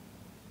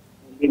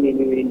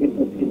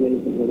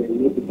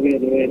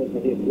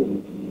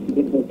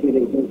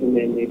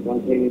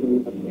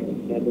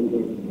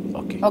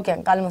 ఓకే,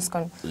 కాలు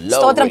మూసుకోండి.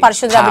 స్తోత్రం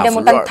పరిశుద్ధ బిడ్డ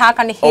ముట్టండి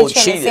తాకండి, హీల్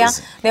చేయండి యేసయ్య.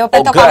 దేవ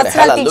ప్రతి ఒక్క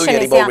అవసరాలు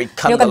తీర్చండి యేసయ్య.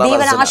 నీ యొక్క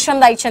దీవెన ఆశ్రయం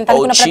దయచేయండి.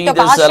 తనకున్న ప్రతి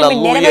ఒక్క ఆశ్రయం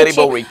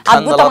నెరవేర్చి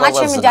అద్భుతం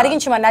ఆశ్రయం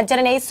జరిగించమని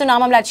నజరేయుడైన యేసు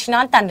నామములో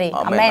అర్చనాను తండ్రి.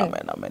 ఆమేన్.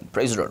 ఆమేన్.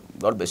 Praise lord.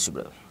 God bless you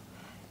brother.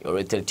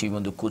 ఎవరైతే టీవీ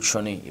ముందు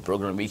కూర్చొని ఈ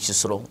ప్రోగ్రామ్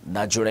వీక్షిస్తారో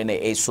నజరేయుడైన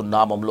యేసు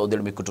నామములో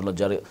దేవుడు మీ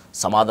కుటుంబంలో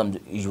సమాధానం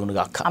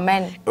ఇవ్వునుగాక.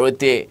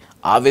 ఎవరైతే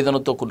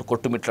ఆవేదనతో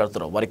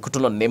కొట్టుమిట్లాడుతారో వారి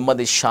కుటుంబంలో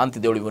నెమ్మది శాంతి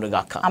దేవుడు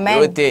ఇవ్వునుగాక.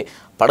 ఎవరైతే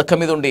పడక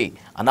మీద ఉండి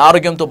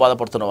అనారోగ్యంతో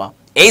బాధపడుతున్నావా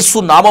యేసు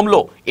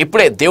నామంలో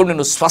ఇప్పుడే దేవుడు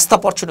నిన్ను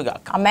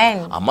స్వస్థపరచునుగాక.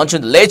 ఆ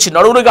మంచి లేచి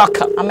నడువునుగాక.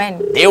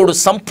 దేవుడు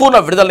సంపూర్ణ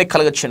విడుదలని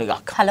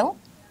కలగచ్చునుగాక. హలో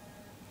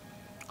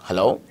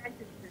హలో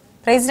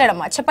ప్రైజ్ లార్డ్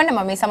అమ్మా. చెప్పండి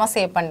అమ్మా, మీ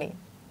సమస్య చెప్పండి.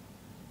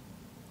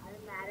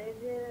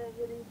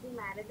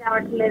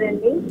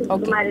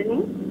 ఓకే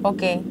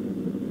ఓకే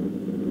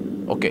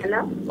ఓకే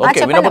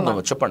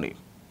వినపడుతుంది, చెప్పండి.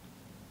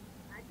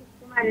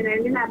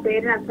 నా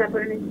పేరు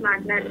నచ్చపురం నుంచి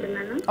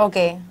మాట్లాడుతున్నాను.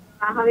 ఓకే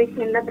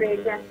మహావిష్ణులో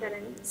ప్రేయర్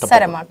చేస్తారని.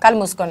 సరే అమ్మా, కళ్ళు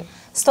మూసుకోండి.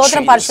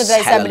 స్తోత్రం పరిశుద్ధ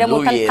యేసయ్య, బిడ్డ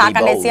ముట్టండి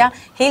తాకండి యేసయ్య,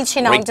 హీల్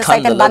చేయండి, మంచి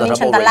సైతం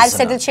బంధించండి, తన లైఫ్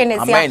సెటిల్ చేయండి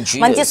యేసయ్య.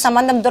 మంచి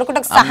సంబంధం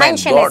దొరకటకు సహాయం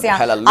చేయండి యేసయ్య.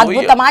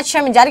 అద్భుతం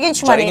ఆశ్రయం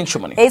జరిగించమని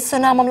యేసు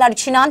నామములో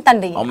అర్చనాను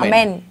తండ్రి.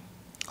 ఆమేన్.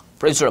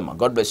 Praise lord.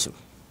 God bless you.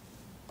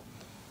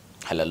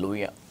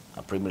 హల్లెలూయా.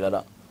 ప్రియమిలారా,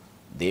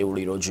 దేవుడు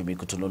ఈరోజు మీ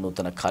కుటుంబంలో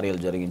నూతన కార్యాలు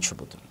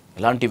జరిగించబోతుంది.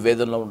 ఇలాంటి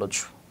వేదనలో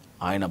ఉండొచ్చు,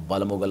 ఆయన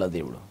బలము గల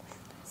దేవుడు,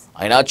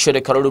 ఆయన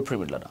ఆశ్చర్యకరుడు.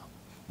 ప్రియమిలారా,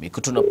 మీ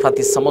కుటుంబం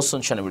ప్రతి సమస్య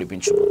నుంచి ఆయన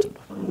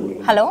విడిపించబోతున్నాడు.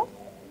 Hello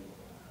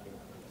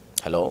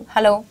hello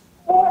hello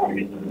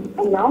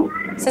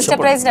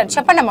sister praise lord.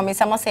 చెప్పండి అమ్మా, మీ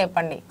సమస్య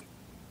చెప్పండి.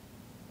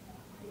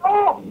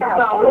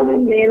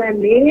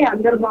 లేదండి,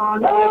 అందరు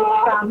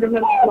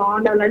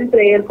బాగుండాలని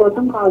ప్రేయర్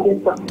కోసం కాల్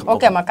చేస్తాం.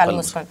 ఓకే అమ్మా, కళ్ళు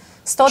మూసుకోండి.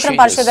 స్తోత్రం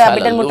పరిశుద్ధ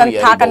బిడ్డను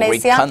ముట్టండి తాకండి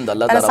యేసయ్య,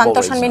 తన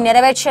సంతోషాన్ని మీరు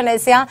నెరవేర్చండి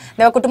యేసయ్య.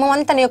 నీ యొక్క కుటుంబం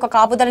అంతా నీ యొక్క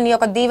కాపుదల, నీ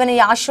యొక్క దీవెన,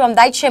 ఆశీర్వాదం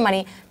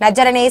దయచేయమని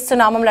నజరేయుడైన యేసు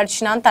నామములో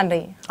అర్చనాను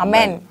తండ్రి.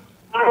 ఆమేన్.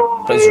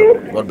 Praise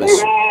lord. God bless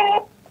you.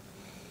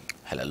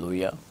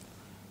 Hallelujah.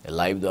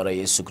 Live ద్వారా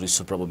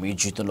యేసుక్రీస్తు ప్రభు మీ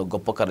జీవితంలో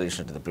గొప్ప కార్యాలు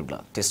చేసినట్లయితే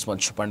ప్రియులారా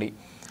టెస్టిమనీ చెప్పండి.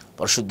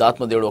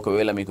 పరిశుద్ధాత్మ దేవుడు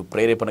ఒకవేళ మీకు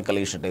ప్రేరేపణ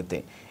కలిగించినట్లయితే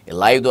ఈ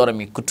లైవ్ ద్వారా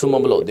మీ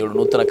కుటుంబంలో దేవుడు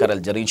నూతన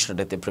కార్యాలు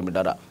జరిగించినట్లయితే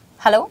ప్రియులారా.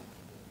 హలో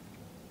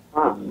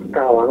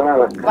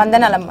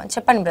వందనాలమ్మా.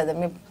 చెప్పండి బ్రదర్,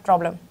 మీ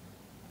ప్రాబ్లం.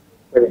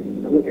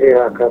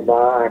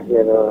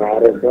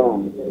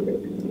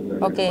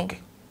 ఓకే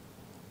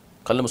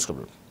కళ్ళు మూసుకో.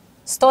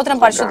 స్తోత్రం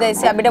పరిశుద్ధ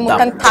యేసయ్య, బిడ్డ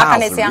ముట్టండి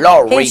తాకండి యేసయ్య,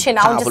 హీల్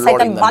చేయండి, అవును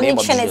సైతం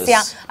బంధించండి యేసయ్య.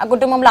 ఆ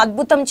కుటుంబంలో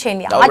అద్భుతం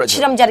చేయండి,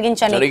 ఆశ్చర్యం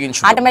జరిగించండి.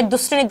 ఆటోమేటిక్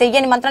దుష్టుని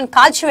దెయ్యాన్ని మంత్రాన్ని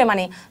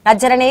కాల్చివేయమని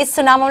నజరేయుడైన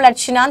యేసు నామములో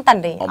అర్చనాను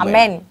తండ్రి.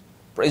 ఆమేన్.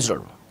 Praise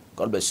lord.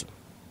 God bless you.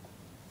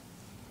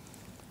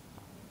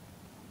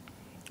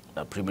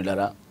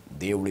 ప్రియమిలారా,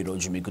 దేవుడు ఈ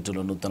రోజు మీ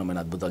కుటుంబంలో నూతనమైన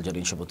అద్భుతాలు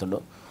జరిగించబోతుండో.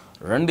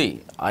 రండి,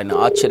 ఆయన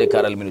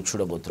ఆశ్చర్యకార్యాలు మీరు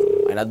చూడబోతున్నారు,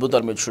 ఆయన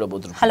అద్భుతాలు మీరు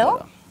చూడబోతున్నారు. హలో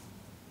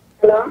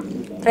హలో,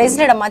 ప్రైజ్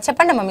లార్డ్ అమ్మా,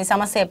 చెప్పండి అమ్మా మీ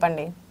సమస్య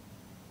చెప్పండి.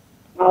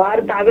 మా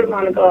వారు తాగుడు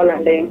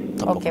మానుకోవాలండి.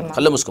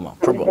 కళ్ళు మూసుకోమా.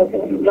 ప్రభు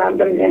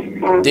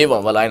దేవా,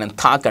 వాళ్ళ ఆయన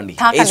తాకండి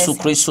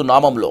యేసుక్రీస్తు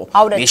నామములో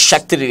ఈ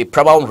శక్తిని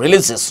ప్రభావం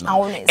రిలీజ్ చేస్తున్నాం.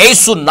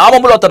 యేసు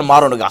నామములో అతను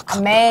మారును గాక,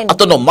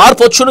 అతను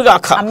మార్పు వచ్చును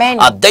గాక,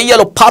 ఆ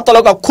దయ్యాలు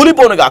పాతలుగా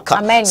కూలిపోను గాక,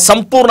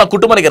 సంపూర్ణ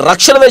కుటుంబానికి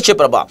రక్షణ తెచ్చే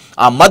ప్రభా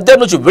ఆ మధ్య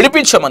నుంచి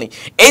విడిపించమని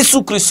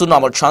యేసుక్రీస్తు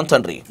నామములో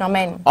శాంతండ్రి.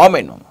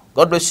 ఆమేన్.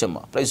 గాడ్ బ్లెస్ యు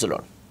అమ్మా. Praise the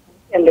lord.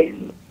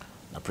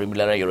 నా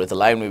ప్రియులారా, ఎవరైతే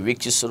లైవ్ ని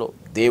వీక్షిస్తారో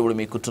దేవుడు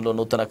మీ కుటుంబంలో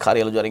నూతన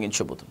కార్యాలు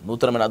జరిగించబోతుంది,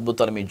 నూతనమైన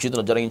అద్భుతాలు మీ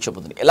జీవితంలో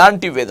జరిగించబోతుంది.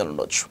 ఎలాంటి వేదన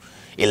ఉండొచ్చు,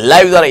 ఈ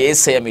లైవ్ ద్వారా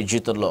యేసయ్య మీ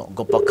జీవితంలో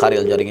గొప్ప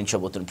కార్యాలు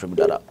జరిగించబోతుంది.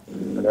 ప్రియులారా,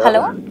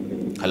 hello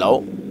hello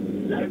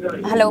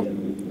hello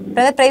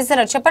brother, praise the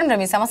lord.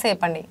 చెప్పండి మీ సమస్య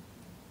చెప్పండి.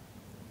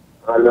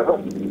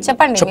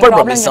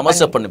 చెప్పండి మీ సమస్య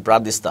చెప్పండి,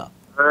 ప్రార్థిస్తా.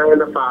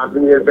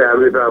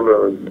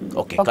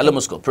 ఓకే, కళ్ళు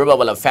మూసుకో. ప్రభా,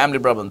 వాళ్ళ ఫ్యామిలీ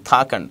ప్రాబ్లం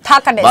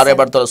తాకండి, భార్య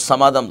భర్తల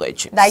సమాధానం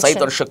దయచేయండి,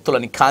 సైతాన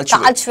శక్తులని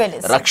కాల్చివేయండి,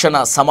 రక్షణ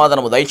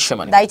సమాధానము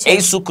దయచేయమని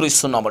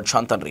యేసుక్రీస్తు నామములో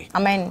శాంతండ్రి.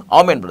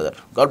 ఆమేన్ బ్రదర్.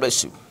 God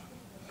bless you.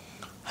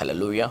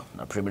 హల్లెలూయా.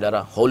 నా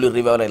ప్రియులారా, హోలీ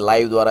రివైవల్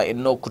లైవ్ ద్వారా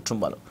ఎన్నో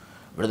కుటుంబాలు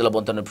విడుదల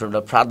పొందుతున్న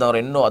ప్రార్థన ద్వారా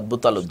ఎన్నో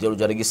అద్భుతాలు దేవుడు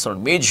జరిగిస్తున్నాడు.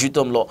 మీ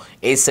జీవితంలో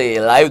యేసయ్య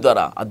లైవ్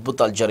ద్వారా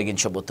అద్భుతాలు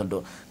జరిగించబోతుంటూ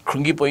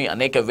కృంగిపోయి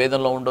అనేక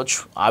వేదనలో ఉండొచ్చు,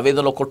 ఆ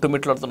వేదనలో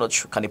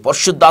కొట్టుమిట్లాడుతుండొచ్చు, కానీ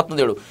పరిశుద్ధాత్మ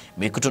దేవుడు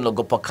మీ కుటుంబంలో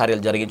గొప్ప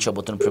కార్యాలు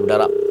జరిగించబోతున్న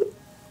ప్రియులారా.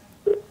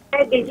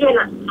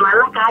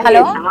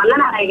 హలో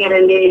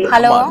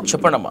హలో,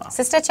 చెప్పండి అమ్మా.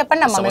 సిస్టర్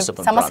చెప్పండి అమ్మా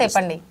సమస్య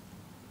చెప్పండి.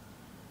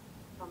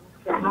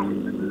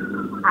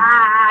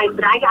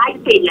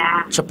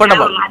 చెప్పండి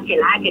అమ్మా.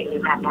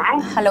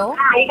 హలో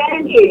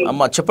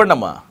అమ్మా చెప్పండి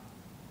అమ్మా,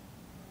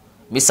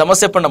 మీ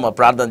సమస్య చెప్పండి అమ్మా,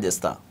 ప్రార్థన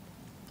చేస్తా.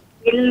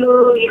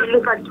 ఇల్లు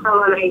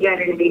కట్టుకోవాలి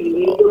అయ్యారండి.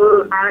 ఇల్లు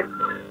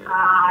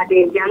అది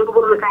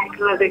జనగపూర్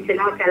కార్యక్రమం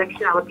పెట్టినా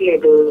సెలక్షన్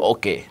అవ్వట్లేదు.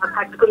 ఓకే,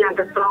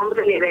 కట్టుకున్నంత స్తోమత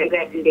లేదు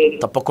అయ్యారండి.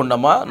 తప్పకుండా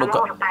అమ్మా.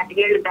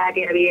 10 ఏళ్ళు దాటి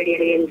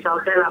 27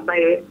 సంవత్సరాలు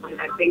అబ్బాయి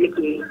ఉంటాడు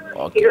పెళ్లికి.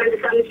 ఇటువంటి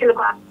సమస్యలు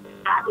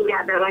ప్రార్థన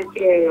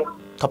చేద్దామని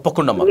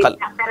తప్పకుండా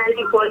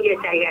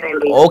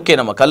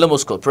ఓకేనమ్మా. కళ్ళు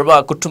మూసుకో. ప్రభా,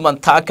 కుటుంబం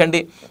తాకండి,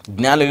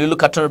 జ్ఞానం ఇల్లు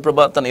కట్టండి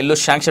ప్రభా, తన ఇల్లు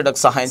శాంక్షన్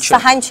సహాయం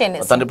చేయండి,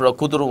 తండ్రి ప్రభా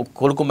కూతురు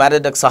కొడుకు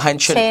మ్యారేజ్ సహాయం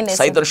చేయండి,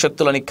 సైతర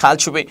శక్తులని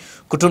కాల్చిపోయి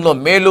కుటుంబంలో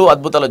మేలు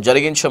అద్భుతాలు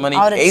జరిగించమని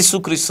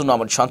యేసుక్రీస్తు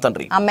నామములో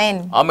శాంతండ్రి.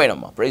 ఆమేన్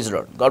అమ్మా. Praise the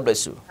lord. God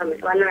bless you.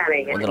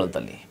 వందనాలు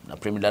తల్లి. నా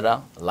ప్రియులారా,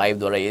 లైవ్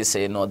ద్వారా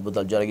యేసయ్య ఎన్నో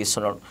అద్భుతాలు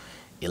జరిగిస్తున్నాడు.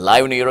 ఈ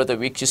లైవ్ని ఎవరైతే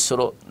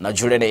వీక్షిస్తారో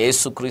నజుడైన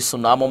యేసుక్రీస్తు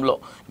నామంలో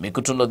మీ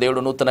కుటుంబంలో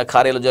దేవుడు నూతన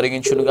కార్యాలు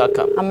జరిగించును గాక,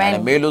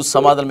 మేలు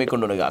సమాధానం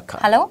మీకుండును గాక.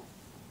 హలో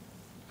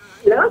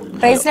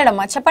ప్రైజ్ లార్డ్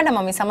అమ్మా, చెప్పండి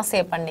అమ్మా మీ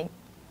సమస్య చెప్పండి.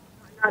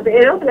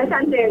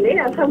 ప్రశాంత్ అండి,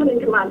 అసలు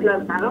నుంచి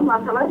మాట్లాడుతాను. మా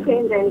సమస్య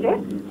ఏంటంటే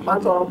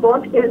మాకు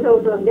కోర్టు కేసు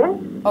అవుతుంది,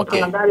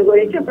 దాని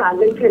గురించి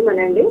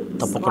ప్రార్థించమనండి.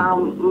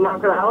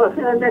 మాకు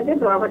రావాల్సిందంటే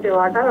ప్రాపర్టీ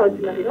వాటా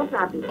వచ్చినట్టుగా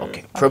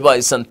ప్రార్థించండి. ప్రభా,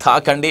 ఇసన్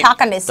తాకండి,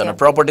 తన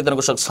ప్రాపర్టీ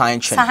తనకు సహాయం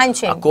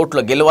చేయండి, ఆ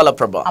కోర్టులో గెలవాల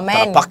ప్రభా,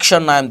 తన పక్ష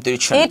న్యాయం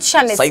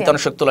తీర్చండి, సైతాన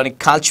శక్తులని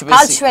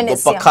కాల్చివేసి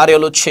గొప్ప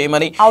కార్యాలు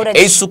చేయమని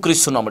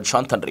యేసుక్రీస్తు నామములో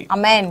శాంతండ్రి.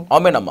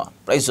 ఆమేన్ అమ్మా.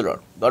 Praise the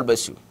lord. God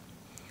bless you.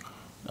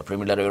 నా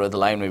ప్రియులారా, ఎవరైతే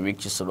లైవ్ ని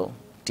వీక్షిస్తారో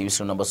టీవీ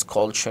నంబర్స్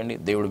కాల్ చేయండి.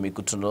 దేవుడు మీ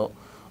కుటుంబంలో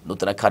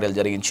నూతన కార్యాలు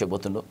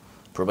జరిగించబోతుండో.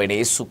 ప్రభువైన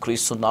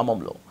యేసుక్రీస్తు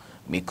నామంలో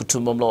మీ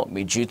కుటుంబంలో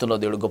మీ జీవితంలో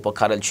దేవుడు గొప్ప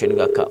కార్యాలు చేయను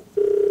గాక.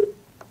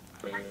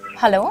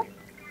 Hello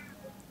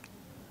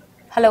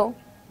hello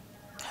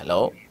hello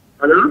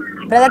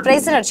brother,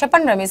 praise the lord.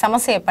 చెప్పండి మీ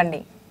సమస్య చెప్పండి.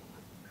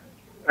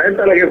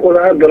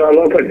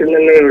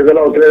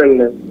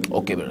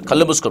 ఓకే బ్రదర్,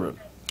 కళ్ళు మూసుకోండి.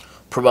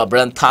 ప్రభా,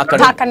 బ్రదర్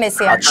తాకండి,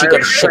 ఆ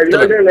చీకటి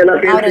శక్తులు.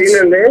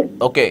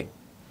 ఓకే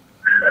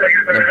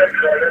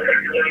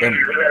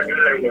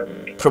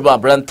ప్రభా,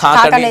 బ్రదర్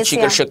తాకండి,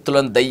 చీకటి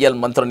శక్తులను దయ్యాల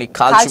మంత్రాన్ని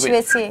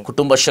కాల్చివేసి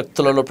కుటుంబ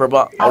శక్తులను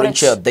ప్రభా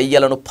ఆవరించే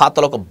దయ్యాలను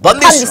పాతలకు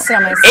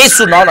బంధిస్తున్నాం.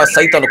 యేసు నామమున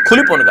సైతాను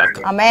కూలిపోను గాక,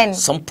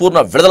 సంపూర్ణ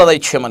విడుదల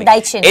దయచేయమని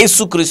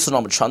యేసుక్రీస్తు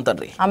నామమున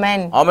శాంతండ్రి.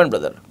 ఆమేన్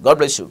brother. God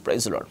bless you.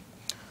 Praise the lord.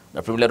 నా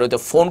ప్రియులారా, అయితే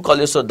ఫోన్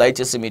కాల్ చేస్తూ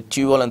దయచేసి మీ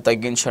టీవీలను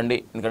తగ్గించండి,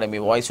 ఎందుకంటే మీ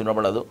వాయిస్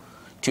వినబడదు.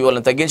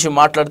 టీవీలను తగ్గించి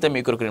మాట్లాడితే మీ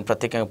కొరకు నేను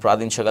ప్రత్యేకంగా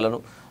ప్రార్థించగలను.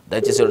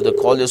 దయచేసి ఎవరైతే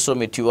కాల్ చేస్తూ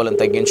మీ టీవీలను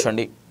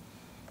తగ్గించండి.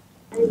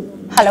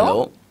 Hello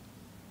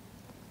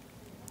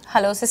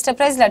hello sister,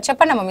 praise lord.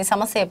 చెప్పండి అమ్మా మీ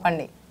సమస్య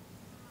చెప్పండి.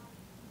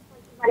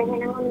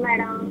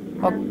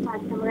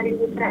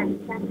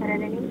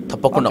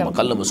 తప్పకుండా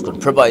కళ్ళు మూసుకోండి.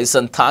 ప్రభా,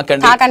 ఇసన్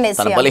తాకండి,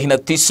 తన బలహీన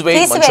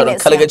తీసివేయి, మంచులను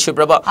కలిగించి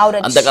ప్రభా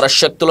అంధకార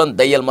శక్తులను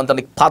దయ్యాల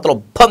మంత్రాన్ని పాతలో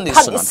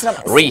బంధిస్తున్నాను.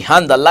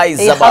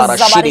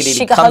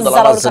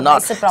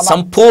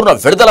 సంపూర్ణ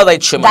విడుదల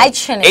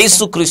దయచేయమని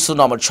యేసుక్రీస్తు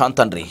నామమున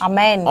శాంతండ్రి.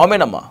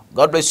 ఆమేన్ అమ్మా.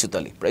 గాడ్ బ్లెస్ యు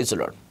తల్లి. Praise the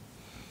lord.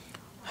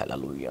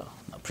 హల్లెలూయా.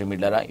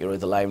 ప్రియులారా,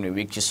 ఎవరైతే లైవ్ని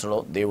వీక్షిస్తున్నారో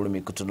దేవుడు మీ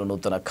కుటుంబంలో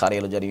నూతన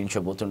కార్యాలు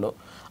జరిగించబోతుండో,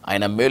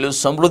 ఆయన మేలు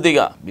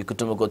సమృద్ధిగా మీ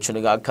కుటుంబంకి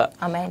వచ్చును గాక,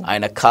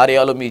 ఆయన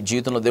కార్యాలు మీ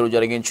జీవితంలో దేవుడు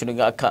జరిగించును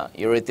గాక.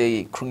 ఎవరైతే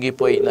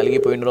కృంగిపోయి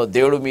నలిగిపోయినారో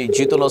దేవుడు మీ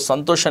జీవితంలో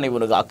సంతోషాన్ని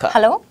ఇవ్వను గాక.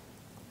 హలో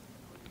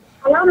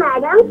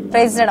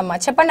ప్రైజ్ లార్డ్ అమ్మా,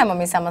 చెప్పండి అమ్మా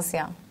మీ సమస్య.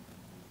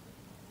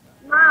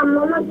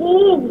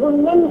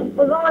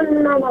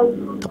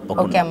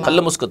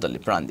 కళ్ళు మూసుకో తల్లి,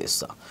 ప్రాణం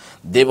చేస్తా.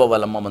 దేవ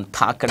వల్ల మమ్మల్ని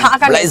తాకండి,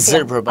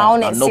 బ్లెస్డ్ ప్రభా,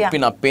 నొప్పి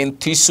నా పెయిన్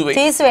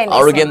తీసివేయండి,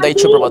 ఆరోగ్యం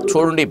దయచే ప్రభా,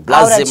 చూడండి,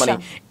 బ్లెస్ చేయమని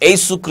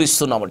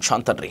యేసుక్రీస్తు నామములో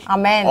తండ్రి.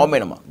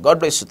 ఆమేన్ అమ్మా. గాడ్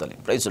బ్లెస్ యు తల్లి.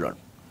 Praise the lord.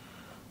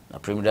 నా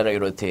ప్రియమైన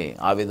ఈరోజు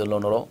ఆవేదనలో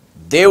ఉన్నారో,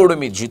 దేవుడు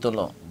మీ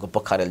జీవితంలో గొప్ప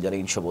కార్యాలు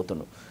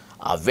జరిగించబోతున్నాడు.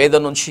 ఆ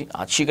వేదన నుంచి,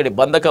 ఆ చీకటి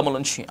బంధకముల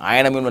నుంచి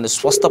ఆయన మిమ్మల్ని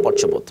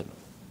స్వస్థపరచబోతున్నాడు.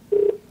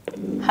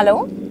 హలో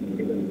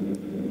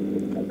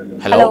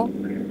హలో,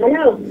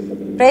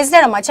 ప్రైజ్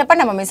లార్డ్ అమ్మా,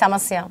 చెప్పండి అమ్మా మీ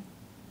సమస్య.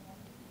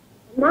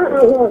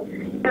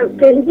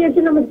 పెళ్లి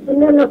చేసిన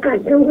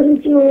కట్టం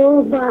గురించి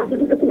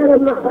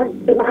బాధపడుతున్నారమ్మా.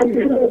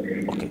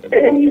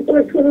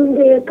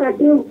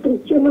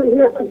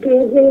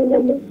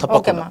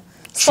 ఓకేమ్మా,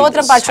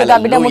 స్తోత్రం పరిశుద్ధ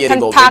బిడ్డ ముట్టం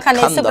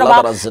తాకనేసు ప్రభా,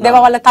 దేవ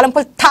వాళ్ళ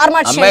తలంపులు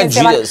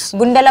తారుమార్చేయండి,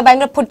 గుండెల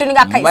భయంలో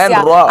పుట్టునిగా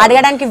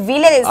అడగడానికి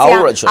వీలేదేసా,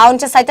 ఆ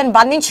ఉంచే సైతం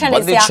బంధించండి,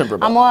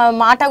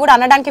 మాట కూడా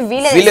అనడానికి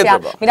వీలేదేసా,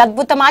 మీరు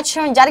అద్భుతం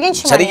ఆశ్చర్యం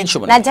జరిగించమని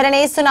నజరేయుని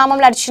యేసు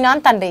నామములో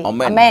అర్చున్నాను తండ్రి.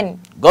 ఆమేన్.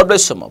 గాడ్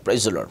బ్లెస్ యు అమ్మా.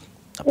 Praise the lord.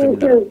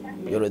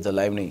 ఎవరైతే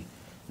లైవ్ ని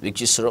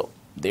వీక్షిస్తారో,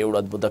 దేవుడు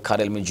అద్భుత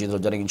కార్యాలు మీ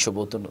జీవితంలో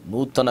జరిగించబోతున్నాడు.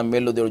 నూతన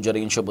మేలు దేవుడు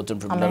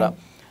జరిగించబోతున్నాడు.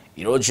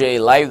 ఈ రోజే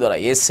లైవ్ ద్వారా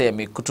యేసే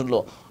మీ కుటుంబంలో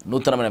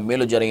నూతనమైన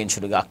మేలు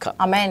జరిగించును గాక.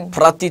 ఆమేన్.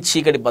 ప్రతి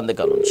చీకటి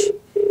బంధకాల నుంచి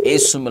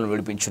యేసు మిమ్మల్ని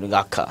విడిపించును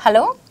గాక.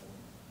 హలో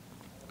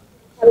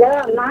హలో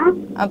అమ్మా.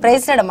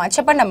 ప్రైజ్ లార్డ్ అమ్మా,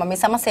 చెప్పండి అమ్మా మీ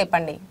సమస్య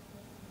చెప్పండి.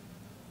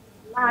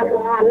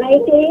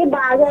 అన్నైతే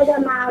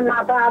బాగోదమ్మా, మా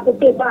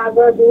బాబుకి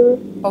బాగోదు.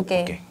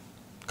 ఓకే,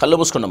 కళ్ళు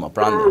మూసుకున్నామా,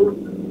 ప్రాణం.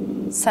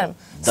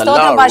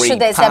 స్తోత్రం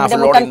పరిశుద్ధ యేసయ్య, బిడ్డ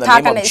ముట్టం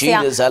తాకనేసయ్య,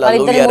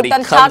 వాళ్ళిద్దరి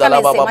ముట్టం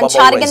తాకనేసయ్య, మంచి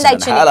ఆరోగ్యం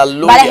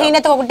దయచేయండి,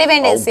 బలహీనత ఒకటి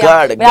వేయండిసయ్య,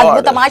 మీరు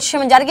అద్భుతం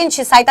ఆశ్చర్యం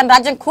జరిగించి సైతాన్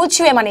రాజ్యం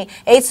కూల్చివేయమని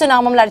యేసు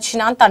నామములో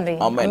అర్చున్నాను తండ్రి.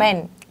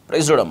 ఆమేన్.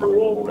 ప్రైజ్ లార్డ్ అమ్మా.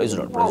 Praise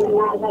lord. Praise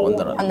lord.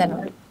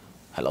 వందనాలు.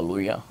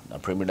 హల్లెలూయా. నా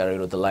ప్రియమైన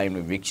ఈరోజు లైవ్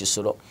ని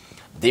వీక్షిస్తురో,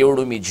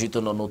 దేవుడు మీ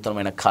జీవితంలో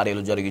నూతనమైన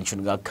కార్యాలు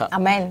జరిగించును గాక.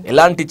 ఆమేన్.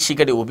 ఎలాంటి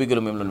చీకటి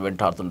ఊపిగలు మిమ్మల్ని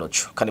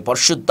వెంటాడుతుండొచ్చు, కానీ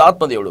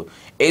పరిశుద్ధాత్మ దేవుడు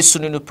యేసు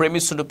నిన్ను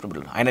ప్రేమిస్తుండే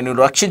ప్రియులు, ఆయన నిన్ను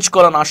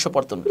రక్షించుకోవాలని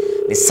ఆశపడుతున్నాడు,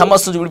 నీ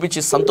సమస్యను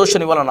విడిపించి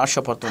సంతోషాన్ని ఇవ్వాలని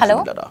ఆశపడుతున్నాడు.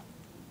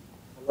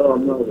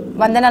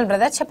 వందనాలు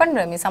బ్రదర్, చెప్పండి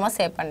బ్రదర్ మీ సమస్య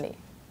చెప్పండి.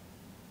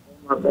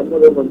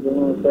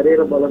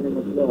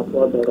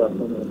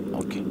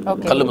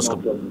 కళ్ళు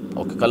మూసుకోండి.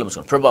 ఓకే, కళ్ళు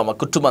మూసుకోండి. ప్రభా, మా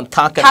కుటుంబం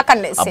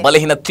తాకండి, ఆ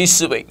బలహీన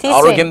తీసివేయి,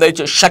 ఆరోగ్యం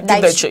దయచే, శక్తి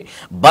దయచే,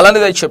 బలాన్ని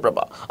దయచే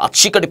ప్రభా, ఆ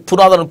చీకటి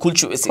పునాదులను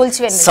కూల్చివేసి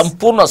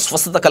సంపూర్ణ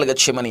స్వస్థత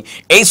కలగచేయమని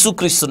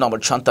యేసుక్రీస్తు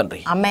నామములో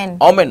తండ్రి.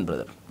 ఆమేన్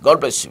బ్రదర్.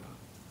 God bless you.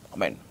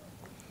 ఆమేన్.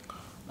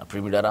 నా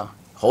ప్రియమిడారా,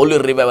 హోలీ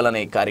రివైవల్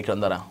అనే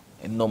కార్యక్రమం ద్వారా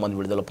ఎన్నో మంది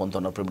విడుదల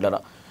పొందుతున్నారు. ప్రియమిడారా,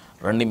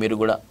 రండి మీరు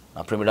కూడా.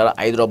 నా ప్రియమిడారా,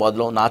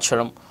 హైదరాబాద్లో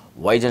నాచారం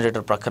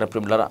వైజనరేటర్ ప్రక్కన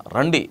ప్రియమిడారా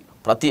రండి.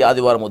 ప్రతి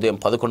ఆదివారం ఉదయం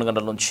 11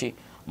 గంటల నుంచి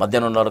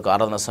మధ్యాహ్నం వరకు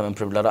ఆరాధన సమయం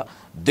ప్రియమిడారా,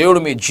 దేవుడు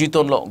మీ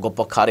జీవితంలో గొప్ప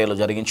కార్యాలు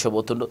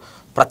జరిగించబోతుండు.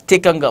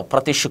 ప్రత్యేకంగా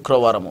ప్రతి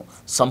శుక్రవారము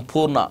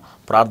సంపూర్ణ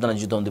ప్రార్థన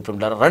జీవితం ఉంది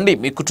ప్రియమిడారా. రండి,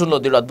 మీ కుటుంబంలో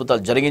దేవుడు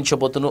అద్భుతాలు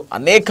జరిగించబోతున్నాడు.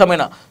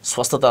 అనేకమైన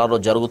స్వస్థత ఆ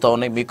రోజు జరుగుతూ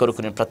ఉన్నాయి. మీ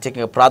కొరకు నేను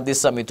ప్రత్యేకంగా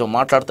ప్రార్థిస్తా, మీతో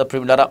మాట్లాడతా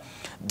ప్రియమిడారా.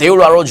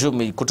 దేవుడు ఆ రోజు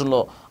మీ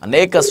కుటుంబంలో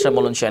అనేక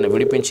శ్రమల నుంచి ఆయన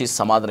విడిపించి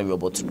సమాధానం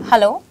ఇవ్వబోతున్నాడు.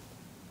 Hello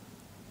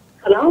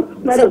hello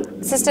madam.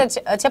 సిస్టర్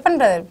చెప్పండి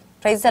బ్రదర్.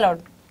 Praise the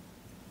lord.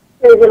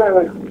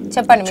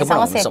 చెప్పండి మీ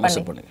సమస్య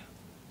చెప్పండి.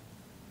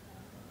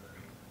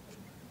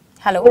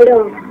 హలో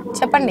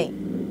చెప్పండి.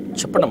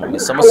 చెప్పండి మీ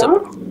సమస్య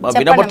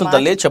వినపడుతుంది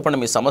తల్లి, చెప్పండి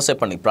మీ సమస్య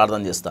చెప్పండి,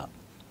 ప్రార్థన చేస్తా.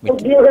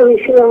 ఉద్యోగ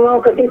విషయం,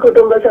 ఒకటి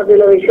కుటుంబ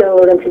సభ్యుల విషయం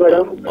గురించి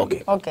మేడం. ఓకే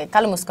ఓకే,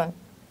 కళ్ళు మూసుకోండి.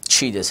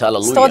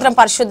 స్తోత్రం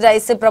పరిశుద్ధ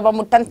యేసు ప్రభువా,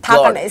 ముట్టం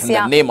తాకండి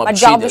యేసయ్యా, మా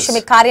జాబ్ విషయం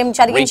మీ కార్యం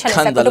జరిగించండి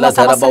యేసయ్యా, కుటుంబ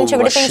సమస్య నుంచి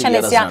విడిపించండి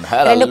యేసయ్యా,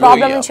 రెండు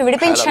ప్రాబ్లం నుంచి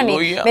విడిపించండి,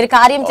 మీరు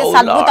కార్యం చేసి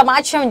అద్భుతం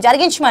ఆశ్చర్యం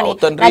జరిగించమని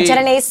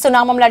నజరేయుని యేసు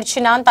నామములో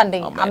అర్చున్నాను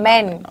తండ్రి.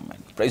 ఆమేన్.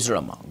 ప్రైజ్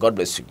లార్డ్ అమ్మా. God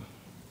bless you.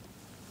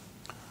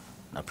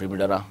 నా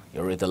ప్రియమిడారా,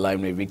 ఎవరైతే లైవ్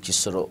ని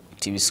వీక్షిస్తారో,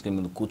 టీవీ స్క్రీన్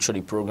మీద కూర్చొని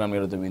ఈ ప్రోగ్రామ్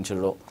ఎవరైతే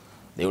వీక్షిస్తారో,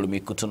 దేవుడు మీ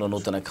కుటుంబంలో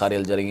నూతన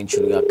కార్యాలు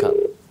జరిగించును గాక.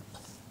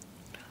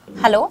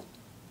 Hello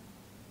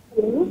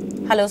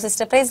hello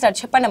sister, praise lord.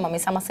 చెప్పండి అమ్మా మీ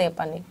సమస్య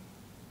చెప్పండి.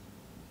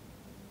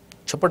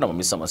 చెప్పండి అమ్మా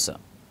మీ సమస్య.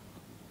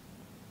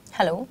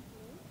 హలో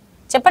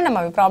చెప్పండి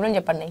అమ్మా మీ ప్రాబ్లం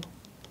చెప్పండి.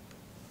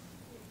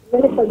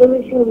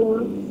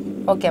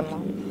 ఓకే అమ్మా.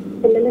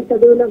 పిల్లల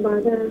చదువులో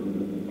బాగా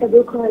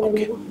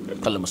చదువుకోవాలని.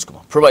 కళ్ళు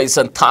మూసుకోమా. ప్రభా,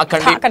 ఈసారి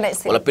తాకండి,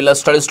 వాళ్ళ పిల్లల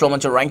స్టడీస్ లో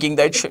మంచి ర్యాంకింగ్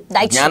దయచే,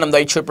 జ్ఞానం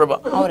దయచే ప్రభా,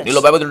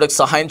 నీలో బైబిలులకు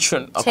సహాయం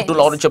చేయండి. ఆ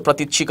కుటుంబంలో ఆలోచించే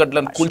ప్రతి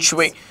చీకట్లను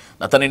కూల్చివేయి,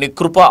 అతని నీ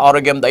కృప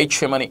ఆరోగ్యం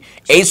దయచేయమని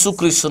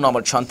యేసుక్రీస్తు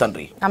నామములో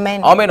తండ్రి.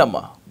 ఆమేన్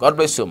అమ్మా. గాడ్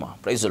బ్లెస్ యు అమ్మా.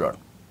 Praise the lord.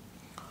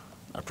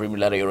 నా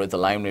ప్రియమిలారా, ఎవరైతే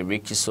లైవ్ ని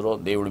వీక్షిస్తారో,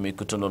 దేవుడు మీ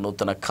కుటుంబంలో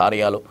నూతన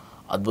కార్యాలు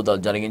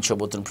అద్భుతాలు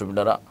జరిగించబోతున్న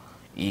ప్రియమిలారా,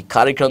 ఈ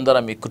కార్యక్రమం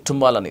ద్వారా మీ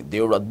కుటుంబాలని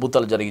దేవుడు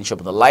అద్భుతాలు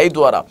జరిగించబోతున్నారు. లైవ్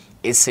ద్వారా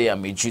యేసయ్య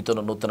మీ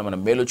జీవితంలో నూతనమైన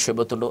మేలు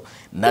చేయబోతుండు.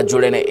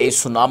 నజరేయుడైన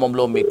యేసు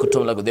నామములో మీ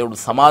కుటుంబాలకు దేవుడు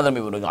సమాధానం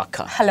ఇవ్వను గాక.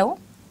 Hello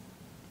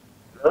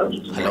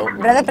hello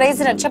brother, praise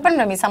lord.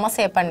 చెప్పండి మీ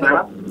సమస్య చెప్పండి.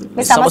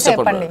 మీ సమస్య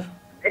చెప్పండి.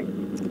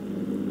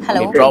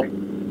 హలో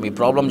మీ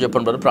ప్రాబ్లం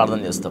చెప్పండి బ్రదర్, ప్రార్థన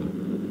చేస్తాం.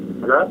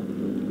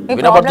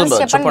 వినపడుతుందా?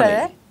 చెప్పండి.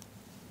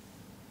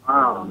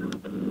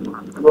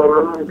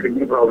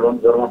 కిడ్నీ ప్రాబ్లం,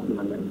 జ్వరం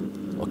వస్తుందండి.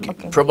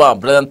 ప్రభా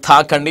బ్రదర్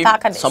తాకండి,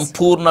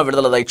 సంపూర్ణ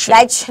విడుదల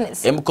దయచేయండి.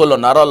 ఎముకల్లో,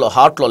 నరాల్లో,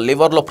 హార్ట్ లో,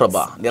 లివర్ లో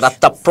ప్రభా నీ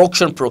రక్త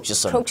ప్రోక్షణ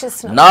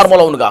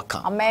నార్మల్ అవును గాక,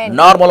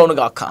 నార్మల్ అవును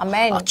గాక.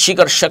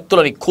 చీకటి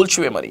శక్తులని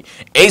కూల్చివేమని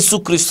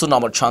యేసుక్రీస్తు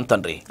నామమున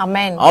శాంతండ్రి.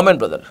 ఆమేన్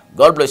brother.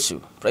 God bless you.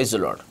 Praise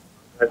the lord.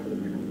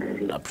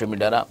 నా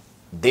ప్రియమిడారా,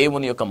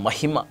 దేవుని యొక్క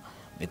మహిమ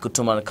మీ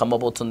కుటుంబాన్ని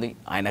కమ్మబోతుంది.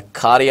 ఆయన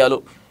కార్యాలు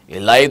ఈ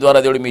లైవ్ ద్వారా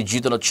దేవుడు మీ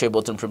జీవితంలో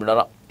చేయబోతున్న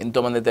ప్రియమిడారా.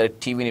 ఎంతోమంది అయితే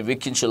టీవీని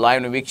వీక్షించి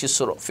లైవ్ని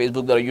వీక్షిస్తారు,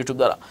 ఫేస్బుక్ ద్వారా, యూట్యూబ్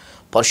ద్వారా.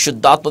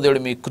 పరిశుద్ధాత్మ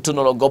దేవుడు మీ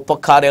కుటుంబంలో గొప్ప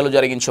కార్యాలు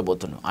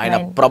జరిగించబోతున్నాడు. ఆయన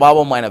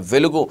ప్రభావం, ఆయన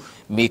వెలుగు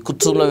మీ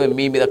కుటుంబంలో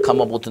మీ మీద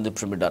కమ్మబోతుంది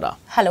ప్రియమిడారా.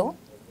 హలో,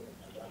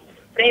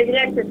 ప్రైజ్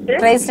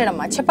లార్డ్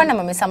అమ్మా. చెప్పండి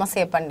అమ్మా, మీ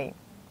సమస్య చెప్పండి.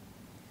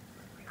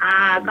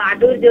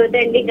 కాటూరు జ్యోతి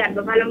అండి,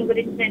 గర్భఫలం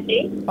గురించి అండి.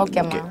 ఓకే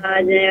అమ్మా.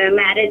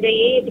 మ్యారేజ్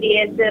అయ్యి 3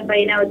 years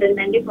పైన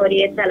అవుతుందండి, 4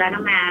 years అలాగా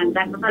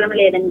గర్భఫలం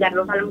లేదండి.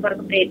 గర్భఫలం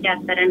కొరకు ప్రేర్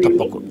చేస్తారండి.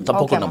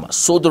 తప్పకుండా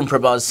సోదరుని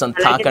ప్రభావం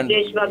తాకండి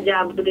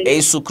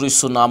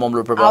యేసుక్రీస్తు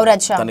నామములో. ప్రభావం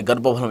తన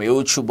గర్భఫలం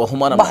ఇవ్వచ్చు,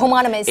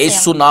 బహుమానం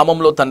యేసు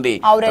నామములో తండ్రి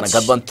తన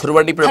గర్భం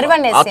తెరవండి ప్రభా.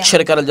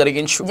 ఆశ్చర్యకార్యాలు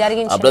జరిగించు.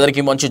 ఆ బ్రదర్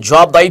కి మంచి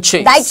జాబ్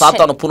దయచేయి.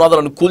 సాతాను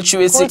పునాదులను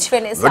కూల్చివేసి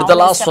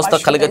విడుదల,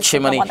 స్వస్థ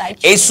కలగచేయమని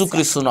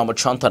యేసుక్రీస్తు నామమున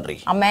శాంతండ్రి.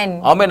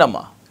 ఆమేన్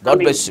అమ్మా. God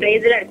bless you.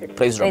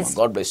 Praise the Lord.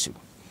 God bless you.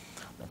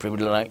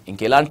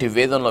 ఇంకెలాంటి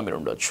వేదనలో మీరు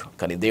ఉండొచ్చు,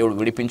 కానీ దేవుడు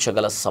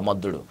విడిపించగల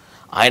సమర్థుడు.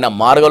 ఆయన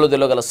మార్గాలు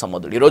తెలియగల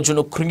సమర్థుడు. ఈరోజు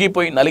నువ్వు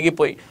కృంగిపోయి,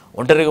 నలిగిపోయి,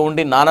 ఒంటరిగా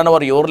ఉండి నాన్న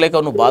వారు ఎవరు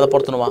లేక నువ్వు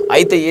బాధపడుతున్నావా?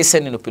 అయితే యేసే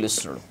నిన్ను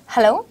పిలుస్తున్నాడు.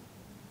 Hello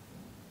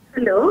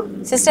hello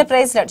sister,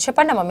 praise lord.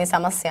 చెప్పండి అమ్మా మీ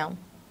సమస్య.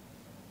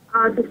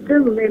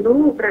 సిస్టర్, నేను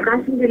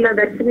ప్రకాశం జిల్లా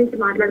దర్శి నుంచి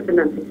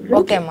మాట్లాడుతున్నాను.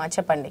 ఓకే అమ్మా,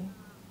 చెప్పండి.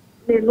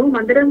 మేము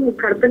మందిరం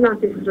కడుతున్నాం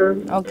సిస్టర్.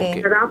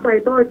 దాదాపు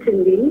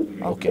అయిపోవచ్చింది.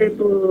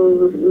 రేపు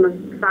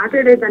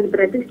సాటర్డే దాన్ని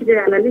ప్రతిష్ఠ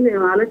చేయాలని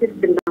మేము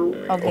ఆలోచిస్తున్నాము.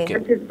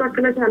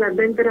 చుట్టుపక్కల చాలా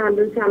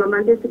అభ్యంతరాలు, చాలా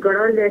మంది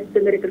గొడవలు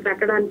చేస్తున్నారు. ఇక్కడ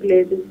పెట్టడానికి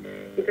లేదు,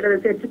 ఇక్కడ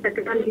చర్చి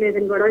పెట్టడానికి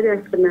లేదని గొడవ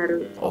చేస్తున్నారు.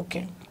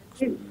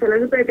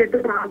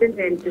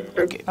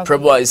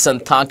 ప్రభువా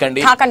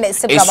తాకండి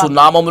యేసు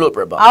నామములో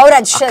ప్రభా.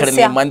 అక్కడ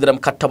నీ మందిరం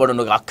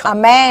కట్టబడును గాక.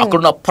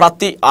 అక్కడున్న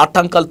ప్రతి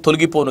ఆటంకాలు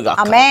తొలగిపోను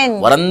గాక.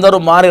 వారందరూ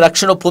మారి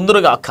రక్షణ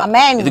పొందును గాక.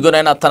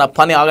 ఇదిగోనైనా తన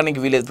పని ఆగడానికి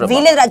వీలేదు ప్రభా.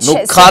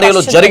 నువ్వు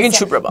కార్యాలు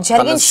జరిగించు ప్రభా.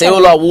 తన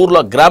సేవలో,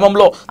 ఊర్లో,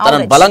 గ్రామంలో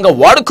తనను బలంగా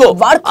వాడుకో.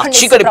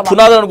 చీకటి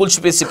పునాదులను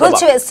కూల్చివేసి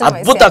ప్రభా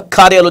అద్భుత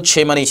కార్యాలు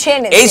చేయమని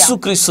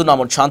యేసుక్రీస్తు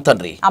నామమున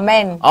శాంతండ్రి.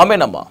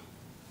 ఆమేన్ అమ్మా.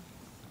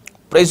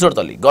 ప్రైజ్ లార్డ్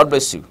తల్లి. God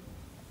bless you.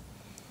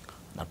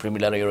 నా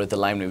ప్రియమిలారా, ఎవరైతే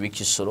లైవ్ని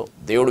వీక్షిస్తారో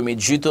దేవుడు మీ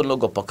జీవితంలో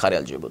గొప్ప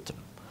కార్యాలు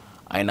చేయబోతున్నాడు.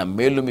 ఆయన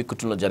మేలు మీ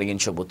కుటుంబంలో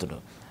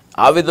జరిగించబోతున్నాడు.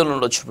 ఆవేదనలు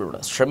ఉండొచ్చు,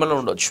 శ్రమలు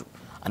ఉండొచ్చు,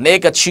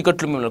 అనేక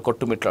చీకట్లు మిమ్మల్ని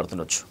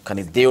కొట్టుమిట్లాడుతుండొచ్చు,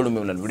 కానీ దేవుడు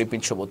మిమ్మల్ని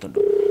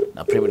విడిపించబోతున్నాడు.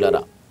 నా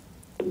ప్రియమిలారా.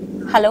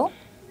 హలో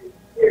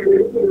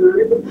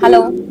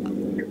హలో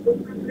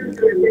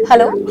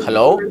హలో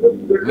హలో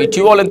మీ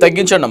టీవాలను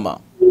తగ్గించండి అమ్మా.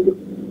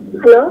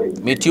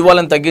 మీ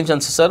టీవాలను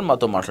తగ్గించండి సార్,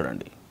 మాతో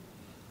మాట్లాడండి.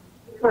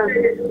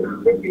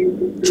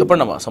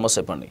 చెప్పండి అమ్మా, సమస్య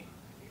చెప్పండి.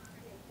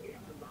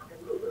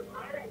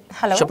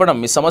 చెప్పండి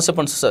మీ సమస్య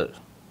చెప్పండి సార్.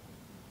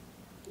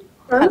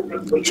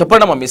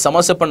 చెప్పండి అమ్మా, మీ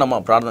సమస్య చెప్పండి అమ్మా,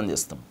 ప్రార్థన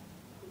చేస్తాం.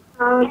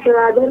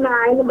 అదే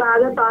ఆయన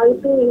బాగా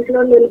తాగుతూ ఇంట్లో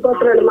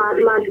వెళ్ళిపోతున్నాడు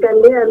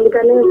మాట్లాడండి,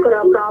 అందుకని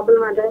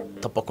ప్రాబ్లం అదే.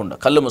 తప్పకుండా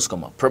కళ్ళు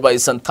మూసుకోమ్మా. ప్రభా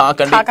ఇసన్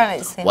తాకండి,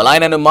 వాళ్ళ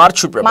ఆయనను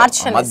మార్చు ప్రభా.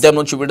 మద్యం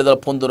నుంచి విడుదల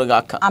పొందును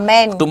గాక.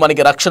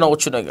 కుటుంబానికి రక్షణ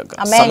వచ్చును గాక.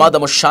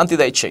 సమాధానం, శాంతి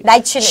దయచేయి.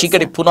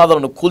 చీకటి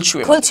పునాదులను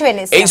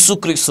కూల్చివేయండి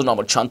యేసుక్రీస్తు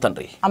నామమున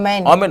శాంతండ్రి.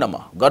 ఆమేన్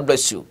అమ్మా. God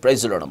bless you.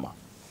 Praise the lord అమ్మా.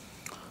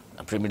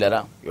 ప్రియమిలారా,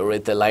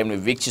 ఎవరైతే లైవ్ని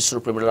వీక్షిస్తున్న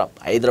ప్రియమిలారా,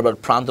 హైదరాబాద్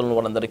ప్రాంతంలో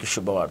వాళ్ళందరికీ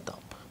శుభవార్త.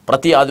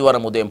 ప్రతి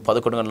ఆదివారం ఉదయం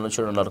 11 గంటల నుంచి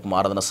 2:30 వరకు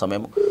ఆరాధన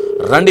సమయం.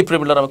 రండి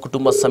ప్రియమిలారా,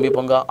 కుటుంబ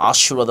సమీపంగా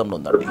ఆశీర్వాదంలో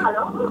ఉందండి.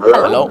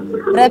 హలో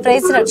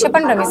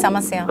చెప్పండి మీ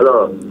సమస్య.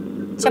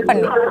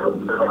 చెప్పండి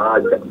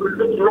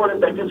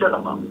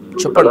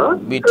చెప్పండి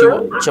మీ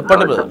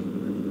చెప్పండి బ్రదర్.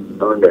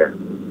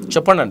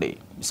 చెప్పండి అండి,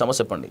 మీ సమస్య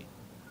చెప్పండి.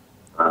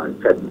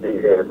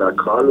 నా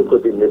కాలు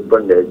కొద్దిగా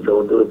నిప్పండి,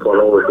 చౌతులు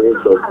పొలం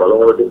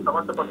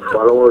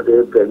ఒకటి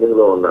పెండింగ్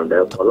లో ఉందండి.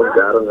 పొలం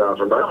బేరం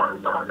కాకుండా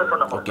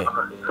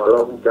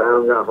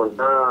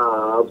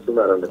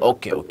ఆపుతున్నారండి.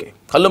 ఓకే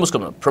కళ్ళు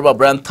మూసుకోమని ప్రభా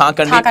బ్రాండ్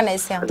తాకండి.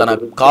 తన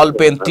కాల్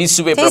పెయిన్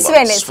తీసివే,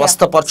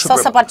 స్వస్థపరచు,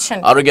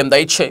 ఆరోగ్యం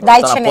దయచేయి.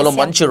 తన పొలం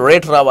మంచి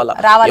రేట్ రావాలా,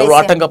 ఎవరు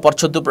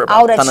ఆటంకపరచొద్దు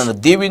ప్రభా. తనను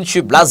దీవించి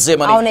బ్లెస్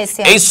చేయమని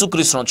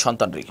యేసుక్రీస్తు నామమున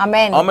శాంతండ్రి.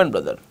 ఆమేన్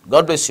బ్రదర్.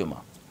 గాడ్ బ్లెస్ యు మా.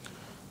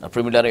 నా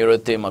ప్రియమిలారా,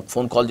 ఎవరైతే మాకు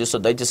ఫోన్ కాల్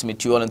చేస్తారో దయచేసి మీ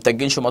టీవీలను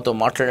తగ్గించి మాతో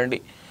మాట్లాడండి.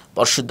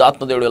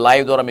 పరిశుద్ధాత్మ దేవుడు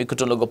లైవ్ ద్వారా మీ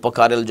కుటుంబంలో గొప్ప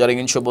కార్యాలు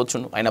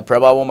జరిగించబోతుంది. ఆయన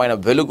ప్రభావం, ఆయన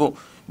వెలుగు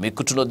మీ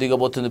కుటుంబంలో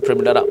దిగబోతుంది.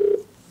 ప్రియమిలారా.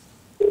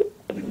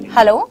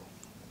 హలో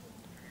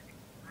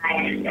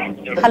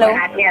హలో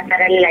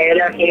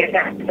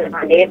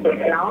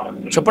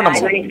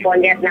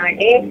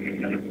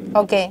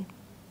ఓకే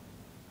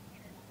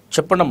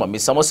చెప్పండి అమ్మా, మీ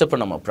సమస్య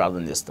చెప్పండి అమ్మా,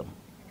 ప్రార్థన చేస్తాం.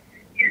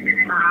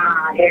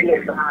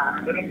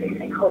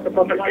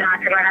 కుటుంబం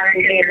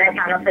ఆశపడాలంటే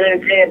సమస్యలు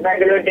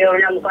ఇబ్బందులు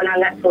దేవుళ్ళు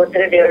నమ్ముకున్నాం,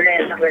 దేవుళ్ళు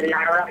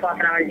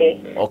నడవలేకపోతున్నామండి.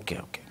 ఓకే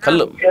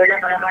కళ్ళు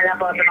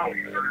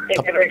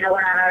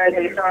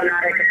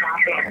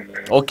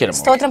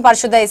స్తోత్రం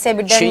పరిశుద్ధ యేసయ్య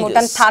బిడ్డని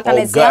ముట్టని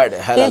తాకనేసి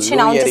హీల్చిన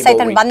అవును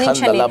సైతాన్ని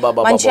బంధించండి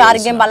మంచి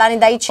ఆరోగ్యం బలాన్ని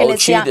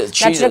దయచేసి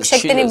నచులకు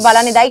శక్తిని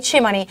బలాన్ని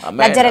దయచేయమని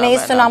నజరేయుడైన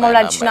యేసు నామములో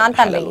అర్చున్నాను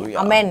తండ్రి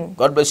ఆమేన్.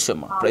 గాడ్ బ్లెస్ యు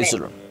అమ్మా. Praise the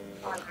lord.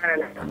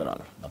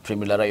 వందనాలు. నా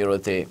ప్రియమిలారా,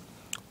 ఎవరైతే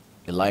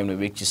ఈ లైవ్ని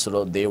వీక్షిస్తారో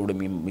దేవుడు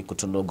మీ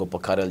కుటుంబంలో గొప్ప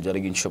కార్యాలు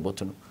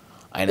జరిగించబోతున్నాడు.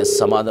 ఆయన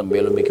సమాధానం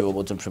మేలు మీకు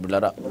ఇవ్వబోతున్న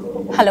ప్రియమిలారా.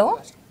 హలో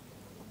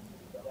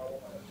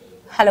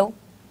హలో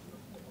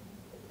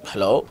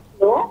హలో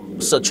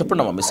సార్,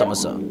 చెప్పండి అమ్మా మీ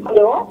సమస్య.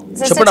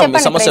 చెప్పండి మీ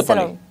సమస్య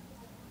చెప్పండి.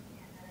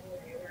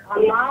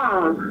 అమ్మా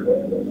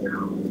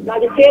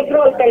నాది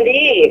చేప్రోల్ అండి.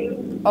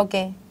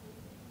 ఓకే,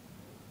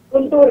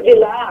 గుంటూరు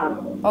జిల్లా.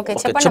 ఓకే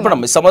చెప్పండి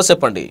మీ సమస్య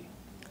చెప్పండి.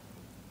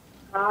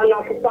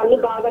 నాకు పన్ను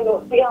బాగా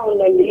నొప్పిగా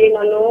ఉందండి.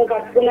 నన్ను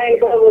కట్టుకున్న ఆయన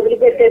కూడా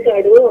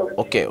వదిలిపెట్టేశాడు.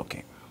 ఓకే ఓకే,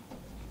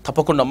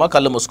 తప్పకుండా అమ్మా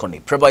కళ్ళు మూసుకోండి.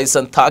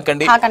 ప్రభాయిసం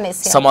తాకండి.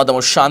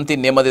 సమాధానం, శాంతి,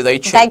 నెమ్మది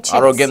దయచేయి,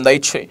 ఆరోగ్యం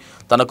దయచేయి.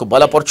 తనకు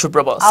బలపరచు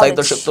ప్రభా. సైత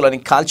శక్తులని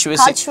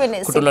కాల్చివేసి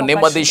కుటుంబంలో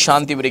నెమ్మది,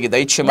 శాంతి విరిగి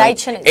దయచేయమని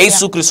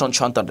యేసుక్రీస్తు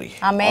నామమున తండ్రి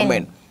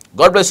ఆమేన్.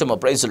 గాడ్ బ్లెస్ యు అమ్మా.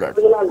 Praise the lord.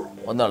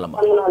 వందనాలమ్మా.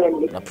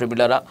 నా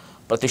ప్రియమిలారా,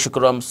 ప్రతి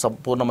శుక్రవారం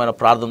సంపూర్ణమైన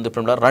ప్రార్థన ఉంది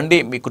ప్రియమిలారా. రండి,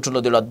 మీ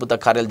కుటుంబంలో దేవుడు అద్భుత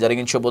కార్యాలు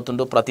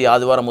జరిగించబోతుందో. ప్రతి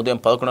ఆదివారం ఉదయం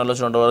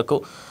 11 వరకు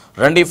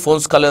రండి.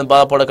 ఫోన్స్ కాలేదని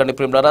బాధపడకండి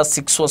ప్రియమిలారా.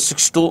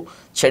 6162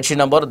 చర్చి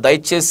నంబర్.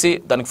 దయచేసి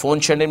దానికి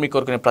ఫోన్ చేయండి. మీ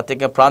కొరకు నేను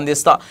ప్రత్యేకంగా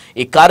ప్రార్థిస్తా.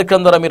 ఈ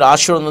కార్యక్రమం ద్వారా మీరు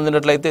ఆశీర్వాదం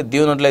పొందినట్లయితే,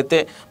 దీవెనట్లయితే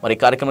మరి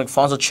ఈ కార్యక్రమానికి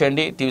ఫోన్స్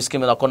వచ్చేయండి. టీవీ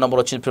స్క్రీన్ మీద అకౌంట్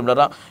నెంబర్ వచ్చింది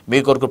ప్రియమిలారా. మీ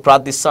కొరకు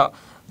ప్రార్థిస్తా.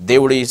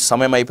 దేవుడి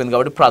సమయం అయిపోయింది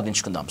కాబట్టి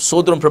ప్రార్థించుకుందాం.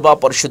 సోదరం ప్రభా,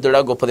 పరిశుద్ధుడా,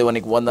 గొప్ప దేవా,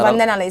 నీకు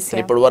వందనాలు.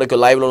 ఇప్పటి వరకు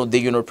లైవ్ లో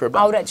దిగి ఉన్నాడు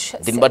ప్రభా.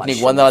 దీన్ని బట్టి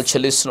నీకు వందనాలు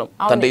చెల్లిస్తున్నాం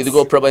తండ్రి.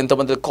 ఇదిగో ప్రభా,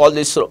 ఎంతమంది కాల్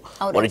చేస్తున్నాం,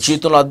 వారి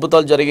జీవితంలో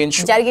అద్భుతాలు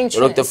జరిగించు.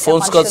 ఎవరైతే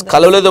ఫోన్స్ కాల్స్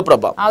కలవలేదో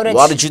ప్రభా,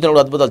 వారి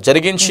జీవితంలో అద్భుతాలు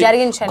జరిగించి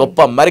గొప్ప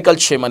మెరికల్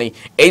చేయమని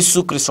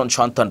యేసుక్రీస్తు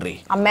నామమున తండ్రి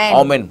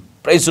ఆమేన్.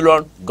 Praise the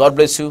lord. God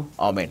bless you.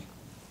 Amen.